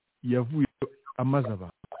yavuye amaze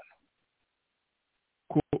abantu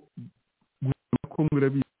ko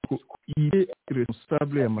murabizi ko il est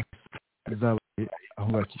responsable ya massacre zabaye aho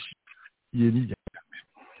bakishije ye n'ijya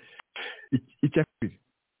icyakiri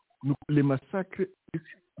nuko les massacres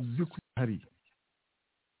z'ukuri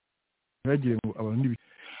bagiye ngo abantu nibi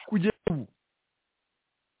kugera ubu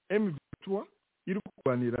M23 iri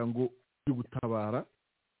kurwanira ngo yo gutabara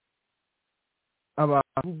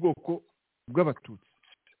abantu bwoko bw'abatutsi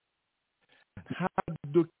nta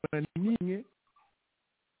dokimenti n'imwe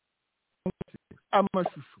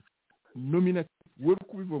amashusho nominative we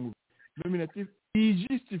kubivuga ngo nominative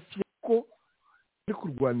ijustifie ko ari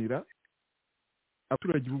kurwanira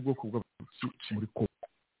abaturage b'ubwoko bw'abatutsi muri Congo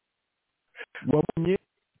wabonye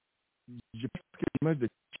je pense que l'image de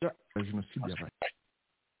la génocide yabaye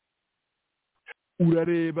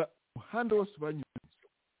urareba umuhanda wose banyuze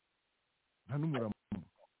nta n'umuramo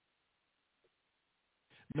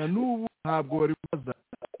na n'ubu ntabwo bari baza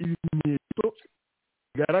ibimenyetso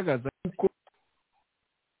bigaragaza yuko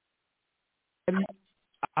ari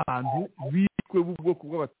abantu bishwe b'ubwoko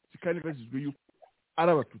bw'abatutsi kandi bagizwe yuko ari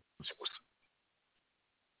abatutsi gusa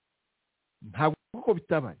ntabwo kuko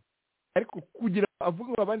bitabaye ariko kugira avuga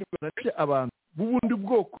ngo abandi banace abantu b'ubundi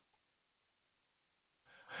bwoko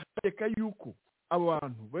reka yuko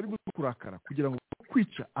abantu bari kurakara kugira ngo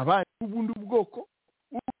kwica abandi b'ubundi bwoko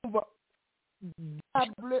umva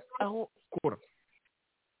double aho kora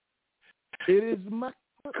erezima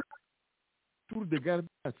tour de garde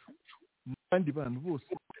n'abandi bantu bose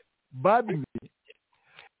babimenye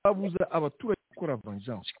babuza abaturage gukora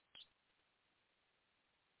vengeance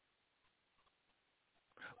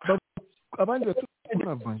abandi baturage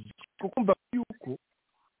gukora vengeance kuko mba yuko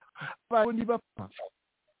abandi bapfa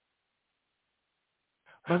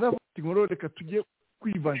bazavuga ngo reka tujye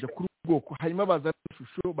kwivanja kuri ubwoko hanyuma bazana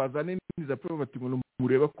ishusho bazane n'iza prove bati ngo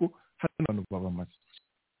mureba ko hano abantu babamaze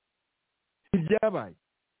ibyabaye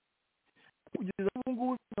kugeza ubu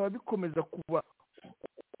ngubu bikaba bikomeza kuba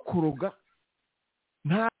koroga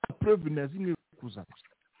nta prove na zimwe kuzana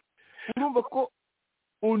urumva ko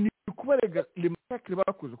oni kubarega le massacre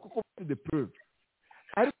bakoze kuko bafite de preuve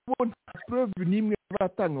ariko nta preuve n'imwe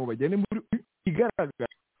batanga ngo bajyane muri igaragara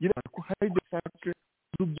gira ko hari de massacre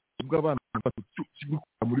z'ubwoko bw'abantu batutsi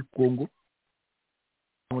muri Congo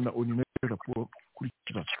ona oni na rapport kuri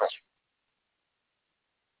kibazo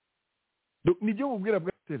donc nijyo mubwira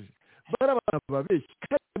bwa Serge barabana babeshye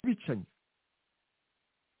kandi bicanye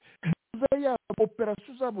ya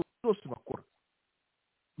operation zabo zose bakora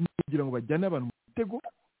kugira ngo bajyane abantu mu mutego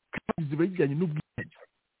kandi zibajyanye n'ubwenge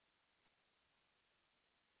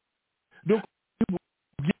donc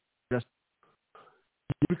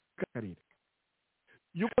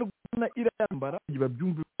yo kurwana irambara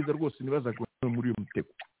babyumva neza rwose nibaza ko muri uyu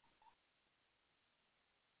mutego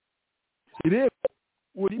rero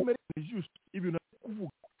uri mere juste ibintu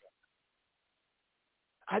kuvuga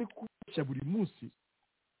ariko cya buri munsi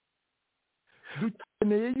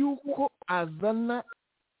dukeneye yuko azana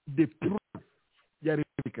de preuve ya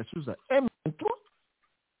replication za M23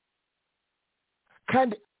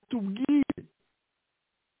 kandi tubwire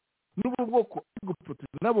n'ubu bwoko bwo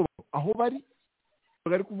proteza nabo aho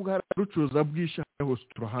bari kuvuga hari rucuza bwisha hose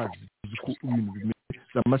turahazi ko ibintu bimeze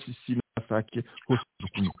za masisi na sake hose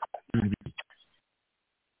kunyuka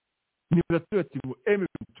ni batatu ngo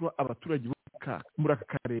M23 abaturage bo muri aka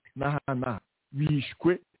karere n'ahana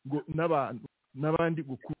bishwe ngo n'abantu n'abandi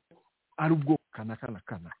gukuru ari ubwoko kana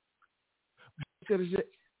Serge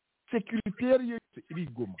sécuritaire yose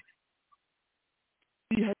irigoma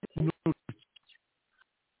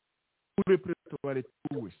pour préparer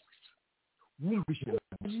tout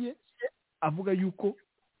wumvishije avuga yuko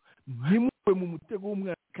ntimuwe mu mutego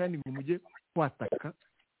w'umwana kandi ngo mujye kwataka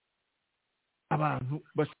abantu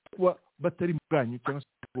bashobora batari mubwanyu cyangwa se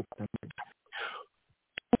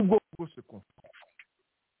ubwo bwose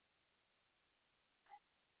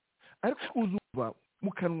ariko uzuba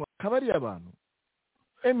mu kanwa kabari abantu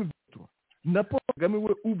M23 na Paul Kagame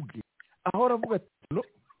we ubwe ahora avuga ati no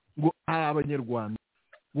ngo abanyarwanda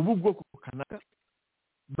ubu bwoko kanaka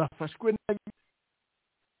bafashwe nabi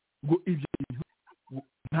ngo ibyo bintu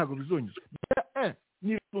ntabwo bizongera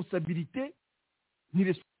ni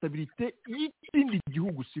responsabilité y'ikindi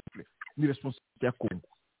gihugu sifle ni responsabilité ya Congo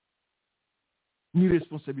ni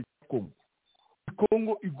responsabilité ya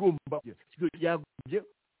Congo igomba yagombye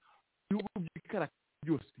ibihugu by'ikara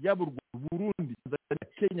byose yaba u Burundi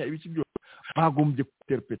Kenya ibiki byose bagombye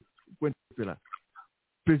kwinterpela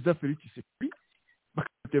Perezida Felix Tshisekedi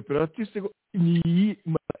bakaterpela tisego ni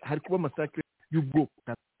hari kuba massacre y'ubwoko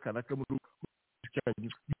kanaka mu cyanyu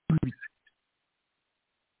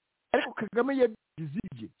ariko Kagame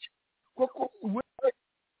yabizibye koko we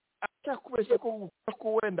atakubeshya ko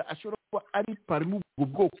wenda ashobora kuba ari parmi ubwo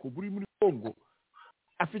bwoko buri muri Congo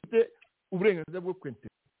afite uburenganzira bwo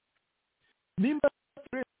kwentera nimba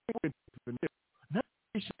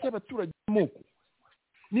ntabwo abaturage moko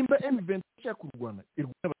nimba M23 cyangwa u Rwanda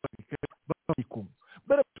irwana Abasirika b'Kongo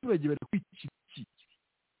baraturage bari kwikiki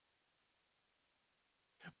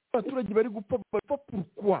abaturage bari gupfa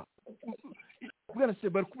pourquoi bwana se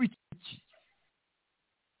bari kubikiki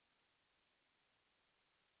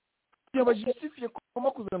yabajistifie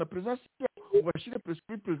ko kuzana presence ubashire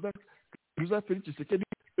president Felix Tshisekedi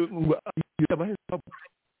ngo abaheza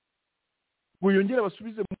ngo yongera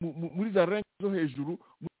basubize muri za rank zo hejuru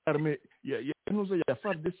muri arme ya ntuzo ya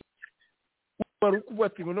FARDC bari kuvuga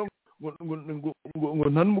ati ngo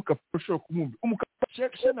nta n'umukafasho kumumbi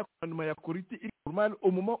umukafasho na commandement ya Koriti iri normal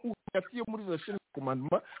au moment où katiye muri za chaîne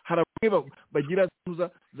commandement harabwe bagira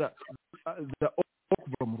ntuza za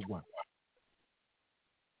kuva mu Rwanda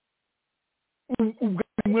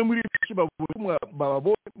ubwo muri iki babone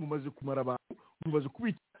mumaze kumara abantu mumaze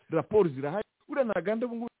kubika raporo zirahari ura ntaganda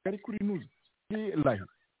bungu ari kuri ntuza live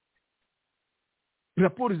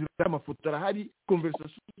raporo zirahari amafoto arahari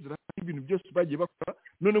conversation zirahari ibintu byose bagiye bakora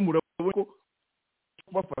none murabona ko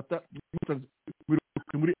bafata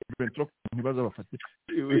muri M23 ntibaza bafate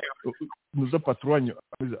muza patrouille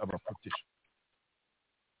abafatisha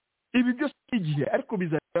ibi byose igihe ariko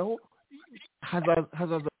bizajyaho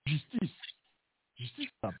hazaza justice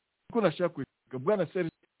ko nashaka kwiga bwana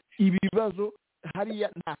Serge ibibazo hariya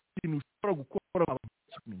nta kintu ushobora gukora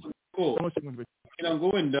kugira ngo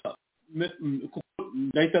wenda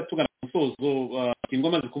ndahita tugana umusozo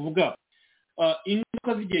ingoma maze kuvuga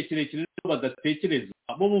ingaruka z'igihe kirekire badatekereza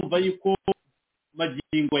bo bumva yuko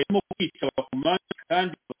magingo yarimo kwica abakomandi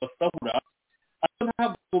kandi basahura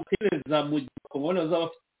ntabwo batekereza mu gihe bakubona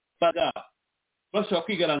bazaba bashobora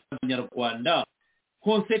kwigaragaza abanyarwanda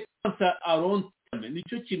consequence aronde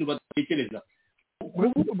nicyo kintu batekereza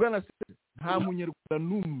bwana Serge nta munyarwanda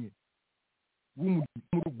n'umwe mu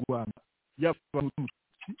Rwanda yaba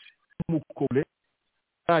umukore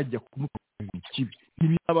ajya kumukorera ikibi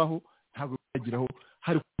ntibibaho ntabwo bagiraho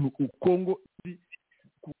hari Kongo iri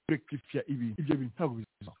kurektifya ibyo bintu ntabwo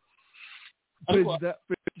bizaho Perezida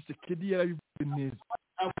Tshisekedi yarabivuze neza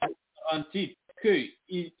anti que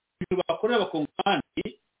ibintu bakorera abakongomani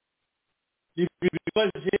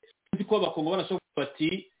bibaje ko abakongo barashobora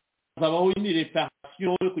bati hazabaho ni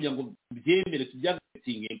reparation kugira ngo byemere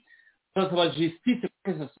tubyagatinge bazaba justice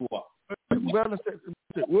keza suwa bwana se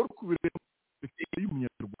wor kubire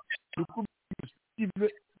y'umunyarwanda rukubive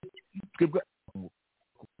twebwe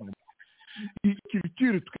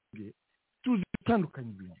culture twebwe tuzi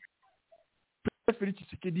bitandukanye ibintu Felix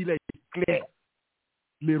Tshisekedi la clair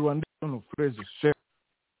les Rwandais sont nos frères et sœurs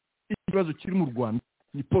ikibazo kiri mu Rwanda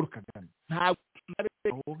ni Paul Kagame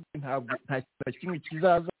ntabwo nta kimwe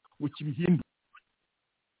kizaza ngo kibihindure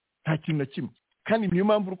nta kintu na kimwe kandi niyo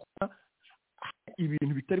mpamvu urukuba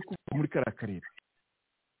ibintu bitari kuva muri kariya karere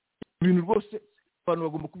ibintu rwose abantu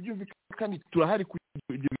bagomba kubyumvikana kandi turahari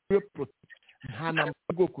kugira ibyo bibe nta nama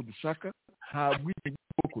y'ubwoko dushaka nta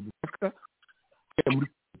bwoko dushaka muri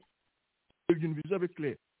ibyo bintu bizabe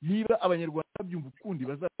clair niba abanyarwanda babyumva ukundi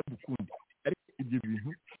bazaba ukundi ariko ibyo bintu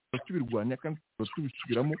tubirwanya kandi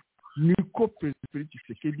tubisubiramo niko Perezida Felix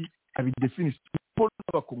Tshisekedi abidefinise Paul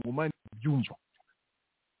n'abakongomani byumva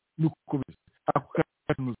nuko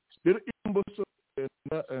rero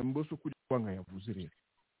imboso kuri kwanga yavuze rero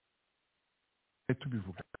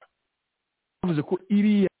tubivuga bivuze ko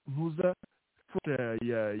iriya ntuza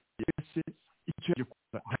ya yese icyo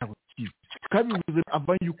ntabwo kizi kandi bivuze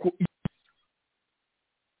ava yuko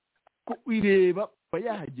ko ireba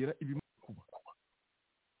bayahagera ibimukuba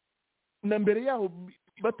na mbere yaho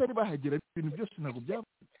batari bahagera ibintu byose ntabwo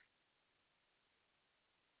byavuze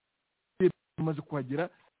bamaze kuhagera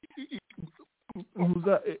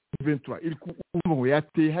ntuza M23 iri ku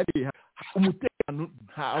yateye hariya umutekano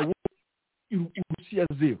ntawo Urusiya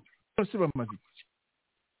zero bose bamaze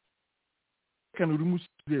kandi uri musi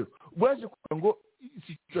zero baje kugira ngo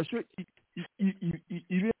situation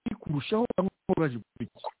ibe kurushaho baje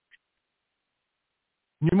kubiki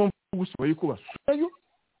nyuma gusaba yuko basubiyeyo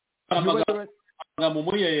amagambo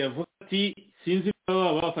muri yavuga ati sinzi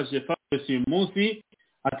baba bafashe fagisi uyu munsi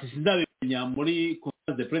ati sindabimenya muri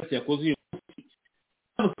conference de presse yakoze uyu munsi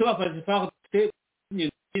bose bafashe fagisi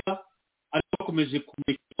neza ariko bakomeje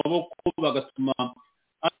kumurika amaboko bagatuma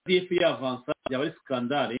ADF yavansa byaba ari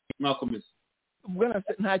skandale mwakomeza ubwo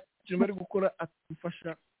nta kintu bari gukora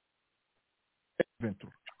atufasha M23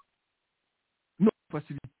 no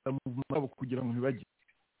faciliter mu mabo kugira ngo ntibajye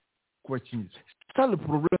kubakinyiza c'est le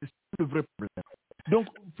problème, c'est le vrai problème. Donc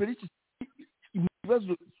Félix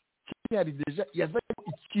ibibazo cyari déjà yazaye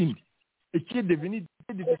ikindi et qui est devenu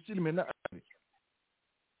difficile maintenant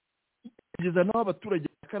kugeza naho abaturage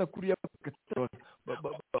bakara kuri ya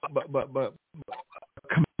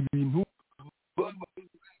ibintu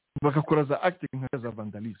bakakora za acte nka za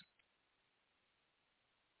vandalisme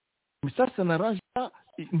mais ça n'arrange pas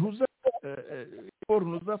nous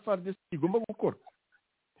a FARDC igomba gukora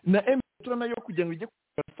na M23 nayo kugira ngo ijye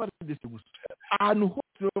gukora FARDC gusa ahantu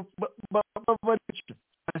hose bavarica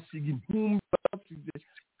asiga intumbi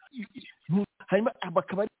hanyuma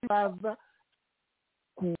bakaba ari baza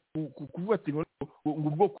kuvuga ati ngo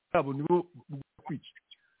ubwoko bwabo nibo kwica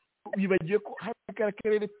bibagiye ko hari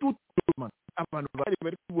akarere tutuma abantu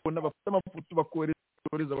bari kubona bafite amafoto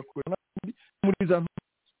bakoreza bakorera muri za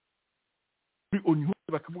oni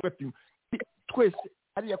bakavuga ati twese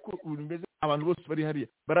hariya ko bimeze abantu bose bari hariya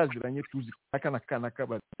baraziranye tuzi akana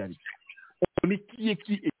kabari ni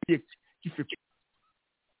kife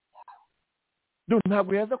donc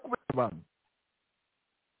ntabwo yaza kubera abantu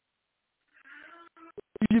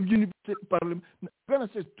ibyo ni parlement bwana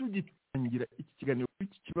se tugitangira iki kiganiro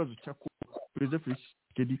iki kibazo cya Perezida Felix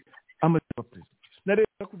Tshisekedi amaze president na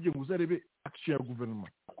rero kubye ngo uzarebe action ya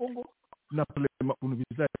gouvernement Kongo na parlement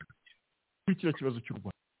unubiza kwikira kibazo cy'u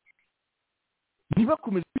Rwanda niba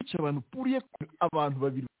komeza kwica abantu puriye abantu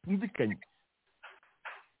babiri bumvikanye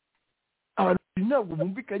abantu ntabwo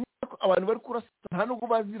bumvikanye abantu bari kurasa nta nubwo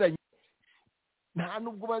baziranye nta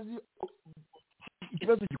nubwo bazi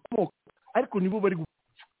ikibazo gikomoka ariko nibo bari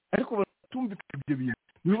ariko batumvikana ibyo bintu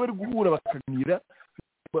nibo bari guhura bakaganira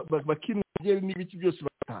bakinugera n'ibiki byose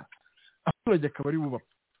bataha abaturage akaba ari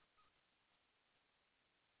bubapfa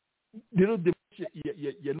rero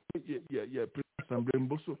ya President Assemblée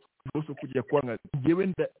Mboso kujya kwanga ngewe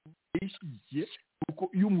ndayishyigikiye kuko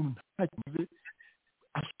iyo umuntu ntakimaze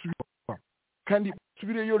asubira kandi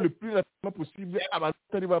subireyo le plus rapidement possible abantu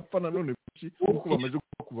batari bapfa nanone benshi kuko bamaze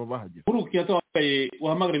kuba bahagera urukiyata wambaye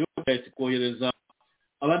wahamagara ibibazo kohereza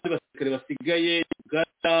abandi basirikare basigaye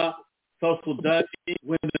Uganda South Sudan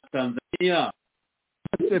wenda Tanzania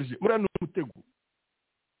Serge murano umutego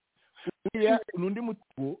n'undi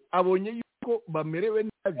mutego abonye yuko bamerewe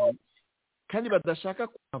nabi kandi badashaka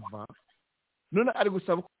kuhava none ari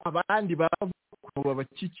gusaba ko abandi bava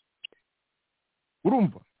bakiki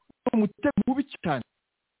urumva umutego mubi cyane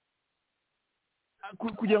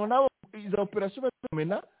kugira ngo nabo iza operation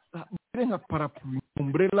bamena bire nka parapluie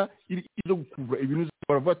umbrella izo gukura ibintu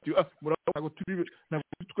baravuga ati murago turi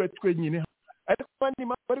ntabwo twenyine ariko abandi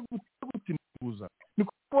bari gutinduza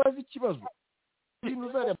niko wazi ikibazo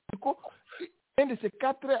ibintu zari ko ndetse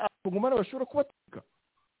 4 abagumana bashobora kubatika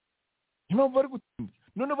niba bari gutinda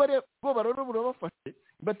none bari bo baroro burabafashe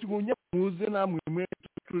batigunya muze namwe mwe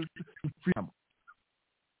tupfiramo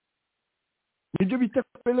nibyo bita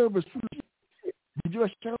pele besuji nibyo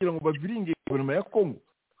bashaka kugira ngo baviringe guverinoma ya Kongo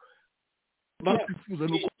bakifuza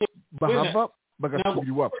nuko bahava bagasubira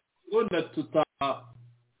iwabo wenda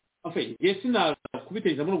enfin yesina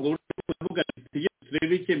kubiteza muri ubwo buryo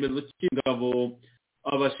turebe icyemezo cy'ingabo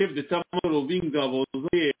abashef d'etat major b'ingabo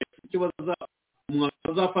zoye ikibazo umwaka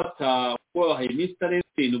azafata ko bahaye ministre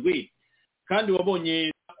ndwi kandi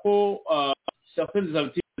wabonye ko chapelle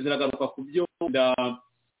z'abiti ziragaruka ku byo nda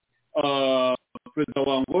Perezida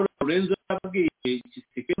wa Angola Lorenzo abwiye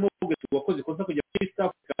Tshisekedi ngo wakoze ikosa kujya muri East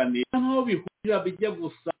Africa naho bihurira bijya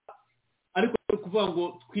gusa ariko kuvuga ngo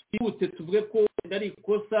twihute tuvuge ko ari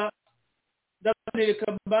ikosa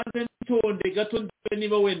ndanereka mbanze ntonde gato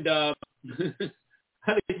niba wenda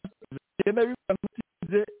hari genda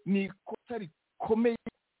bibanze ni ikosa rikomeye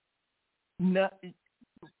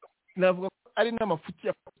navuga ko ari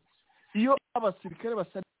n'amafuti iyo abasirikare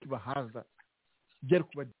basariki bahaza byari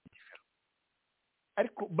kuba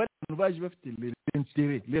ariko bari baje bafite les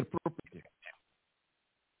intérêts les propriétés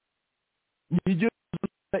nibyo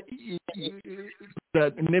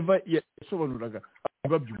never yasobanuraga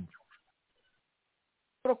babyumva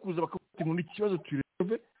barakuza bakavuga ngo ikibazo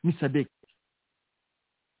turebe ni Sadek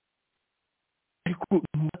ariko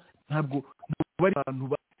ntabwo bari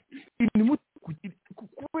abantu ni muto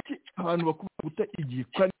kuba abantu bakubita guta igihe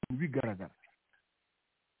kandi bigaragara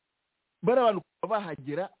bara abantu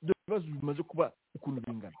bahagera ibibazo bimaze kuba ukuntu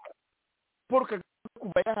bingana Paul Kagame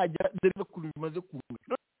kuba yahagera dore ukuntu bimaze kuba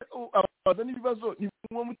abaza n'ibibazo ni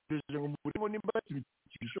mwo mutegereje ngo murimo nimba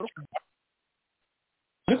bishobora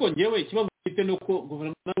ariko ngewe ikibazo gifite nuko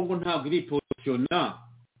guverinoma ngo ntabwo iri positiona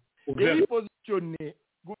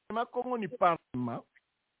guverinoma Kongo ni parlement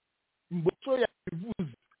mboto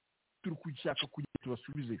yavuze turi kushaka kugira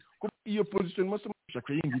tubasubize ko iyo position mose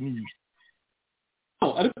mushaka yindi niyi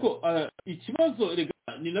ariko ikibazo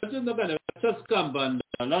ni nabyo ndagana Charles Kambanda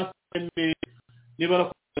last time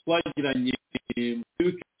niba twagiranye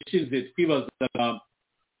muri ishize twibazaga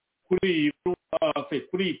kuri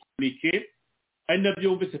communique ari nabyo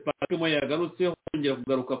wumvise Patrick yagarutseho kongera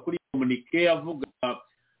kugaruka kuri communique avuga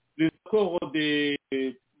les accords de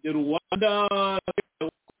Rwanda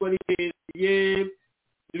ye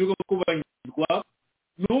ibigo kubahirwa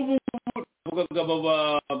n'ubu bavugaga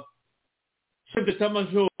baba chef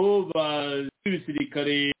d'état-major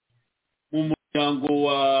b'ibisirikare mu muryango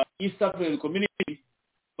wa East African Community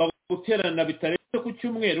baguterana bitaretse ku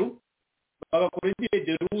cyumweru bagakora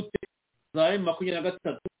indege route za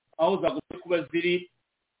M23 aho zagomba kuba ziri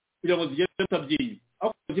kugira ngo zigere Sabyinyo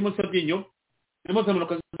aho zirimo Sabyinyo zirimo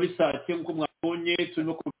zamanuka muri Sake nk'uko mwabonye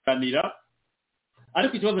turimo kuganira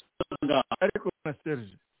ariko ikibazo ariko na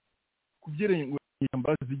Serge kubyereye ngo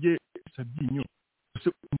inyambazi zige Sabyinyo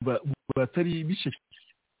batari bisheke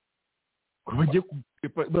bagiye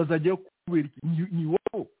bazajya kubera ni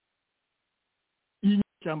wowe iyi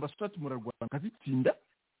cyamba swat murarwanda kazitsinda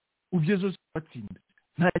ubyezo batsinda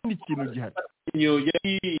nta kindi kintu gihari iyo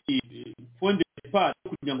yari point de départ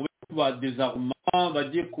kugira ngo ba désarmement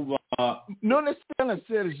bagiye kuba none se na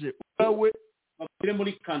Serge bawe bakire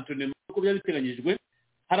muri cantonnement uko byari biteganyijwe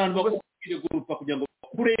hari abantu bakubwire gurupa kugira ngo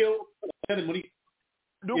kureyo cyane muri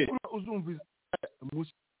donc uzumviza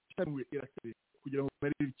musi cyangwa irasere kugira ngo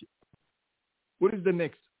bari iki what is the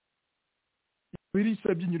next biri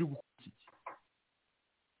Sabyinyo uri gukuki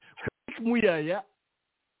muyaya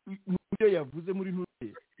muyo yavuze muri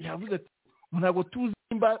ntuye yavuze ati ntabwo tuzi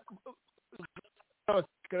imba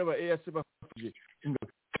abasikara ba EAC bafuje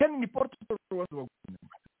kandi ni portfolio wazo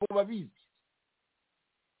baguna babizi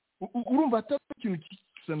urumva atari ikintu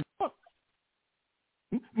kisana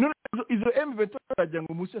none izo M23 bajya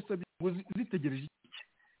ngo musi Sabyinyo zitegereje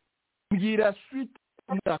mbwira suite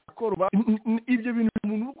ndakoro ibyo bintu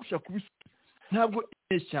umuntu uri gushaka kubisubiza ntabwo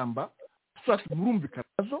ishyamba swat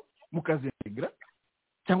murumvikanazo mukazentegra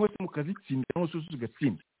cyangwa se mukazitsinda cyangwa se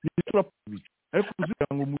ugatsinda ni turapubika ariko kugira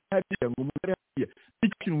ngo mujye ngo mujye hariya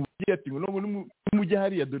ikintu mugiye ati ngo no mujye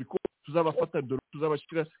hariya dore ko tuzabafata dore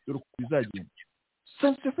tuzabashira dore ko bizagenda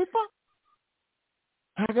ça se fait pas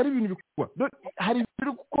hari ibintu bikwa hari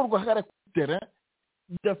ibintu gukorwa hagara ku terrain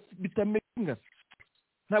bitamenga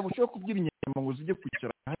ntabwo ushobora kubwira inyama ngo zijye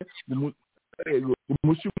kwicara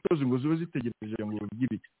umunsi w'utozi ngo zibe zitegereje ngo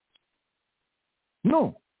bagire iki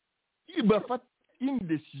no bafata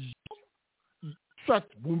indecision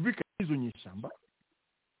soit bumvika izo nyeshyamba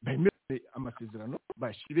bemere amasezerano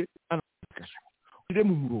bashire anakasha ire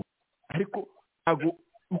mu murongo ariko ago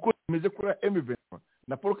uko bimeze kuri M23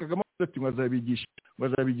 na Paul Kagame ati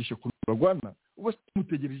bazabigisha kurwana ubwo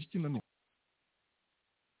mutegereje iki none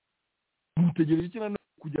mutegereje iki none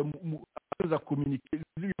kujya mu za communiquer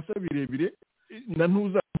zibasa birebire na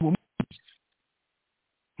ntuza mu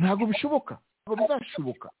ntabwo bishoboka ntabwo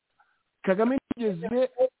bizashoboka Kagame yigeze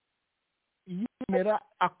yemera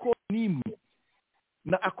akonimwe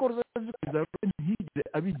na akora zikuza ntihigire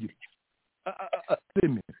abigira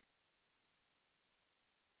atemera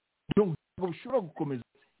donc ntabwo bishobora gukomeza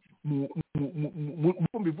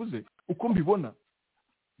uko mbivuze uko mbibona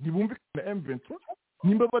ntibumvikana na M23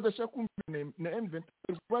 nimba badashaka kumvikana na M23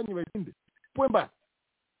 kurwanya bagende point bas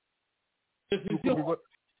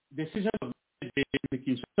decision de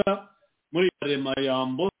Kinshasa muri rema ya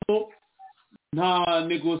Mboto nta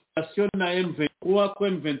négociation na M23 ko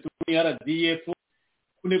M23 ya RDF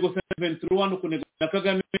ku négociation M23 no ku négociation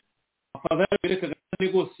Kagame afadhali Kagame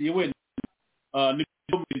négocier we ni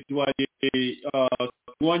bitwaye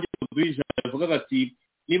wanje kudwija bavuga ati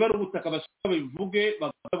niba ari ubutaka bashaka bivuge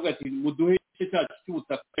bavuga ati muduhe cyo cyacu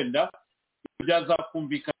cy'ubutaka wenda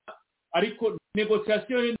byazakumvikana ariko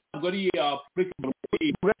négociation ntabwo ari Afrika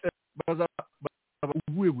baza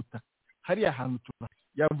ubuye butaka hari ahantu tuba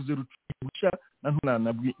yavuze rucusha na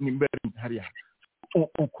ntunanabwi nimbere hari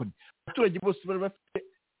uko abaturage bose bari bafite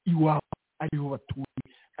iwabo ariho batuye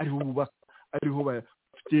ariho bubaka ariho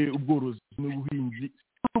bafite ubworozi n'ubuhinzi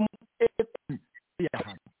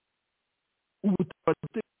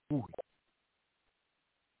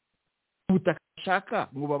ubutaka shaka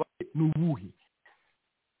ngo babaye n'ubuhe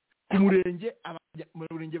ku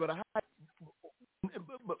murenge barahari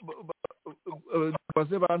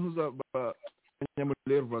baze bantuza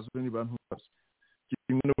abanyamurere bazwe ni bantuza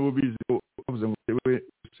kimwe n'ubu bizi bavuze ngo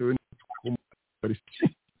sewe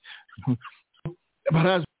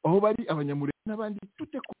barazi aho bari abanyamurere n'abandi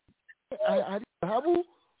tute ari habu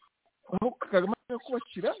aho Kagame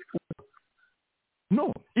kubakira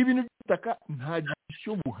no ibintu by'ubutaka nta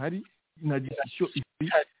gisho buhari nta gisho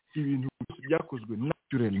ibintu byakozwe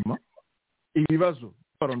naturellement ibibazo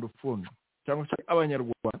barondofone cyangwa se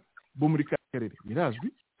abanyarwanda bo muri karere birazwi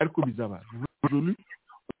ariko bizaba résolu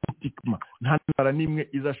politiquement nta ntara n'imwe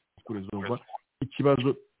izashobora kuresolva ikibazo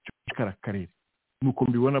cy'karere nuko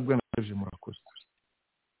mbibona bwana Serge murakoze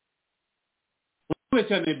uvuye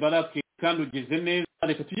cyane Barake kandi ugeze neza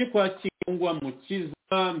reka tujye kwa Kingwa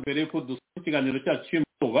Mukiza mbere ko dusoma ikiganiro cyacu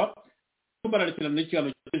cy'umugoroba tubararikira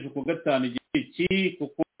n'ikiganiro cyaje ku gatanu iki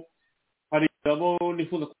kuko hari abo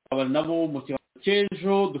nifuza kubana nabo mu kiganiro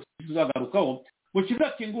cy'ejo dufite tuzagarukaho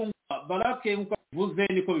Mukiza Kingwa Barake nk'uko bivuze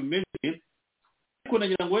niko bimeze ariko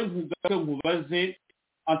nagira ngo nkubaze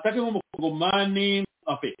atake nk'umukongomani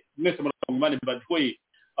mwese mukongomani mbadwoye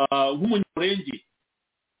nk'umunyamurenge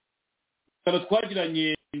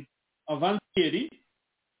twagiranye avanseri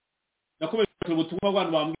nakomeje ubutumwa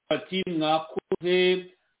bw'abantu bambwira bati mwakoze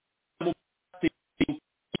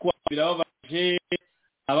birababaje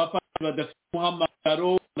abapasi badafite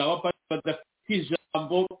umuhamagaro n'abapasi badafite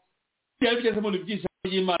ijambo byari bigeze mu by'ijambo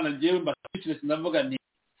ry'Imana njyewe mbashyikiriza sinavuga nti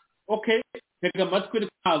okay tega amatwi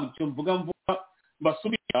ntabwo icyo mvuga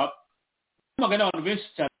mbasubira magana abantu benshi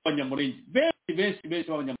cyane b'abanyamurenge benshi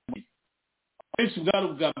b'abanyamurenge benshi bwari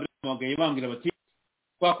ubwa mbere bamagaye bangira bati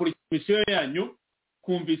twakora imisiyo yanyu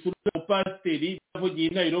kumvise umupasiteri yavugiye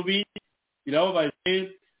i Nairobi birababaje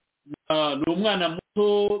ni umwana muto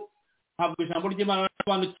ntabwo ijambo ry'Imana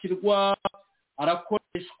arasobanukirwa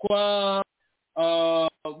arakoreshwa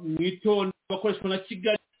mu itonde bakoreshwa na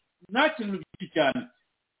Kigali nta kintu byinshi cyane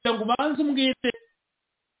kugira ngo ubanze umbwire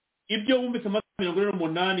ibyo wumvise amasaha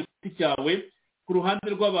 48 ku giti cyawe ku ruhande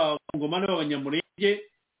rw'abakongomani b'abanyamurenge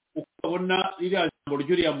ukabona iriya jambo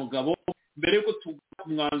ry'uriya mugabo mbere yuko tuvuga ku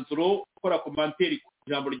mwanzuro ukora komanteri ku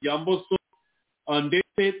ijambo rya Mboso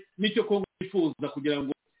ndetse n'icyo Kongo yifuza kugira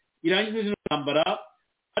ngo irangize ino ntambara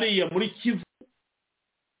hariya muri Kivu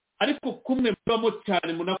ariko kumwe mubamo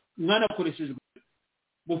cyane mwanakoreshejwe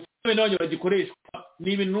mufame n'abanye bagikoreshwa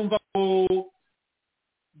ni ibintu numva ko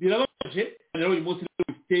birababaje rero uyu munsi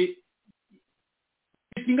bifite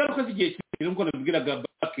ingaruka z'igihe kirekire nk'uko nabibwiraga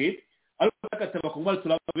Barake ariko bakataba ku mari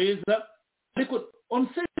turabeza ariko on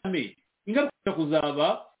sait jamais ingaruka kuzaba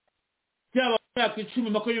cyaba myaka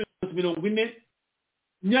 10 20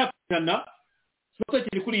 myaka 100 soko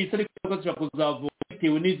kiri kuri iyi tariki ko kuzava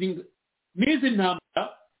bitewe n'izi ntambara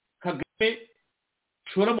Kagame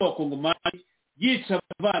shora mu bakongomani yica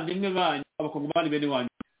abavandimwe banyu abakongomani bene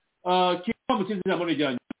wanyu kiba mu kizina muri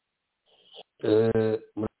ryanyu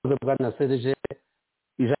murakoze bwana Serge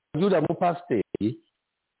ijambo mu pasiteri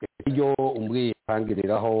iyo umbwiye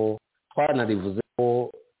kangiriraho twanarivuze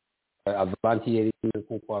ko avantiyeri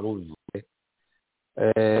kuko wari ubivuze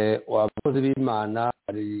abakozi b'Imana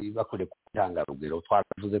bari bakore gutanga rugero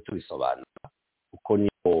twaravuze tubisobanura uko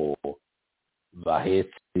niho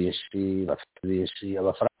bahetse byinshi bafite byinshi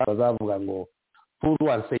abafaransa bazavuga ngo pour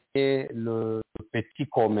enseigner le petit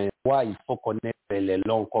comme un roi il faut connaître le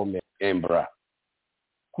long comme un bras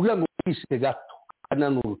kugira ngo wishe gato kana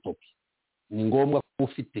n'urutoki ni ngombwa ko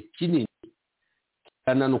ufite kinini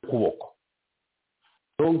kana n'ukuboko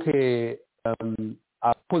donc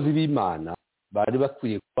abakozi b'Imana bari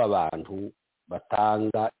bakwiye kuba abantu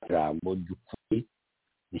batanga ijambo ry'ukuri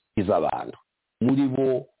rikiza abantu muri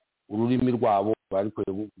bo ururimi rwabo bari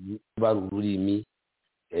kuba ururimi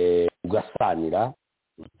rugasanira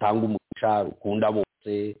rutanga umugisha rukunda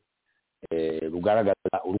bose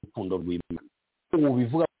rugaragaza urukundo rw'Imana ubu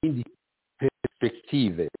bivuga indi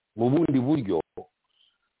perspective mu bundi buryo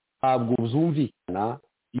ntabwo uzumvikana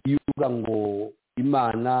iyo uvuga ngo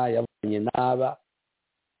Imana yabonye n'aba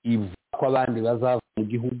ivuga ko abandi bazava mu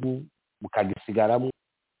gihugu mukagisigaramo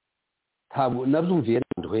ntabwo nabyumviye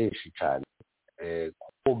n'abantu benshi cyane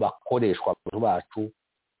kuko bakoreshwa abantu bacu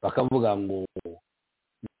bakavuga ngo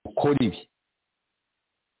mukore ibi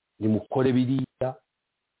nimukore biriya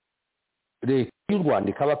leta y'u Rwanda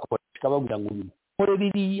ikabakoresha bavuga ngo mukore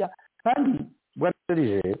biriya kandi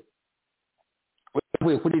bwaterije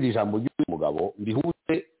ndavuye kuri iri jambo ry'uyu mugabo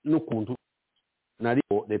mbihuje n'ukuntu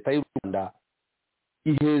nariho leta y'u Rwanda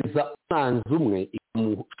iheza umwanzi umwe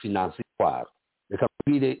ikamufinansa itwaro. Reka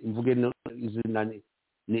mbwire mvuge izina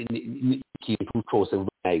n'ikintu cyose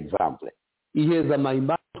mvuga example. Iheza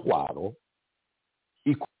amahimba itwaro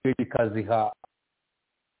ikongera ikaziha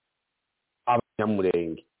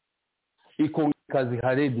abanyamurenge, ikongera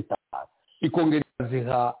ikaziha Rebitara, ikongera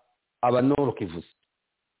ikaziha abanoro kivuze.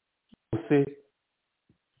 Bose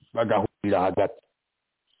bagahurira hagati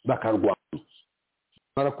bakarwana.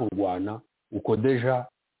 Mara kurwana uko deja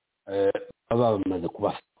baba bamaze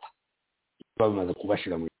kubafata, baba bamaze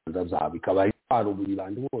kubashira mu biganza byabo, ikabaha itwaro buri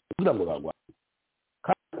bantu bose kugira ngo barwane,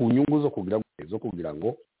 kandi ku nyungu zo kugira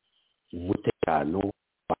ngo umutekano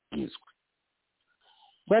wagizwe.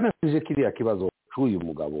 Banasije kiriya kibazo cy'uyu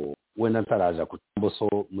mugabo wenda ntaraja ku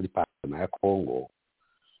Mboso muri parlement ya Congo.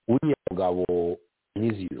 Uriya mugabo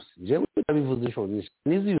Niziyus, jewe ndabivuze sho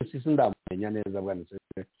Niziyus sindamenya neza bwanise,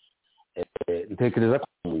 ntekereza ko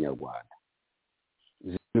umunyarwanda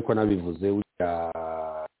niko nabivuze. Uriya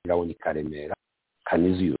Iraboni Karemera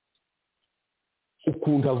Kaniziyus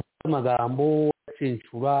ukunda avuga amagambo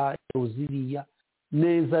acenshura uziriya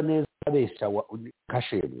neza abesha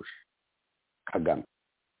kashebuje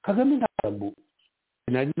Kagame ntabwo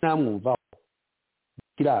nari namwumva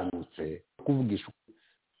kiranutse kuvugisha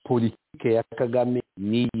politike ya Kagame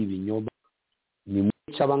n'iyi binyoma. Ni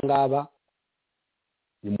muca abangaba,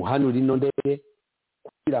 ni muhanura ino ndege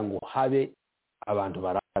kugira ngo habe abantu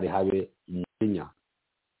barahari, habe umunya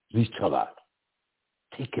bica abantu,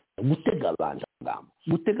 gutega abantu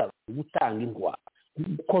gutanga indwara,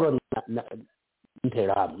 gukorana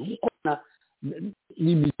interahamwe, gukorana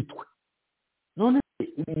n'imitwe. None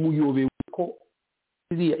umuyobe ko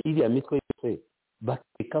iriya mitwe yose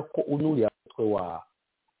bateka ko unuriya mutwe wa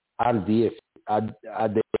RDF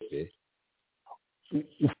ADF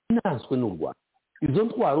ufinanswe n'u Rwanda. Izo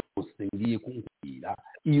ntwaro zose ngiye kumbwira,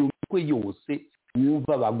 iyo mitwe yose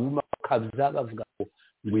yumva baguma bakabiza bavuga ko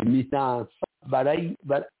iminansa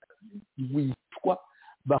wicwa,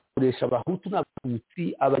 bakoresha abahutu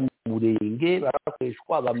n'abatutsi, abanyamurenge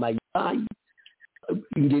barakoreshwa, abamayimayi,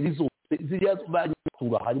 ingeri zose ziriya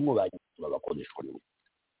banyatura harimo banyatura bakoreshwa n'ubu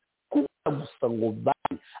kuba gusa ngo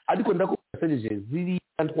bari. Ariko ndakubaseje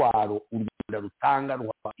ziriya ntwaro u Rwanda rutanga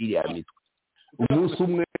rwa iriya mitwe umunsi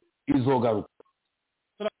umwe izogaruka.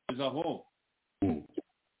 Turazaho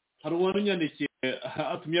hari uwanyandikiye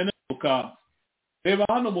atumye nanuka, reba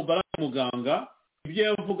hano Mubaraka muganga ibyo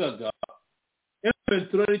yavugaga,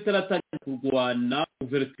 M23 itaratangira kurwana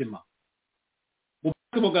guverinoma.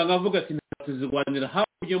 Mubaraka muganga avuga ati tuzirwanira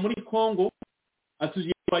hakurya muri Congo,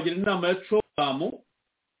 atugiye kwagira inama ya Cogamu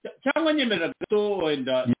cyangwa nyemerera gato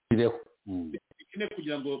wenda ikine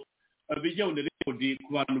kugira ngo bijya on record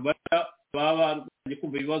ku bantu baba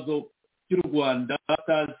kumva ibibazo by'u Rwanda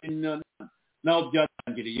batazi naho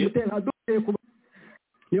byatangiriye.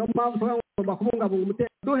 Niyo mpamvu tugomba kubungabunga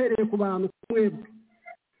umutekano duhereye ku bantu mwebwe,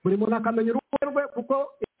 buri muntu akamenya uruhare rwe, kuko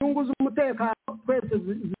inyungu z'umutekano twese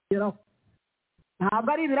zigeraho.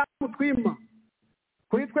 Ntabwo ari ibiramu twima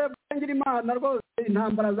kuri twebwe ngira Imana rwose.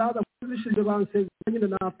 Intambara zaza zishije bansezera nyine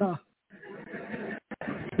nataha,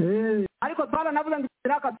 ariko twaranavuze ngo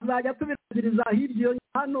iraka tuzajya tubiragiriza hirya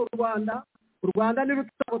hano u Rwanda ni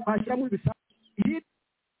rutabo twashyiramo ibisasu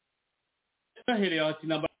hirya ati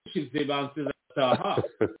nambara ishize bansezera taha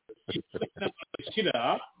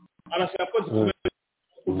shira arashaka ko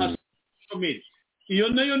zikomeye. Iyo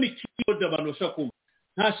nayo ni kiyoda abantu bashaka kumva,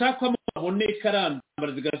 ntashaka ko baboneka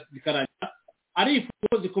arambara zikarangira, ari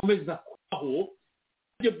ifuko zikomeza kubaho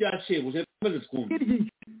ibyo byashebuje komeze twumva.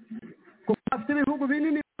 Kuko afite ibihugu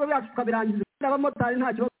binini byacu tukabirangiza, abamotari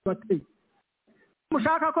nta kibazo bateye.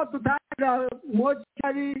 Mushaka ko tutangira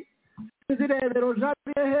mocyari zirebero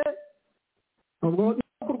jabehe, ubwo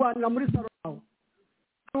kurwanira muri salo yawe.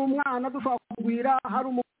 Hari umwana dushaka kugwira, hari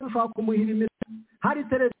umugore dushaka kumuhira imiti, hari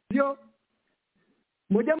televiziyo.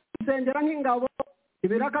 Mujye musengera nk'ingabo,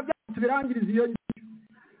 ibiraka byacu birangiriza iyo ngiyo.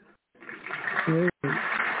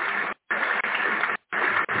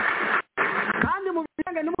 Kandi mu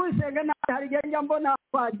bisenge nimubisenge nabi, hari igihe njya mbona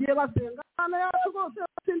bagiye basenga Imana yacu rwose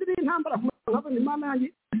batsindira intambara, nkabona Imana yanjye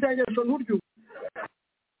isengesho nturyumve.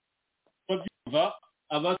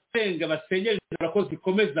 Abasenga basengera intambara ko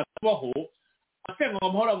zikomeza kubaho, asenga ngo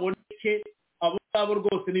amahoro aboneke, abo ngabo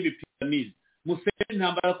rwose n'ibipiramizi. Musenge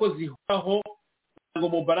intambara ko zihoraho ngo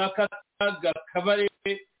Mubaraka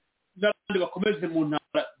Kabarebe n'abandi bakomeze mu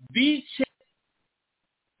ntambara bice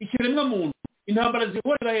ikiremwa muntu. Intambara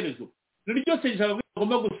zihorera hejuru rero ryose ijambo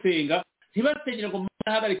bagomba gusenga, ntibasengera ngo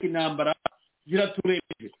hagarika intambara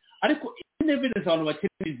ziraturebeje. Ariko evidence abantu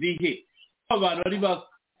bakeneye zihe abantu bari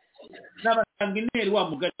n'abasanga interi wa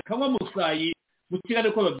mugari kanywa musayi mu kirere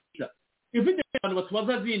ko babyita ifite abantu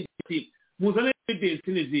batubaza zindi ati muzane evidence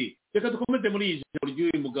n'izi reka dukomeze muri iyi jambo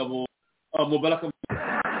ry'uyu mugabo Mubaraka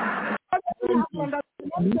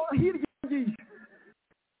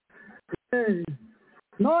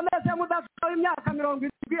none se mudashobora imyaka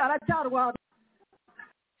 70 aracyarwara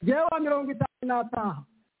jewe 50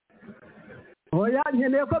 oya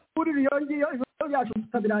nkeneye ko kuri iyo ngiyo ibibazo byacu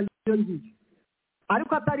tutabirangiye iyo ngiyo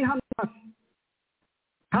ariko atari hano hafi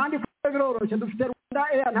kandi biroroshye dufite Rwanda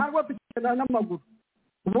Air ntabwo tugenda n'amaguru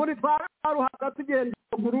ubundi twaruhaga tugenda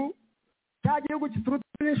amaguru cya gihugu kituruta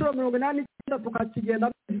inshuro 89 tukakigenda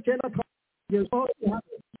 9 twagezeho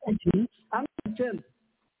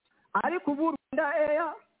ariko ubu Rwanda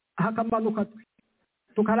Air hakamanuka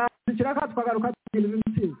tukarangikira ka twagaruka tugenda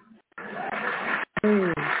ibintu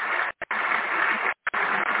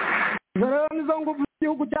rero nizo nguvu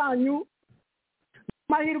igihugu cyanyu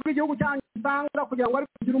mahirwe igihugu cyanyu usanga kugira ngo ari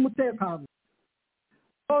kugira umutekano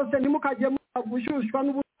bose nimukajye gushyushywa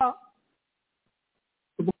n'ubusa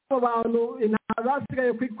ubwo bantu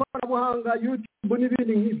intazasigaye ku ikoranabuhanga YouTube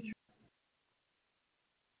n'ibindi nk'ibyo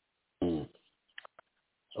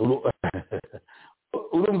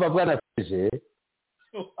urumva bwanateje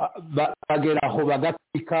bagera aho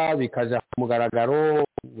bagatwika bikaja ku mugaragaro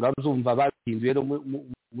urabyumva bahinduye no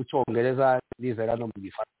mu cyongereza nizera no mu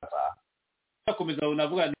gifaransa bakomeza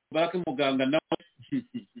unavuga ni Baraka muganga nawe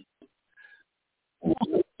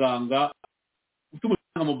muganga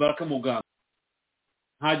utumutanga mu Baraka muganga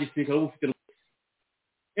nta gisirikare ufite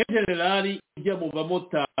generali ujya mu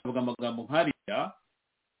bamotari avuga amagambo nkariya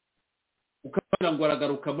ukabona ngo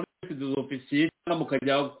aragaruka muri des officiers cyangwa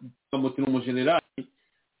mukajya bamutira umugenerali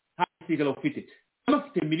nta gisirikare ufite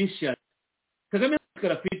afite militia Kagame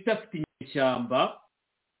afite inyeshyamba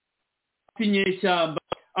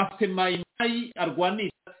afite mayimayi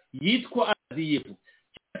arwanisha yitwa aziyevu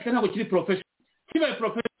ntabwo kiri professional kibaye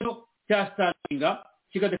professional cyastandinga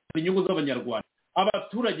kigadefana inyungu z'abanyarwanda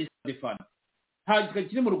abaturage defana ntabwo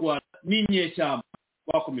kiri mu Rwanda n'inyeshyamba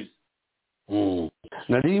bakomeza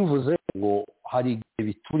nari mvuze ngo hari igihe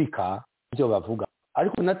biturika ibyo bavuga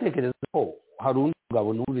ariko natekereza ko hari undi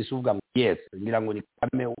mugabo numvise uvuga ngo yes ngira ngo ni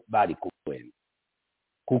Kagame bari kukwenda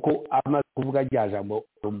kuko amaze kuvuga rya jambo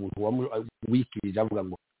umuntu wikirije avuga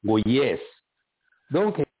ngo yes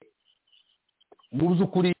donc mu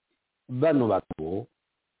by'ukuri bano bato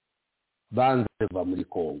banze bava muri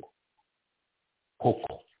Kongo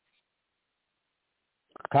koko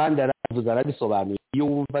kandi aravuze arabisobanuye iyo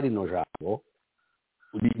wumva rino jambo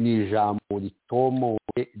ni ijambo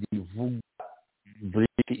ritomoye rivuga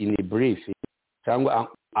in a brief cyangwa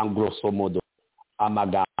en grosso modo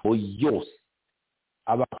amagambo yose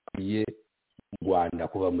abakwiye mu Rwanda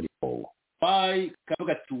kuba muri Kongo why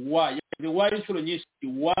kavuga ati why inshuro nyinshi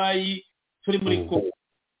why turi muri Kongo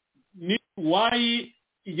ni why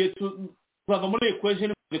igihe tuva muri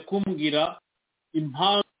equation kumbwira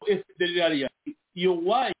impamvu FDLR ya iyo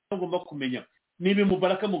why ngomba kumenya nibi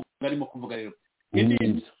Mubaraka muganga arimo kuvuga rero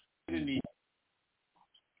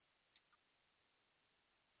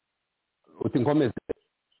uti nkomeze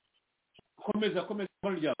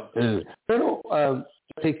rero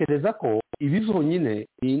tekereza ko ibizo nyine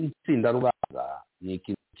n'itsinda rubanza ni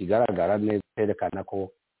ikintu kigaragara neza cyerekana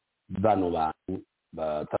ko bano bantu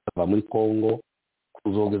batava muri Kongo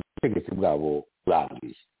kuzogeza ubutegetsi bwabo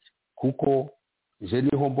burangiye kuko je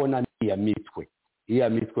niho mbona iya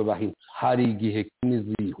mitwe bahi hari igihe kimwe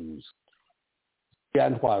zihuza ya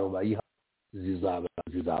ntwaro bayiha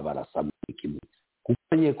zizabarasa muri kimwe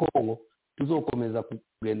kuko nye Kongo tuzokomeza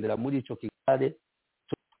kugendera muri ico kigare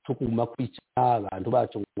tukuma kwica abantu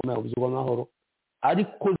bacu ngoma ubuzwa amahoro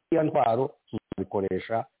ariko ya ntwaro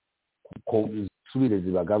tuzikoresha kuko subire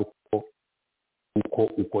zibagaruko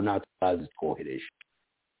uko natwazi twohereje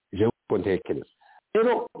je uko ntekereza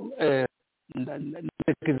rero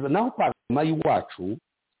ntekereza naho parma y'uwacu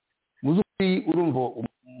muzuki urumva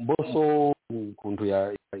mboso kuntu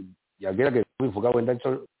yagerageza kubivuga wenda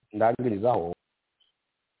cyo ndangirizaho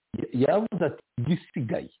yavuze ati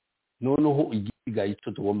igisigaye noneho igisigaye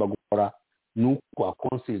cyo tugomba gukora nuko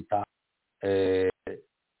akonsulta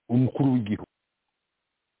umukuru w'igihugu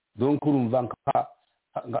donc urumva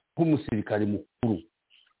nk'umusirikare mukuru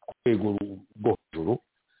ku rwego rwo hejuru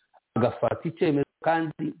agafata icyemezo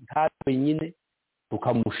kandi nta wenyine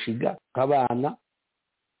tukamushiga tukabana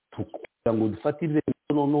kugira ngo dufate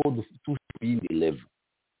ibyemezo noneho dufite iyindi level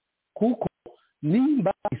kuko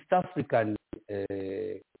nimba East African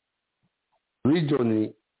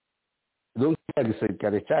region donc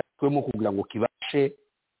igisirikare cyatwemo kugira ngo kibashe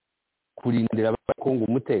kurindira abakongo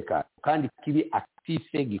umutekano kandi kibi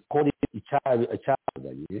active gikore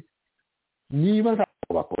icyazanye niba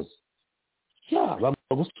ntako bakoze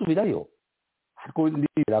bagomba gusubirayo ariko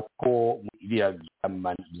ndibwira ko iriya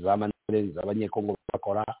za manere z'abanyekongo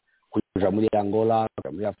bakora kuja muri Angola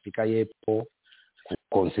muri Afurika y'Epfo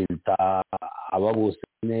kukonsulta aba bose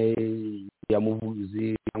ya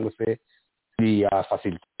muvuzi cyangwa se ya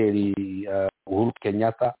faciliteri Uhuru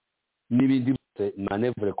Kenyatta n'ibindi byose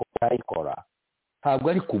manevre ko bayikora ntabwo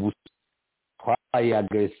ari ku busa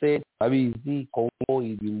twayagrese babizi Kongo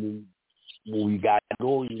iri mu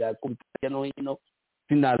biganiro irakubita no hino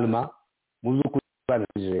finalma mu by'ukuri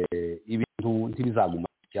banije ibintu ntibizaguma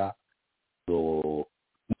cya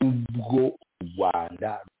nubwo u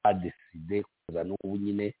Rwanda rwadeside kuza n'ubu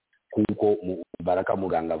nyine kuko Baraka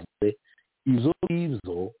Muganga avuze izo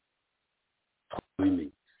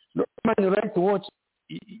twabimenye Human Rights Watch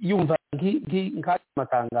yumva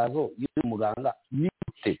nk'amatangazo y'uyu muganga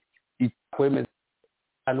yite ikwemeza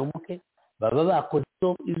umuke baba bakoze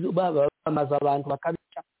izo baba bamaze abantu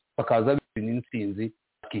bakabica bakaza bibina insinzi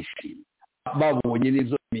bakishima babonye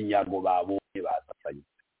n'izo minyago babonye bazafanye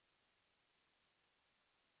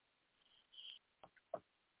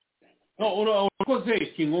urakoze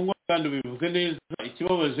ikingongo kandi bivuze neza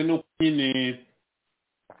ikibabaje no nyine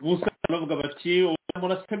busa bavuga bati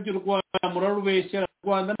murasabye u Rwanda murarubeshya u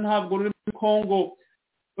Rwanda ntabwo ruri muri Kongo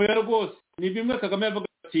oya rwose ni bimwe Kagame yavuga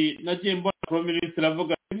ati nagiye mbona Prime Minister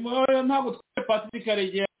avuga ntabwo twe Patrick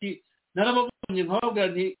Karegeya ati narababonye nkababwira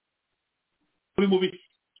nti uri mu biti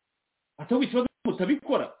atubwo ikibazo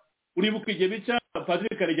mutabikora uribuka igihe bica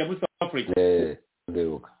Patrick Karegeya muri South Africa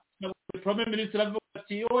Prime Minister avuga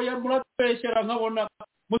ati oya muratubeshyera nkabona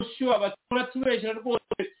mushyuha bati muratubeshyera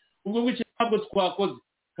rwose ubwo ngiki ntabwo twakoze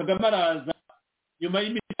Kagame araza nyuma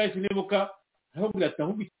y'imiti nibuka ahubwo ati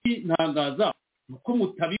ahubwo iki ntangaza nuko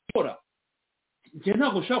mutabikora njye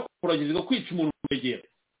ntabwo ushaka kurageza kwica umuntu wegera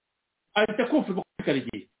ahita kumva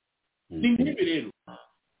Karegeya ni nk'ibi rero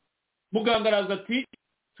muganga araza ati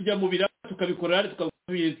tujya mu bira tukabikora ari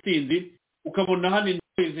tukabira intsinzi ukabona hano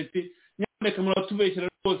intsinzi ati nyamuneka muratubeshyera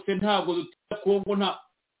rwose ntabwo dutera Kongo nta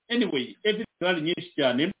anyway evidence nyinshi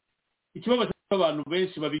cyane ikibazo cy'abantu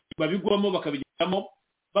benshi babigwamo bakabigiramo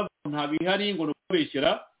nta bihari ngo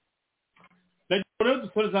nukubeshyera rero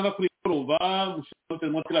dusorezanga kuri koroba gushaka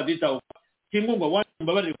motera Itahuka kingunga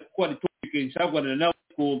wambabarire kuko ari topic nshagwana nawe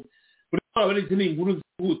ko kuri abari zini inkuru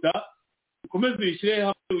zihuta ukomeze bishyire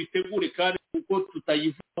hamwe witegure kandi kuko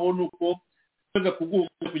tutayivaho nuko tuza kuguma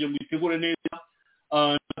kugira ngo witegure neza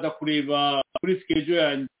naza kureba kuri schedule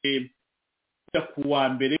yanjye kuwa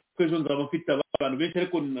mbere ko ejo nzaba mfite abantu benshi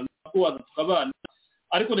ariko nako tukabana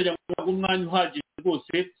ariko ndagira ngo umwanya uhagije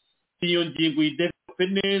rwose iyo ngingo yidevelope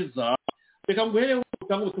neza reka nguhereho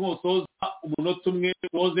utanga ubutumwa busoza umunota umwe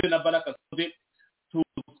roze na Baraka soze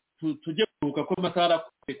tujye kuruhuka ko amasaha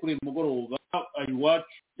arakuze kuri mugoroba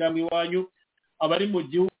iwacu cyangwa iwanyu abari mu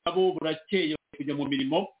gihugu abo burakeye kujya mu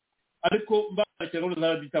mirimo ariko mbakira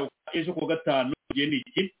ngo Itahuka ejo ku gatanu giye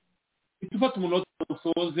niki tufata umunota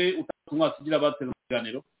usoze utatuma tugira abatera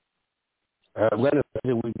ibiganiro bwana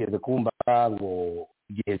wigeze kumva ngo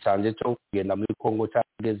igihe cyanjye cyo kugenda muri Kongo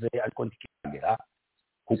cyageze ariko ndikigera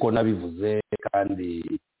kuko nabivuze kandi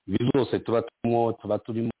ibi byose tuba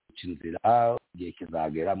turimo inzira igihe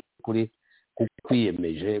kizagera kuri kuko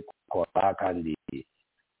kwiyemeje gukora kandi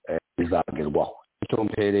bizagerwaho icyo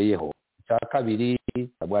mpereyeho cya kabiri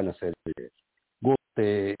bwana Serge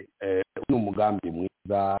rwose ni umugambi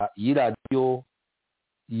mwiza y'iradiyo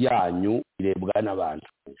yanyu irebwa n'abantu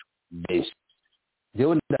benshi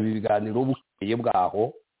rero ndabi ibiganiro bukeye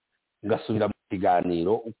bwaho ngasubira mu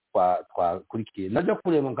kiganiro twakurikiye najya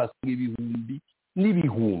kureba ngasubira ibihumbi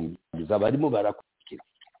n'ibihumbi barimo barakurikira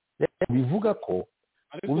bivuga ko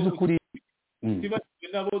mu by'ukuri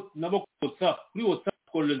nabo kuri WhatsApp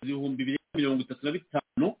kohereza ibihumbi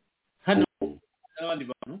 235 hano n'abandi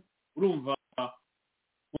bantu urumva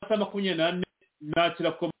wasa 24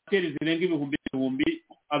 nakira komenteri zirenga ibihumbi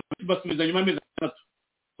basubiza nyuma y'amezi 3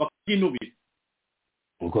 bakinubira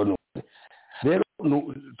rero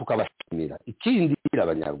tukabashimira ikindi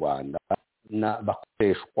abanyarwanda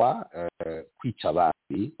bakoreshwa kwica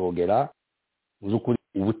abandi bogera uzukuri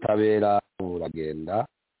ubutabera buragenda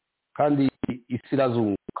kandi isi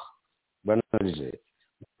irazunguka banarije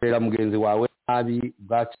ukorera mugenzi wawe nabi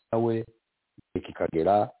bwacawe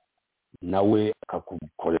kikagera nawe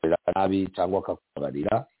akakukorera nabi cyangwa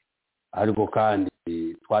akakubarira ariko kandi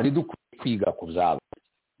twari dukwiye kwiga kuzaba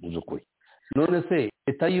uzukuri none se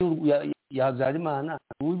leta ya Habyarimana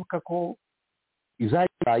wibuka ko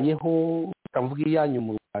izayibayeho kamvuga iyanyu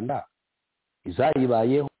mu Rwanda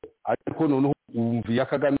izayibayeho ariko noneho umvi ya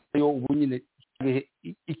Kagame yo ubu nyine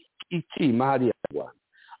ikima hari ya Rwanda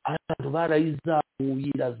abantu barayizamuye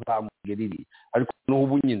irazamuye riri ariko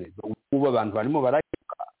n'ubu nyine ubu abantu barimo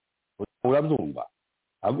barayuka urabyumva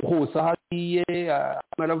hose hariye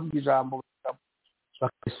baravuga ijambo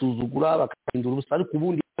bakisuzugura bakahindura ubusa ariko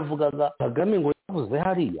ubundi yavugaga Kagame ngo yavuze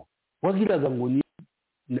hariya wagiraga ngo ni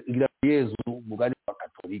Yezu mugari wa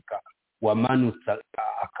Katolika wamanutse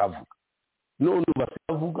akavuga none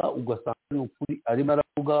basivuga ugasanga ukuri arimo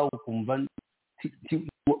aravuga ukumva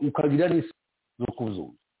ukagira n'isi zo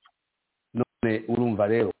kuzuza none urumva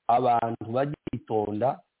rero abantu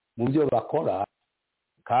bagitonda mu byo bakora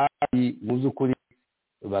kandi mu by'ukuri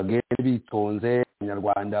bagende bitonze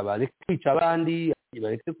Abanyarwanda bareke kwica abandi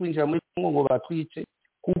bareke kwinjira muri Kongo ngo batwice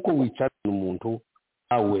kuko wicara n'umuntu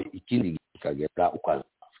nawe ikindi kikagera ukaza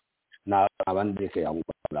n'abandi reke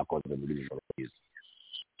yamukoze muri ijoro ryiza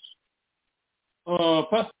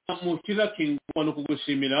Pastor Mukira Kingo no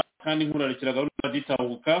kugushimira kandi nkurarikiraga muri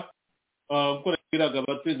Itahuka gukora kiraga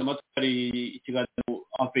bateza amatwari ikiganiro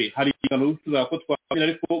ape hari ikiganiro tuza ko twabira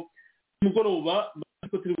ariko mugoroba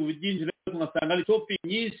ariko turi mu bijinjira tunasanga ari topic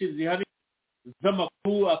nyinshi zihari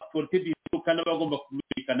z'amakuru aported kandi bagomba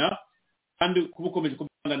kumvikana kandi kubukomeje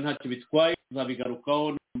kubanga ntacyo bitwaye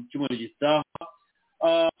zabigarukaho mu cyumweru gitaha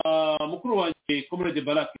mukuru wanjye Comrade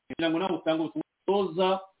Baraka kugira ngo nawe utange ubutoza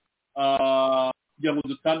kugira ngo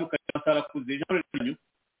dutandukanye atarakuze ijambo ryanyu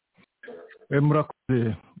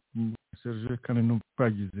murakoze Serge kandi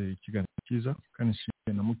n'ubwagize ikiganiro cyiza kandi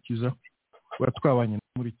nshimye na Mukiza kuba twabanye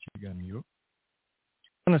muri ikiganiro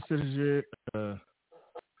na Serge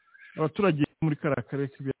abaturage muri karere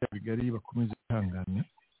k'ibiyaga bigari bakomeze ihangane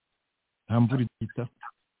nta mvura igita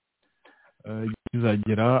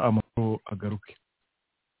izagera amahoro agaruke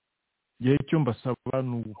igihe cyo mbasaba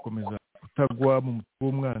ni ugukomeza kutagwa mu mutwe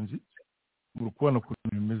w'umwanzi mu rukubano ukuntu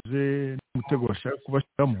bimeze n'umutego bashaka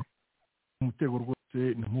kubashyiramo umutego rwose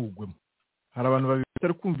ntimugwemo hari abantu babiri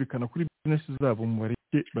batari kumvikana kuri business zabo mu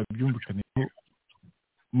bareke babyumvikaneho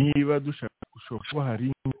niba dushaka gushobora kuba hari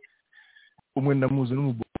umwe ndamuzi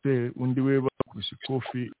n'umubose undi we bakubise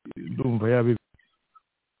ikofi ndumva yabe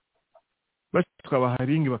bakaba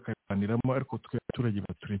haringi bakaganiramo ariko twe abaturage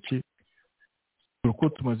batureke uko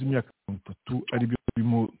tumaze imyaka 30 ari byo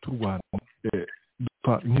birimo turwana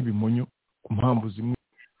dupfa nk'ibimonyo ku mpamvu zimwe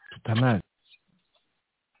tutanazi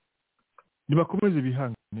nibakomeze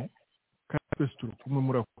bihangane kandi twese turi kumwe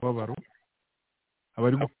muri ako kababaro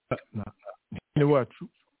abari gukana n'ene wacu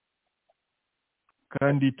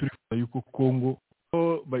kandi turifuza yuko Kongo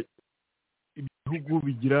ibihugu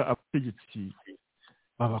bigira abategetsi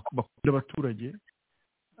bakunda abaturage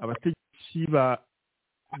abategetsi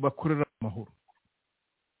bakorera amahoro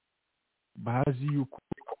bazi yuko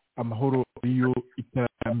amahoro ariyo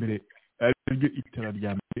iterambere ariryo itara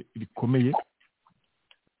rya mbere rikomeye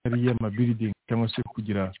ariya amabuilding cyangwa se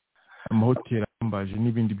kugira amahoteli ambaje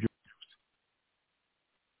n'ibindi byose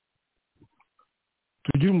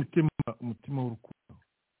tugire umutima w'urukundo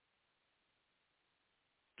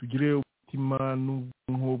tugire umutima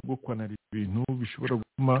n'ubwonko bwo kwanariza ibintu bishobora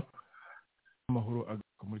gutuma amahoro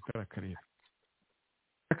agaruka muri karere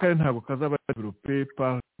akarere ntabwo kazaba develope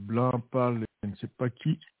par blanc par le je ne sais pas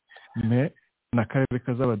qui mais n'akarere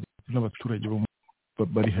kazaba n'abaturage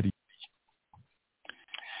bari hari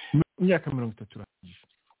imyaka 30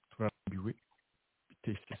 turambiwe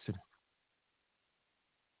biteye iseseme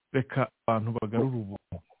reka abantu bagarura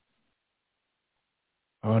ubuntu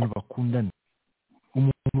abantu bakundana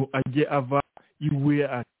umuntu ajye ava iwe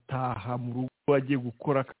ataha mu rugo ajye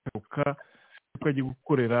gukora akaruka ajye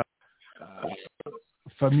gukorera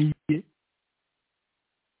famiye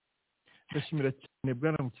ndashimira cyane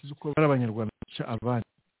bwana Mukiza uko bari abanyarwanda baca abandi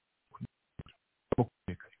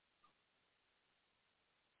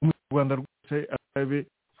mu Rwanda rwose abe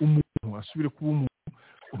umuntu asubire kuba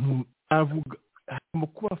umuntu avuga mu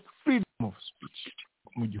kuba freedom of speech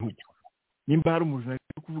mu gihugu nimba hari umuntu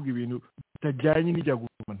ari kuvuga ibintu bitajyanye n'ijya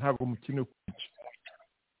guverinoma ntabwo mukeneye kwica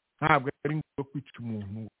ntabwo ari ngombwa kwica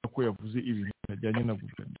umuntu ko yavuze ibintu bitajyanye na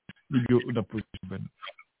guverinoma n'ibyo na politiki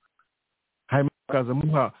hanyuma akaza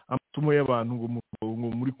muha amasomo y'abantu ngo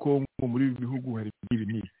muri Kongo muri bihugu hari ibi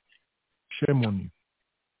n'ibi shame on you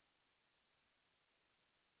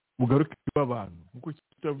ugaruke abantu kuko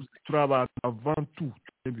turi abantu avant tout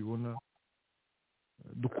tubibona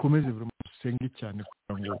dukomeze vraiment dusenge cyane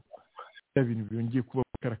kugira ngo ibintu byongeye kuba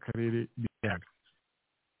mu karere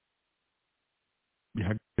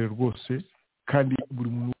bihagarare rwose kandi buri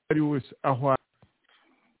muntu ari wese aho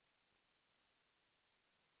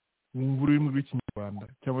wumva ururimi rw'ikinyarwanda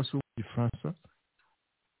cyangwa se rw'igifaransa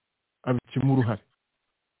abikemo uruhare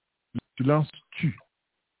le silence tue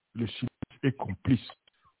le silence est complice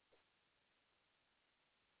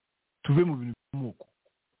tuve mu bintu by'amoko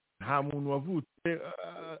nta muntu wavutse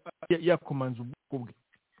yakomanze ubwoko bwe.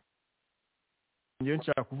 Njyewe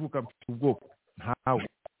nshaka kuvuka mfite ubwoko, ntabwo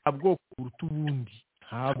bwoko buruta ubundi,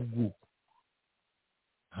 ntabwo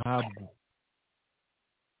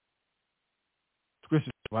twese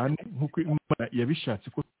tubane nk'uko Imana yabishatse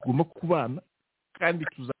ko tugomba kubana, kandi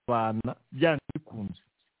tuzabana byanga bikunze,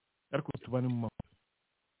 ariko tubane mu mahoro.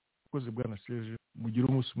 Koze Bwana Serge, mugire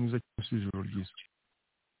umunsi mwiza cyangwa se ijoro ryiza.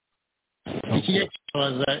 Ikijya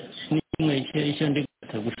kibaza ni kimwe icyo ndi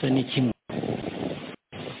gusa ni kimwe,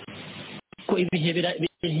 ko ibihe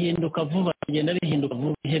bihinduka vuba, bigenda bihinduka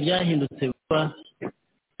vuba. Ibihe byahindutse vuba,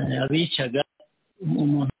 abicaga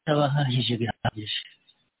umuntu atabahagije bihagije.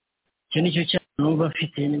 Icyo nicyo cyane numva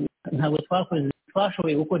afite, ntabwo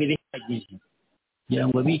twashoboye gukora ibihagije kugira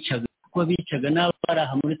ngo bicaga, kuko bicaga n'abo bari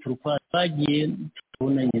aha muri Turukwa bagiye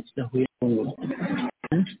tubonanye tudahuye ngo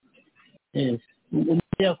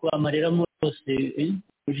umujya kwamareramo rwose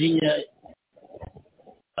ujinya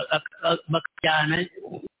bakajyana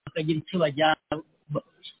bakagira icyo bajyana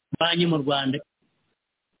banki mu Rwanda,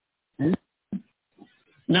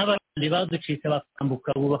 n'abandi baducitse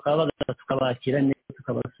bakambuka ubu bakaba bagaza tukabakira neza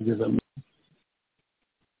tukabasubiza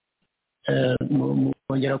mu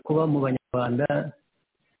kongera kuba mu Banyarwanda.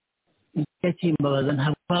 Icyo kimbabaza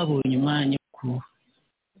ntabwo babonye umwanya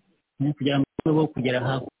kugira ngo kugera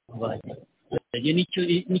hakurya. Nicyo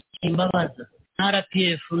kimbabaza.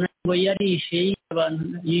 RPF ntabwo yarishe abantu,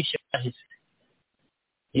 yishe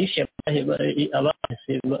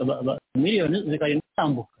abahise miliyoni zikagenda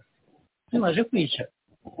zitambuka zimaze kwica.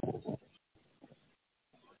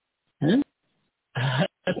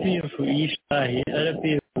 RPF yishaye,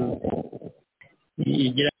 RPF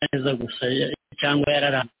igira neza gusa cyangwa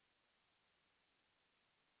yararamba.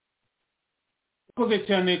 Mwakoze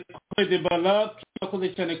cyane Comrade Bala, mwakoze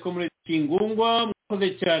cyane Comrade Kingungwa, mwakoze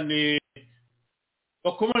cyane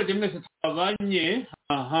bakomorede mwese twabanye.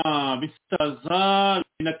 Bisaza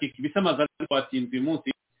binatiki bisamaza twatinze uyu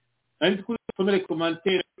munsi, ariko kuri komere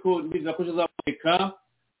commentaire ko ndiza ko zaboneka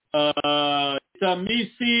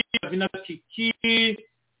Tamisi binatiki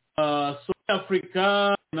South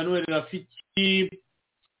Africa Emmanuel Rafiki,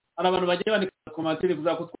 hari abantu bagiye bandika commentaire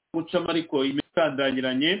kuza ko twagucamo ariko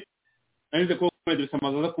imikandangiranye. Nanize ko komere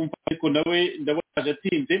bisamaza kumva ariko nawe ndabona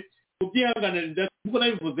atinze ubyihanganira kuko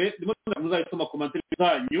nabivuze, ndimo muzayisoma commentaire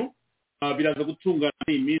zanyu, biraza gutungana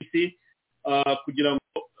iminsi kugira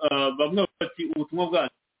ngo bamwe bati ubutumwa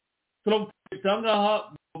bwacu turabutanga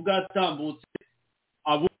bwatambutse,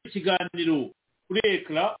 abo ikiganiro kuri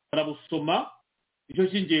ekra barabusoma, icyo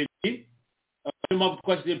cy'ingenzi. Niyo mpamvu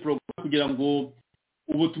twashyize porogaramu kugira ngo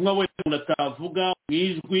ubutumwa wese umuntu atavuga mu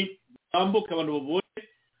ijwi bwambuke abantu babone,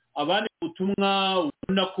 abandi ubutumwa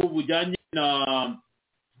ubona ko bujyanye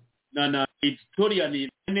na editorial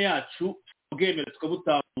yacu bwemera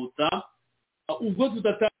tukabutambutsa. Ubwo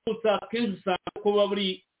tudatambutsa kenshi usanga ko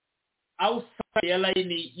buri outside ya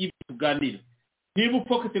line y'ibituganira. Niba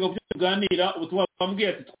ufokete ngo tuganira ubutumwa bwambwiye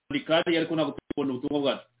ati twandika hariya ariko ntabwo tubona ubutumwa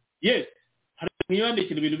bwacu. Yes, hari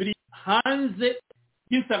mwiyandikira ibintu biri hanze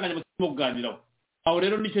y'insanganyamatsiko yo kuganiraho. Aho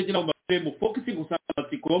rero nicyo gira ngo mu focusing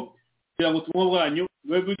usanganyamatsiko kugira ngo ubutumwa bwanyu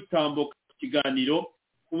bube bitambuka ikiganiro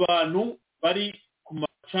ku bantu bari ku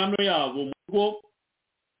macano yabo mu rugo,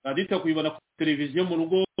 radita kuyibona ku televiziyo mu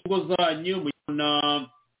rugo zanyu, muyibona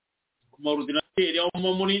ku maordinateri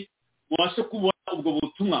aho muri mubashe kubona ubwo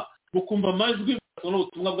butumwa, mukumva amajwi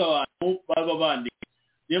n'ubutumwa bw'abantu baba bandika.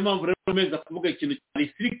 Niyo mpamvu rero meza kuvuga ikintu cyane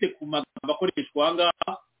strict ku magambo akoreshwa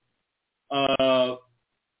ahangaha.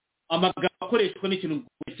 Amagambo akoreshwa n'ikintu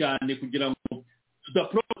cyane kugira ngo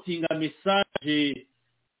tudapromotinga message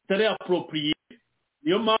itari appropriate.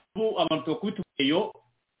 Niyo mpamvu abantu bakubituyeyo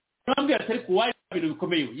ntabwo atari kuwaye ibintu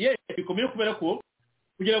bikomeye. Yes, bikomeye kubera ko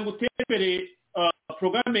kugira ngo utembere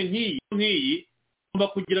programme nk'iyi ugomba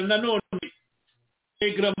kugira nanone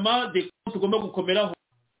diagrama de compte ugomba gukomeraho,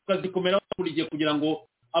 ukazikomeraho buri gihe kugira ngo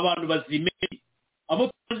abantu bazimenye. Abo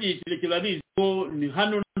twagiye babizi ko ni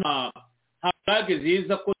hano nta blage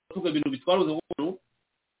ziza ko tuvuga ibintu bitwara ubuntu,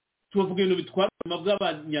 tuvuga ibintu bitwara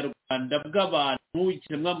bw'abanyarwanda bw'abantu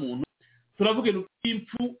ikiremwa muntu, turavuga ibintu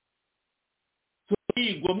by'impfu,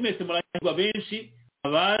 turigwa mwese muranyurwa benshi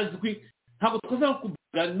abazwi, ntabwo twaza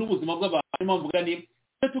kuvuga n'ubuzima bw'abantu. Niyo mpamvu gani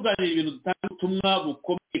tuganira ibintu dutanga ubutumwa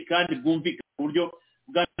bukomeye kandi bwumvikana ku buryo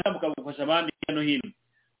bwatambuka bugafasha abandi hirya no hino.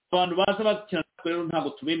 Abantu baza bakina rero ntabwo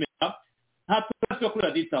tubemera, nta tuba kuri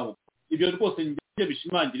radiyo Itahuka. Ibyo rwose njye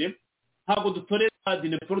bishimangire, ntabwo dutorera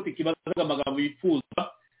dine politiki bazaga amagambo yifuza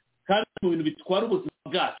kandi mu bintu bitwara ubuzima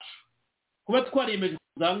bwacu. Kuba twariyemeje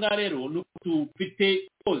kuzanga rero nuko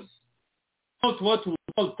dufite kozi aho tuba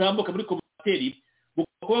tutambuka muri komateri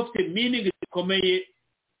kuba bafite meaning zikomeye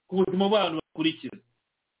ku buzima bw'abantu bakurikira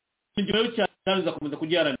ibyo rero cyane bizakomeza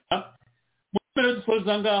kugiharanira muri rero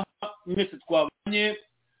dusoza ngaha mwese twabanye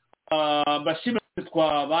bashimire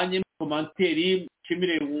twabanye mu komanteri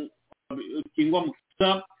shimire kingwa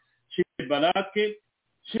mukiza shimire barake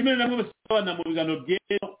shimire namwe basabana mu biganiro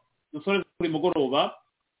by'ejo dusoreze kuri mugoroba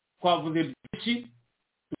twavuze byinshi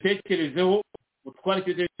dutekerezeho utwara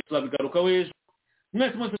icyo tuzabigarukaho ejo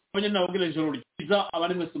mwese mwese twabanye nababwira ijoro ryiza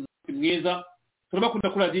abandi mwese umunsi mwiza turabakunda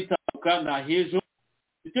kuri radiyo Itahuka na hejo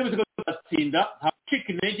icyemezo tugatsinda nta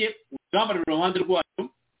gucika intege urugamba ruri iruhande rwacu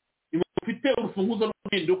ufite urufunguzo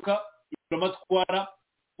rw'impinduka amatwara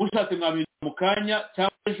ushatse mwabintu mu kanya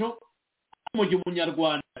cyangwa ejo mu gihe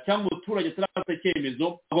umunyarwanda cyangwa umuturage atarafata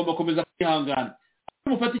icyemezo agomba gukomeza kwihangana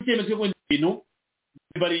mufata icyemezo cyo kubona ibintu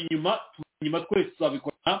bari inyuma twese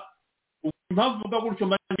tuzabikora impamvu uvuga gutyo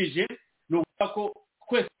mbanije ni ukuvuga ko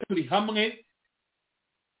twese turi hamwe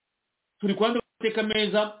turi kuhande amateka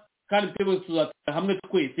meza kandi ibitego tuzatera hamwe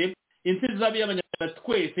twese intsinzi z'abi y'abanyarwanda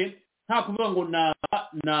twese nta kuvuga ngo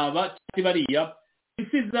naba cyangwa bariya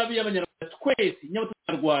intsinzi z'abi y'abanyarwanda twese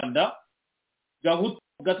nyabutanyarwanda gahutu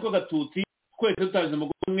gatwa gatutsi twese tutabize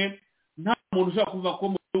mu umwe nta muntu ushobora kuvuga ko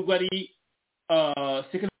mu gihugu ari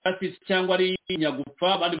secretary cyangwa ari nyagupfa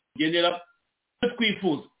abandi bagendera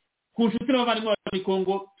twifuza ku nshuti n'abavandimwe bari muri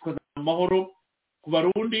Kongo tukazana amahoro ku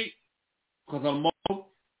Barundi tukazana amahoro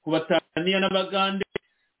ku Batanzania n'Abagande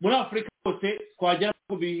muri Afurika hose twagera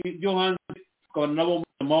ku byo hanze tukabana nabo mu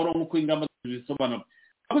amahoro nk'uko ingamba zisobanura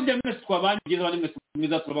aho njye mwese twabanye abandi mwese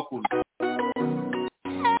mwiza turabakunda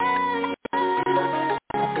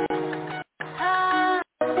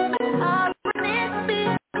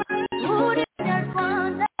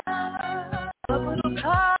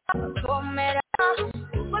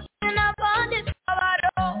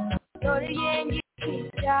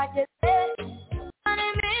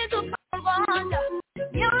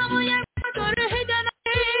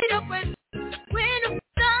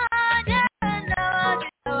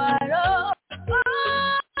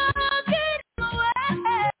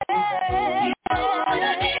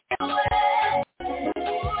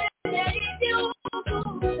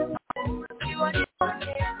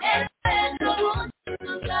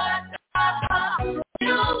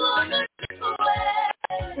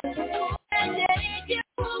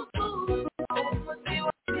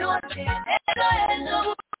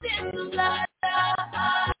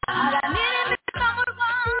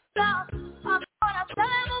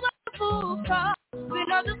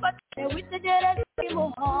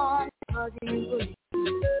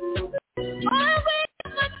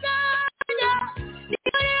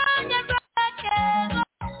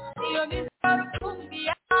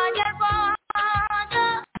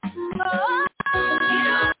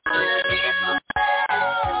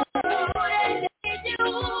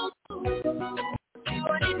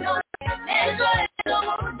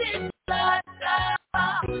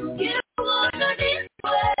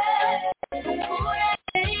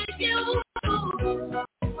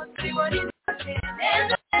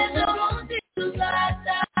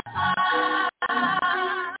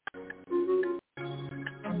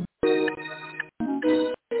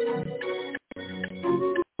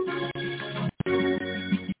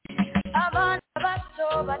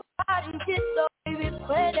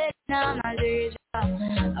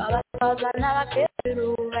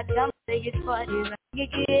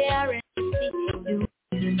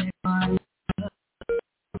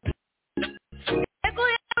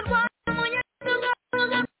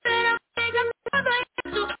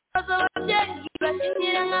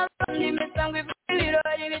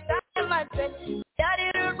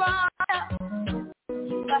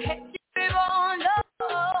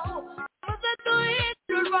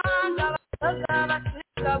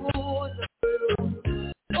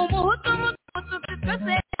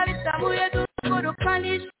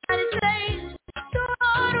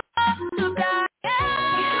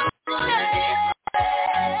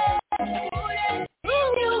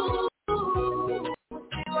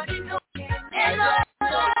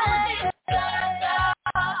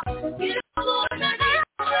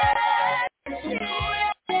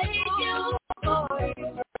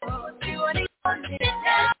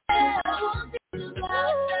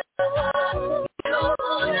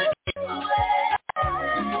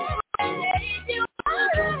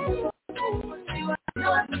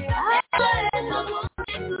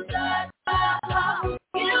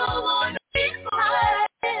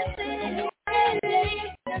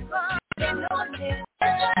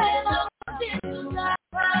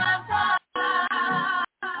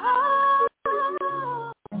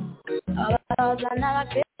Kuzana,